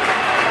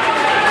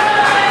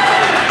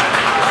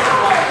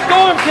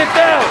 Storm kicked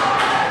out.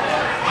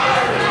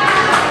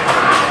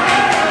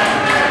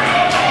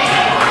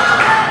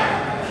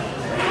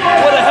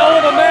 What a hell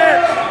of a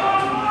match.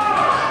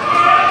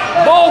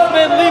 Both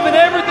men leaving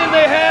everything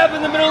they have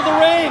in the middle of the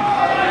ring.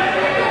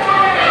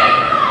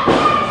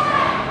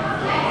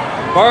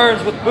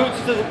 Burns with boots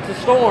to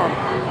Storm.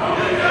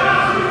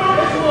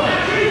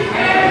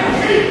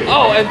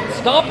 Oh, and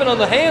stomping on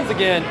the hands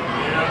again.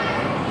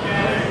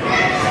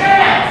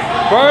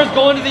 Burns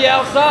going to the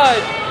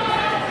outside.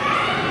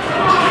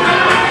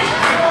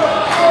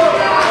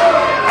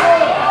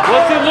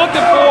 What's he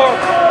looking for?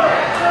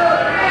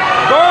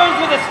 Burns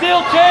with a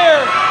steel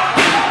chair.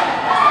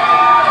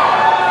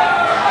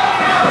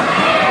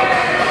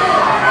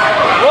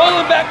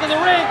 Rolling back to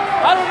the ring.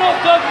 I don't know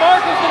if Doug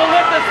Marco's going to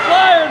let this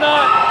fly or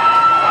not.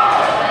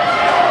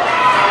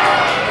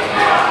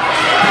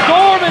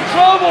 Storm in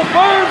trouble.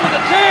 Burns with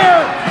a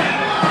chair.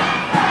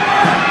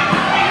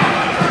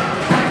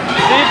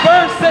 Steve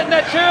Burns setting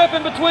that chair up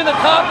in between the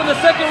top and the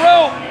second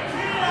rope.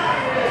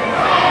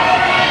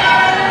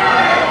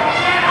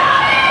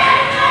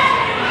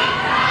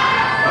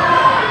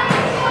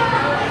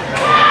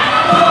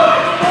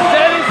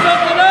 Setting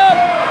something up.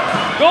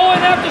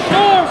 Going after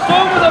Storm.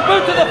 Storm with a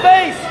boot to the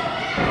face.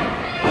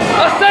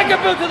 A second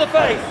boot to the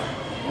face.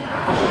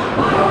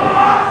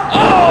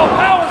 Oh,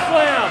 power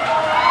slam.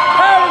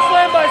 Power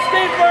slam by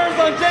Steve Burns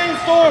on James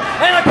Storm.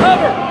 And a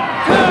cover.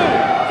 2,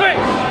 3.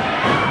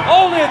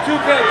 Only a 2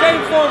 count.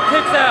 James Storm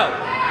kicks out.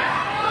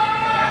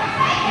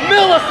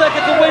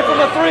 Milliseconds away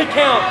from a 3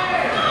 count.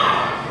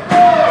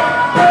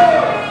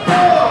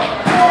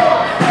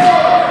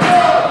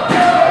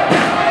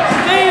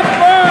 Steve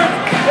Burns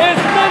is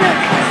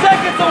minutes,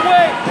 seconds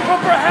away from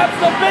perhaps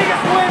the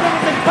biggest win of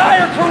his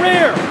entire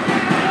career.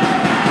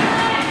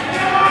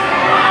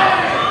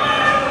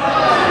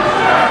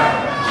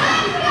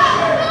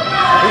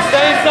 He's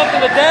saying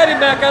something to Daddy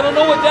Mac. I don't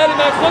know what Daddy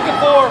Mac's looking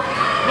for.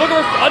 Looking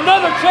for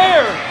another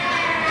chair.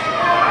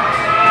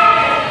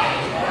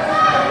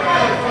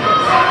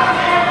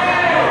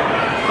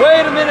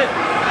 Wait a minute.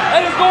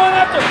 And he's going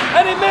after.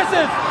 And he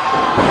misses.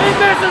 He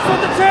misses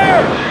with the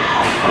chair.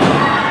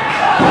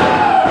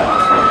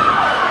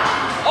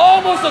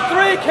 Almost a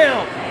 3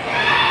 count.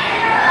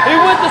 He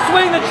went to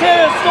swing the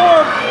chair.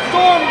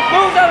 Storm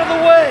moves out of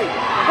the way.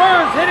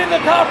 Burns hitting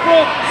the top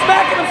rope,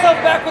 smacking himself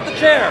back with the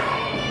chair.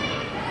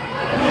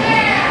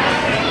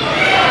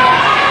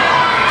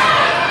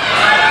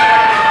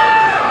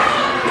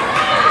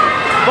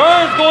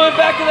 Burns going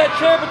back to that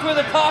chair between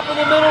the top and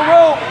the middle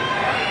rope.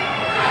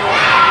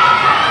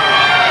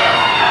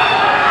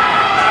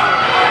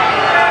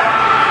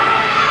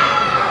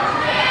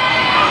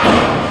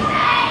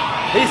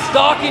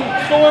 stalking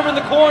Storm in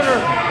the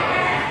corner.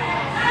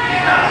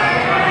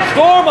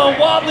 Storm on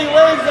wobbly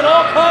legs in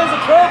all kinds of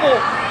trouble.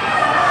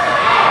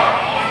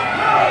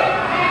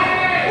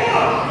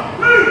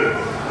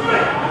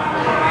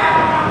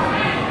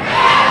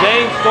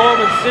 James Storm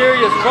in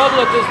serious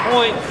trouble at this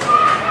point.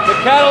 The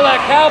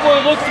Cadillac Cowboy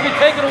looks to be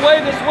taking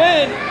away this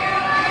win.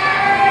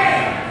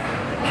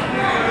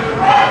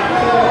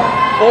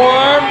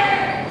 Forearm.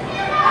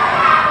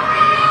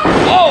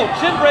 Oh,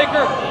 chin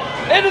breaker.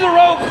 Into the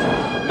ropes.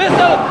 Missed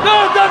out.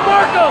 No, Doug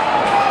Markham.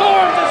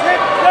 Storm just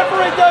hit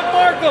referee Doug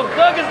Markham.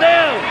 Doug is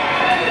down.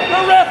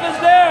 The ref is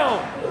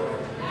down.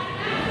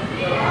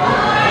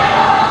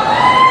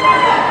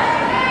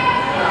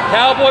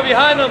 Cowboy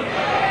behind him.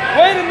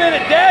 Wait a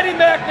minute, Daddy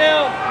Mac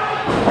now.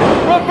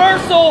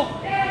 Reversal.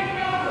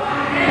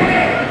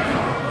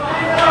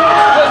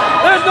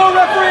 There's no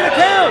referee to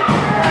count.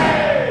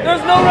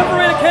 There's no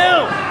referee to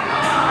count.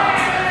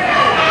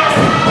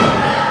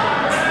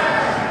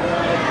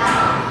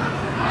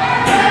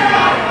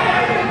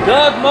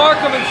 Doug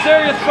Markham in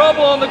serious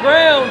trouble on the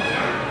ground.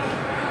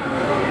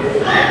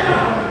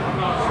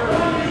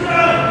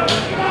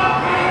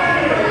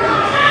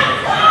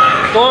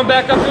 Storm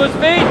back up to his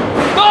feet.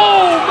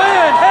 Oh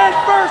man, head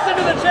first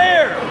into the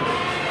chair.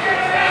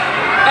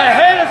 A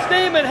head of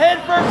steam and head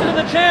first into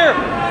the chair.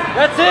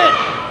 That's it.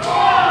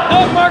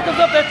 Doug Markham's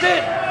up, that's it.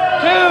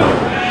 2.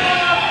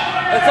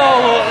 That's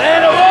all.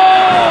 And a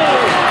roll.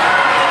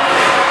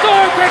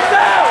 Storm kicks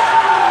out.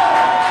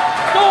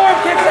 Storm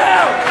kicks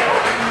out.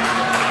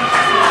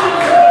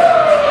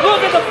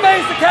 Look at the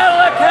face of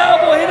Cadillac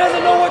Cowboy. He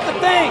doesn't know what to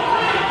think.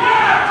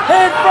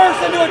 Head first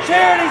into a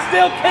chair and he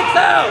still kicks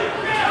out.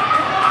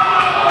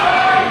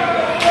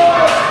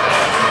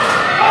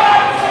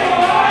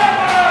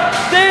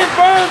 Steve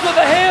Burns with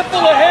a handful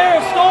of hair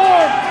of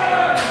Storm.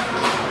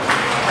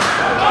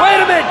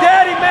 Wait a minute,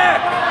 Daddy Mac.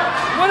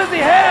 What does he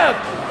have?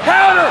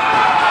 Powder.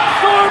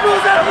 Storm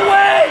moves out of the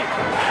way.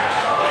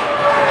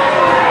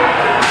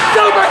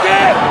 Super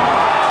kick.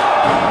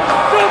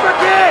 Super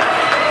kick.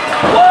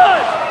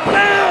 1, 2,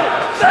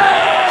 3.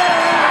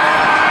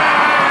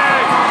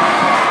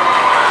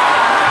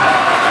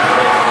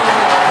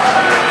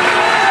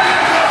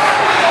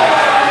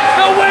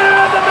 The winner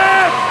of the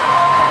match,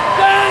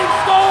 James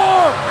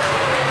Storm.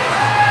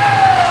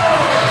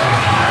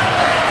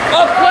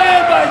 A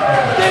plan by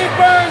Steve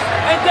Burns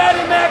and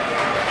Daddy Mac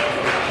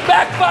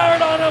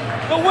backfired on him.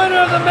 The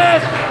winner of the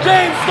match,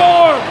 James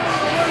Storm.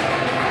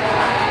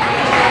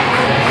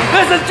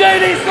 This is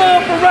JD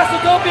Sloan for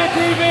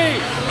WrestletopiaTV.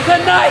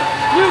 Tonight,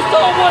 you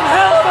saw one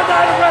hell of a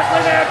night of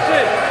wrestling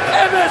action.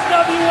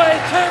 MSWA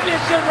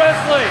Championship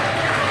Wrestling.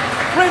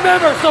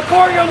 Remember,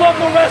 support your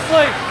local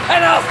wrestling,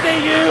 and I'll see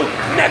you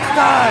next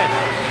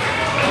time.